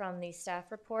items from the staff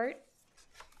report.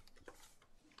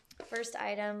 First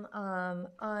item,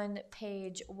 on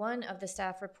page 1 of the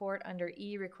staff report under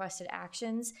E, requested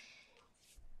actions,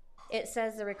 it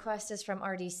says the request is from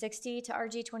RD 60 to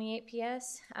RG 28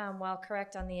 PS. While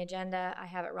correct on the agenda, I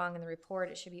have it wrong in the report.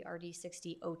 It should be RD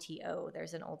 60 OTO.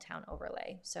 There's an Old Town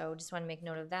overlay. So just want to make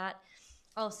note of that.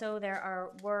 Also,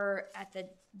 were at the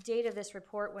date of this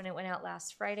report when it went out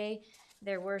last Friday,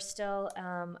 there were still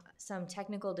some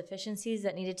technical deficiencies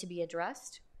that needed to be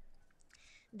addressed.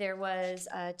 There was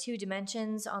 2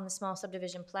 dimensions on the small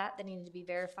subdivision plat that needed to be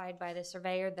verified by the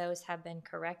surveyor. Those have been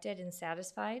corrected and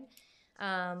satisfied.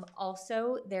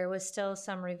 Also, there was still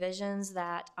some revisions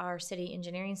that our city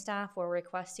engineering staff were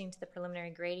requesting to the preliminary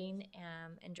grading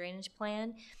and drainage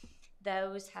plan.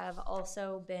 Those have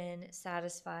also been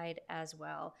satisfied as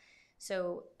well.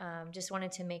 So just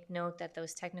wanted to make note that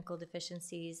those technical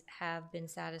deficiencies have been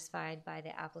satisfied by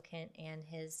the applicant and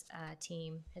his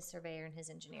team, his surveyor and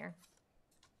his engineer.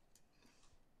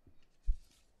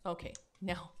 Okay,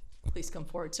 now please come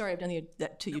forward. Sorry, I've done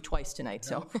that to you twice tonight.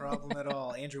 No So problem at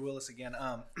all. Andrew Willis again.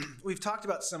 We've talked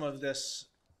about some of this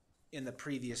in the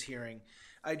previous hearing.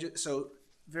 So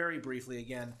very briefly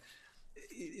again,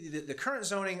 the current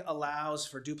zoning allows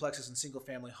for duplexes and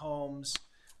single-family homes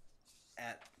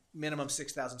at minimum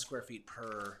 6,000 square feet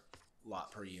per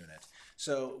lot per unit.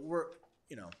 So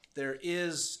there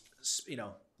is,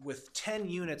 with 10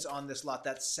 units on this lot,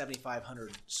 that's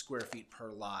 7,500 square feet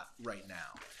per lot right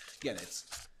now. Again, it's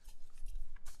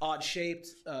odd shaped.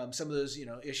 Some of those,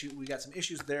 we got some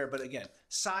issues there. But again,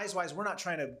 size wise, we're not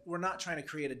trying to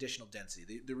create additional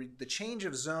density. The change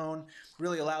of zone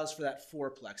really allows for that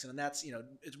fourplex, and that's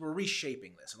we're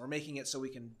reshaping this and we're making it so we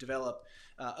can develop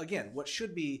again what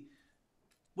should be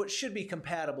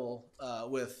compatible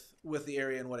with the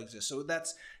area and what exists. So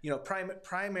that's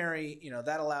primary.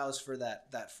 That allows for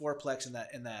that fourplex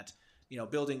and that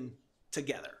building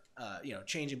together.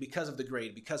 Changing because of the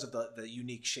grade, because of the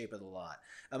unique shape of the lot.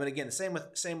 And again, same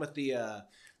with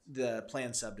the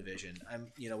planned subdivision.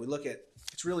 We look at,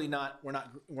 it's really not,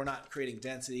 we're not creating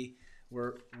density.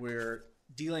 We're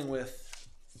dealing with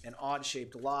an odd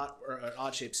shaped lot or an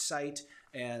odd shaped site,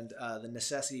 and the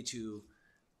necessity to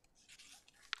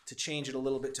change it a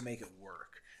little bit to make it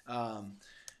work.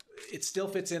 It still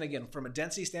fits in, again, from a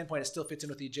density standpoint, it still fits in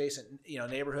with the adjacent,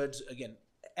 neighborhoods. Again,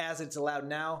 as it's allowed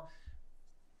now,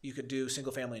 you could do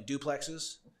single family and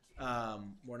duplexes.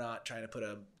 We're not trying to put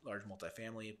a large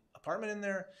multifamily apartment in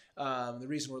there. The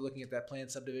reason we're looking at that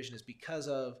planned subdivision is because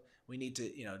we need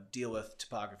to, deal with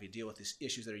topography, deal with these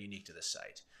issues that are unique to this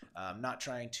site. Not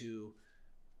trying to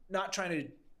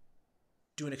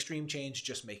do an extreme change,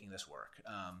 just making this work.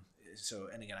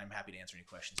 And again, I'm happy to answer any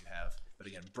questions you have. But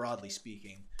again, broadly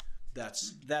speaking,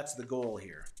 that's the goal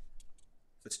here.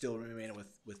 But still remain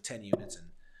with 10 units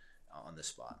on this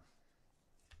spot.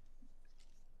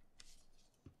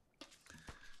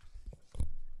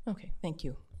 Okay, thank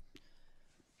you.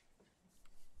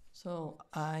 So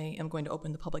I am going to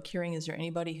open the public hearing. Is there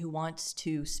anybody who wants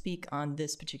to speak on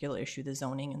this particular issue, the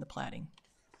zoning and the plating?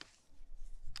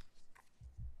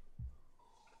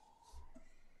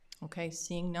 Okay,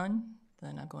 seeing none,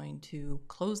 then I'm going to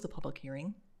close the public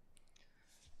hearing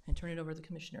and turn it over to the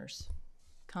commissioners.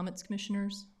 Comments,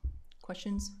 commissioners?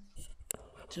 Questions?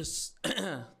 Just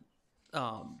want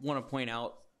to point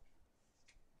out,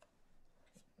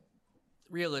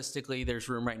 realistically, there's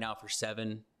room right now for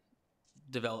 7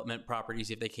 development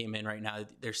properties. If they came in right now,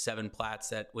 there's 7 plats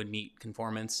that would meet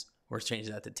conformance. We're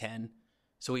changing that to 10.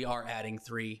 So we are adding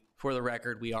 3. For the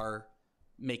record, we are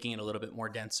making it a little bit more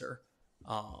denser.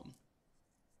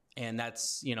 And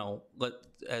that's,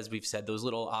 as we've said, those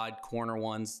little odd corner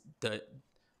ones that,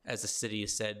 as the city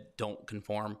has said, don't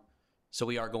conform. So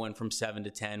we are going from 7 to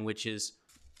 10, which is,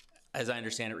 as I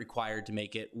understand it, required to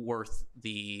make it worth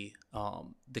the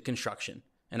construction.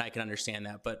 And I can understand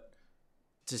that, but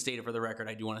to state it for the record,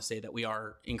 I do want to say that we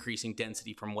are increasing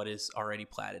density from what is already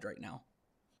platted right now.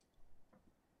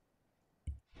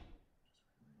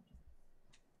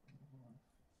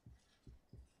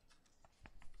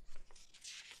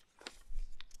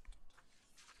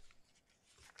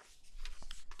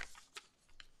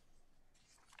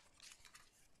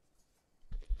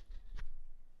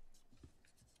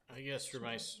 I guess for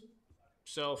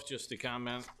myself, just to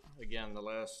comment, again, the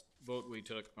last vote we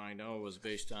took, I know, was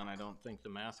based on, I don't think the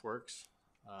math works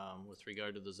with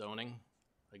regard to the zoning.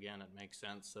 Again, it makes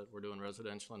sense that we're doing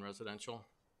residential and residential.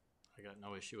 I got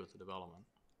no issue with the development.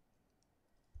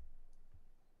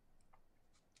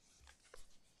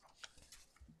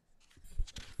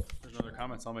 If there's no other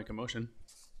comments, I'll make a motion.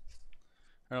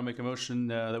 I'll make a motion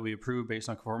that we approve based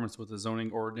on conformance with the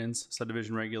zoning ordinance,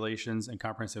 subdivision regulations, and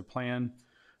comprehensive plan,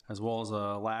 as well as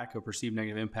a lack of perceived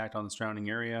negative impact on the surrounding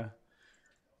area.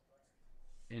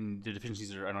 And the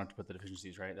deficiencies I don't have to put the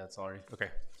deficiencies, right? That's already, okay.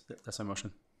 That's my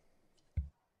motion. Is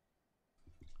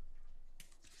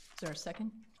there a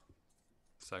second?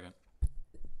 Second.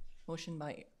 Motion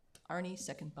by Arnie,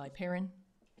 second by Perrin.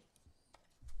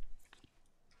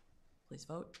 Please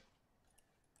vote.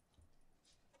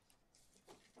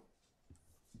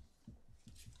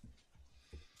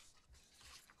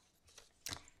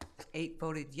 Eight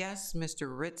voted yes.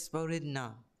 Mr. Ritz voted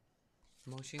no.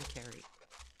 Motion carried.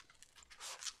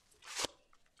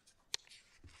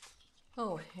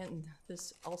 Oh, and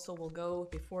this also will go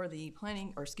before the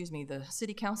the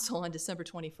city council on December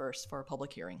 21st for a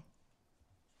public hearing.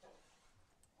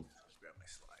 Grab my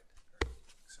slide.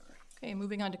 Sorry. Okay,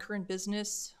 moving on to current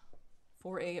business.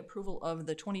 4A, approval of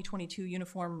the 2022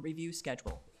 uniform review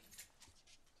schedule.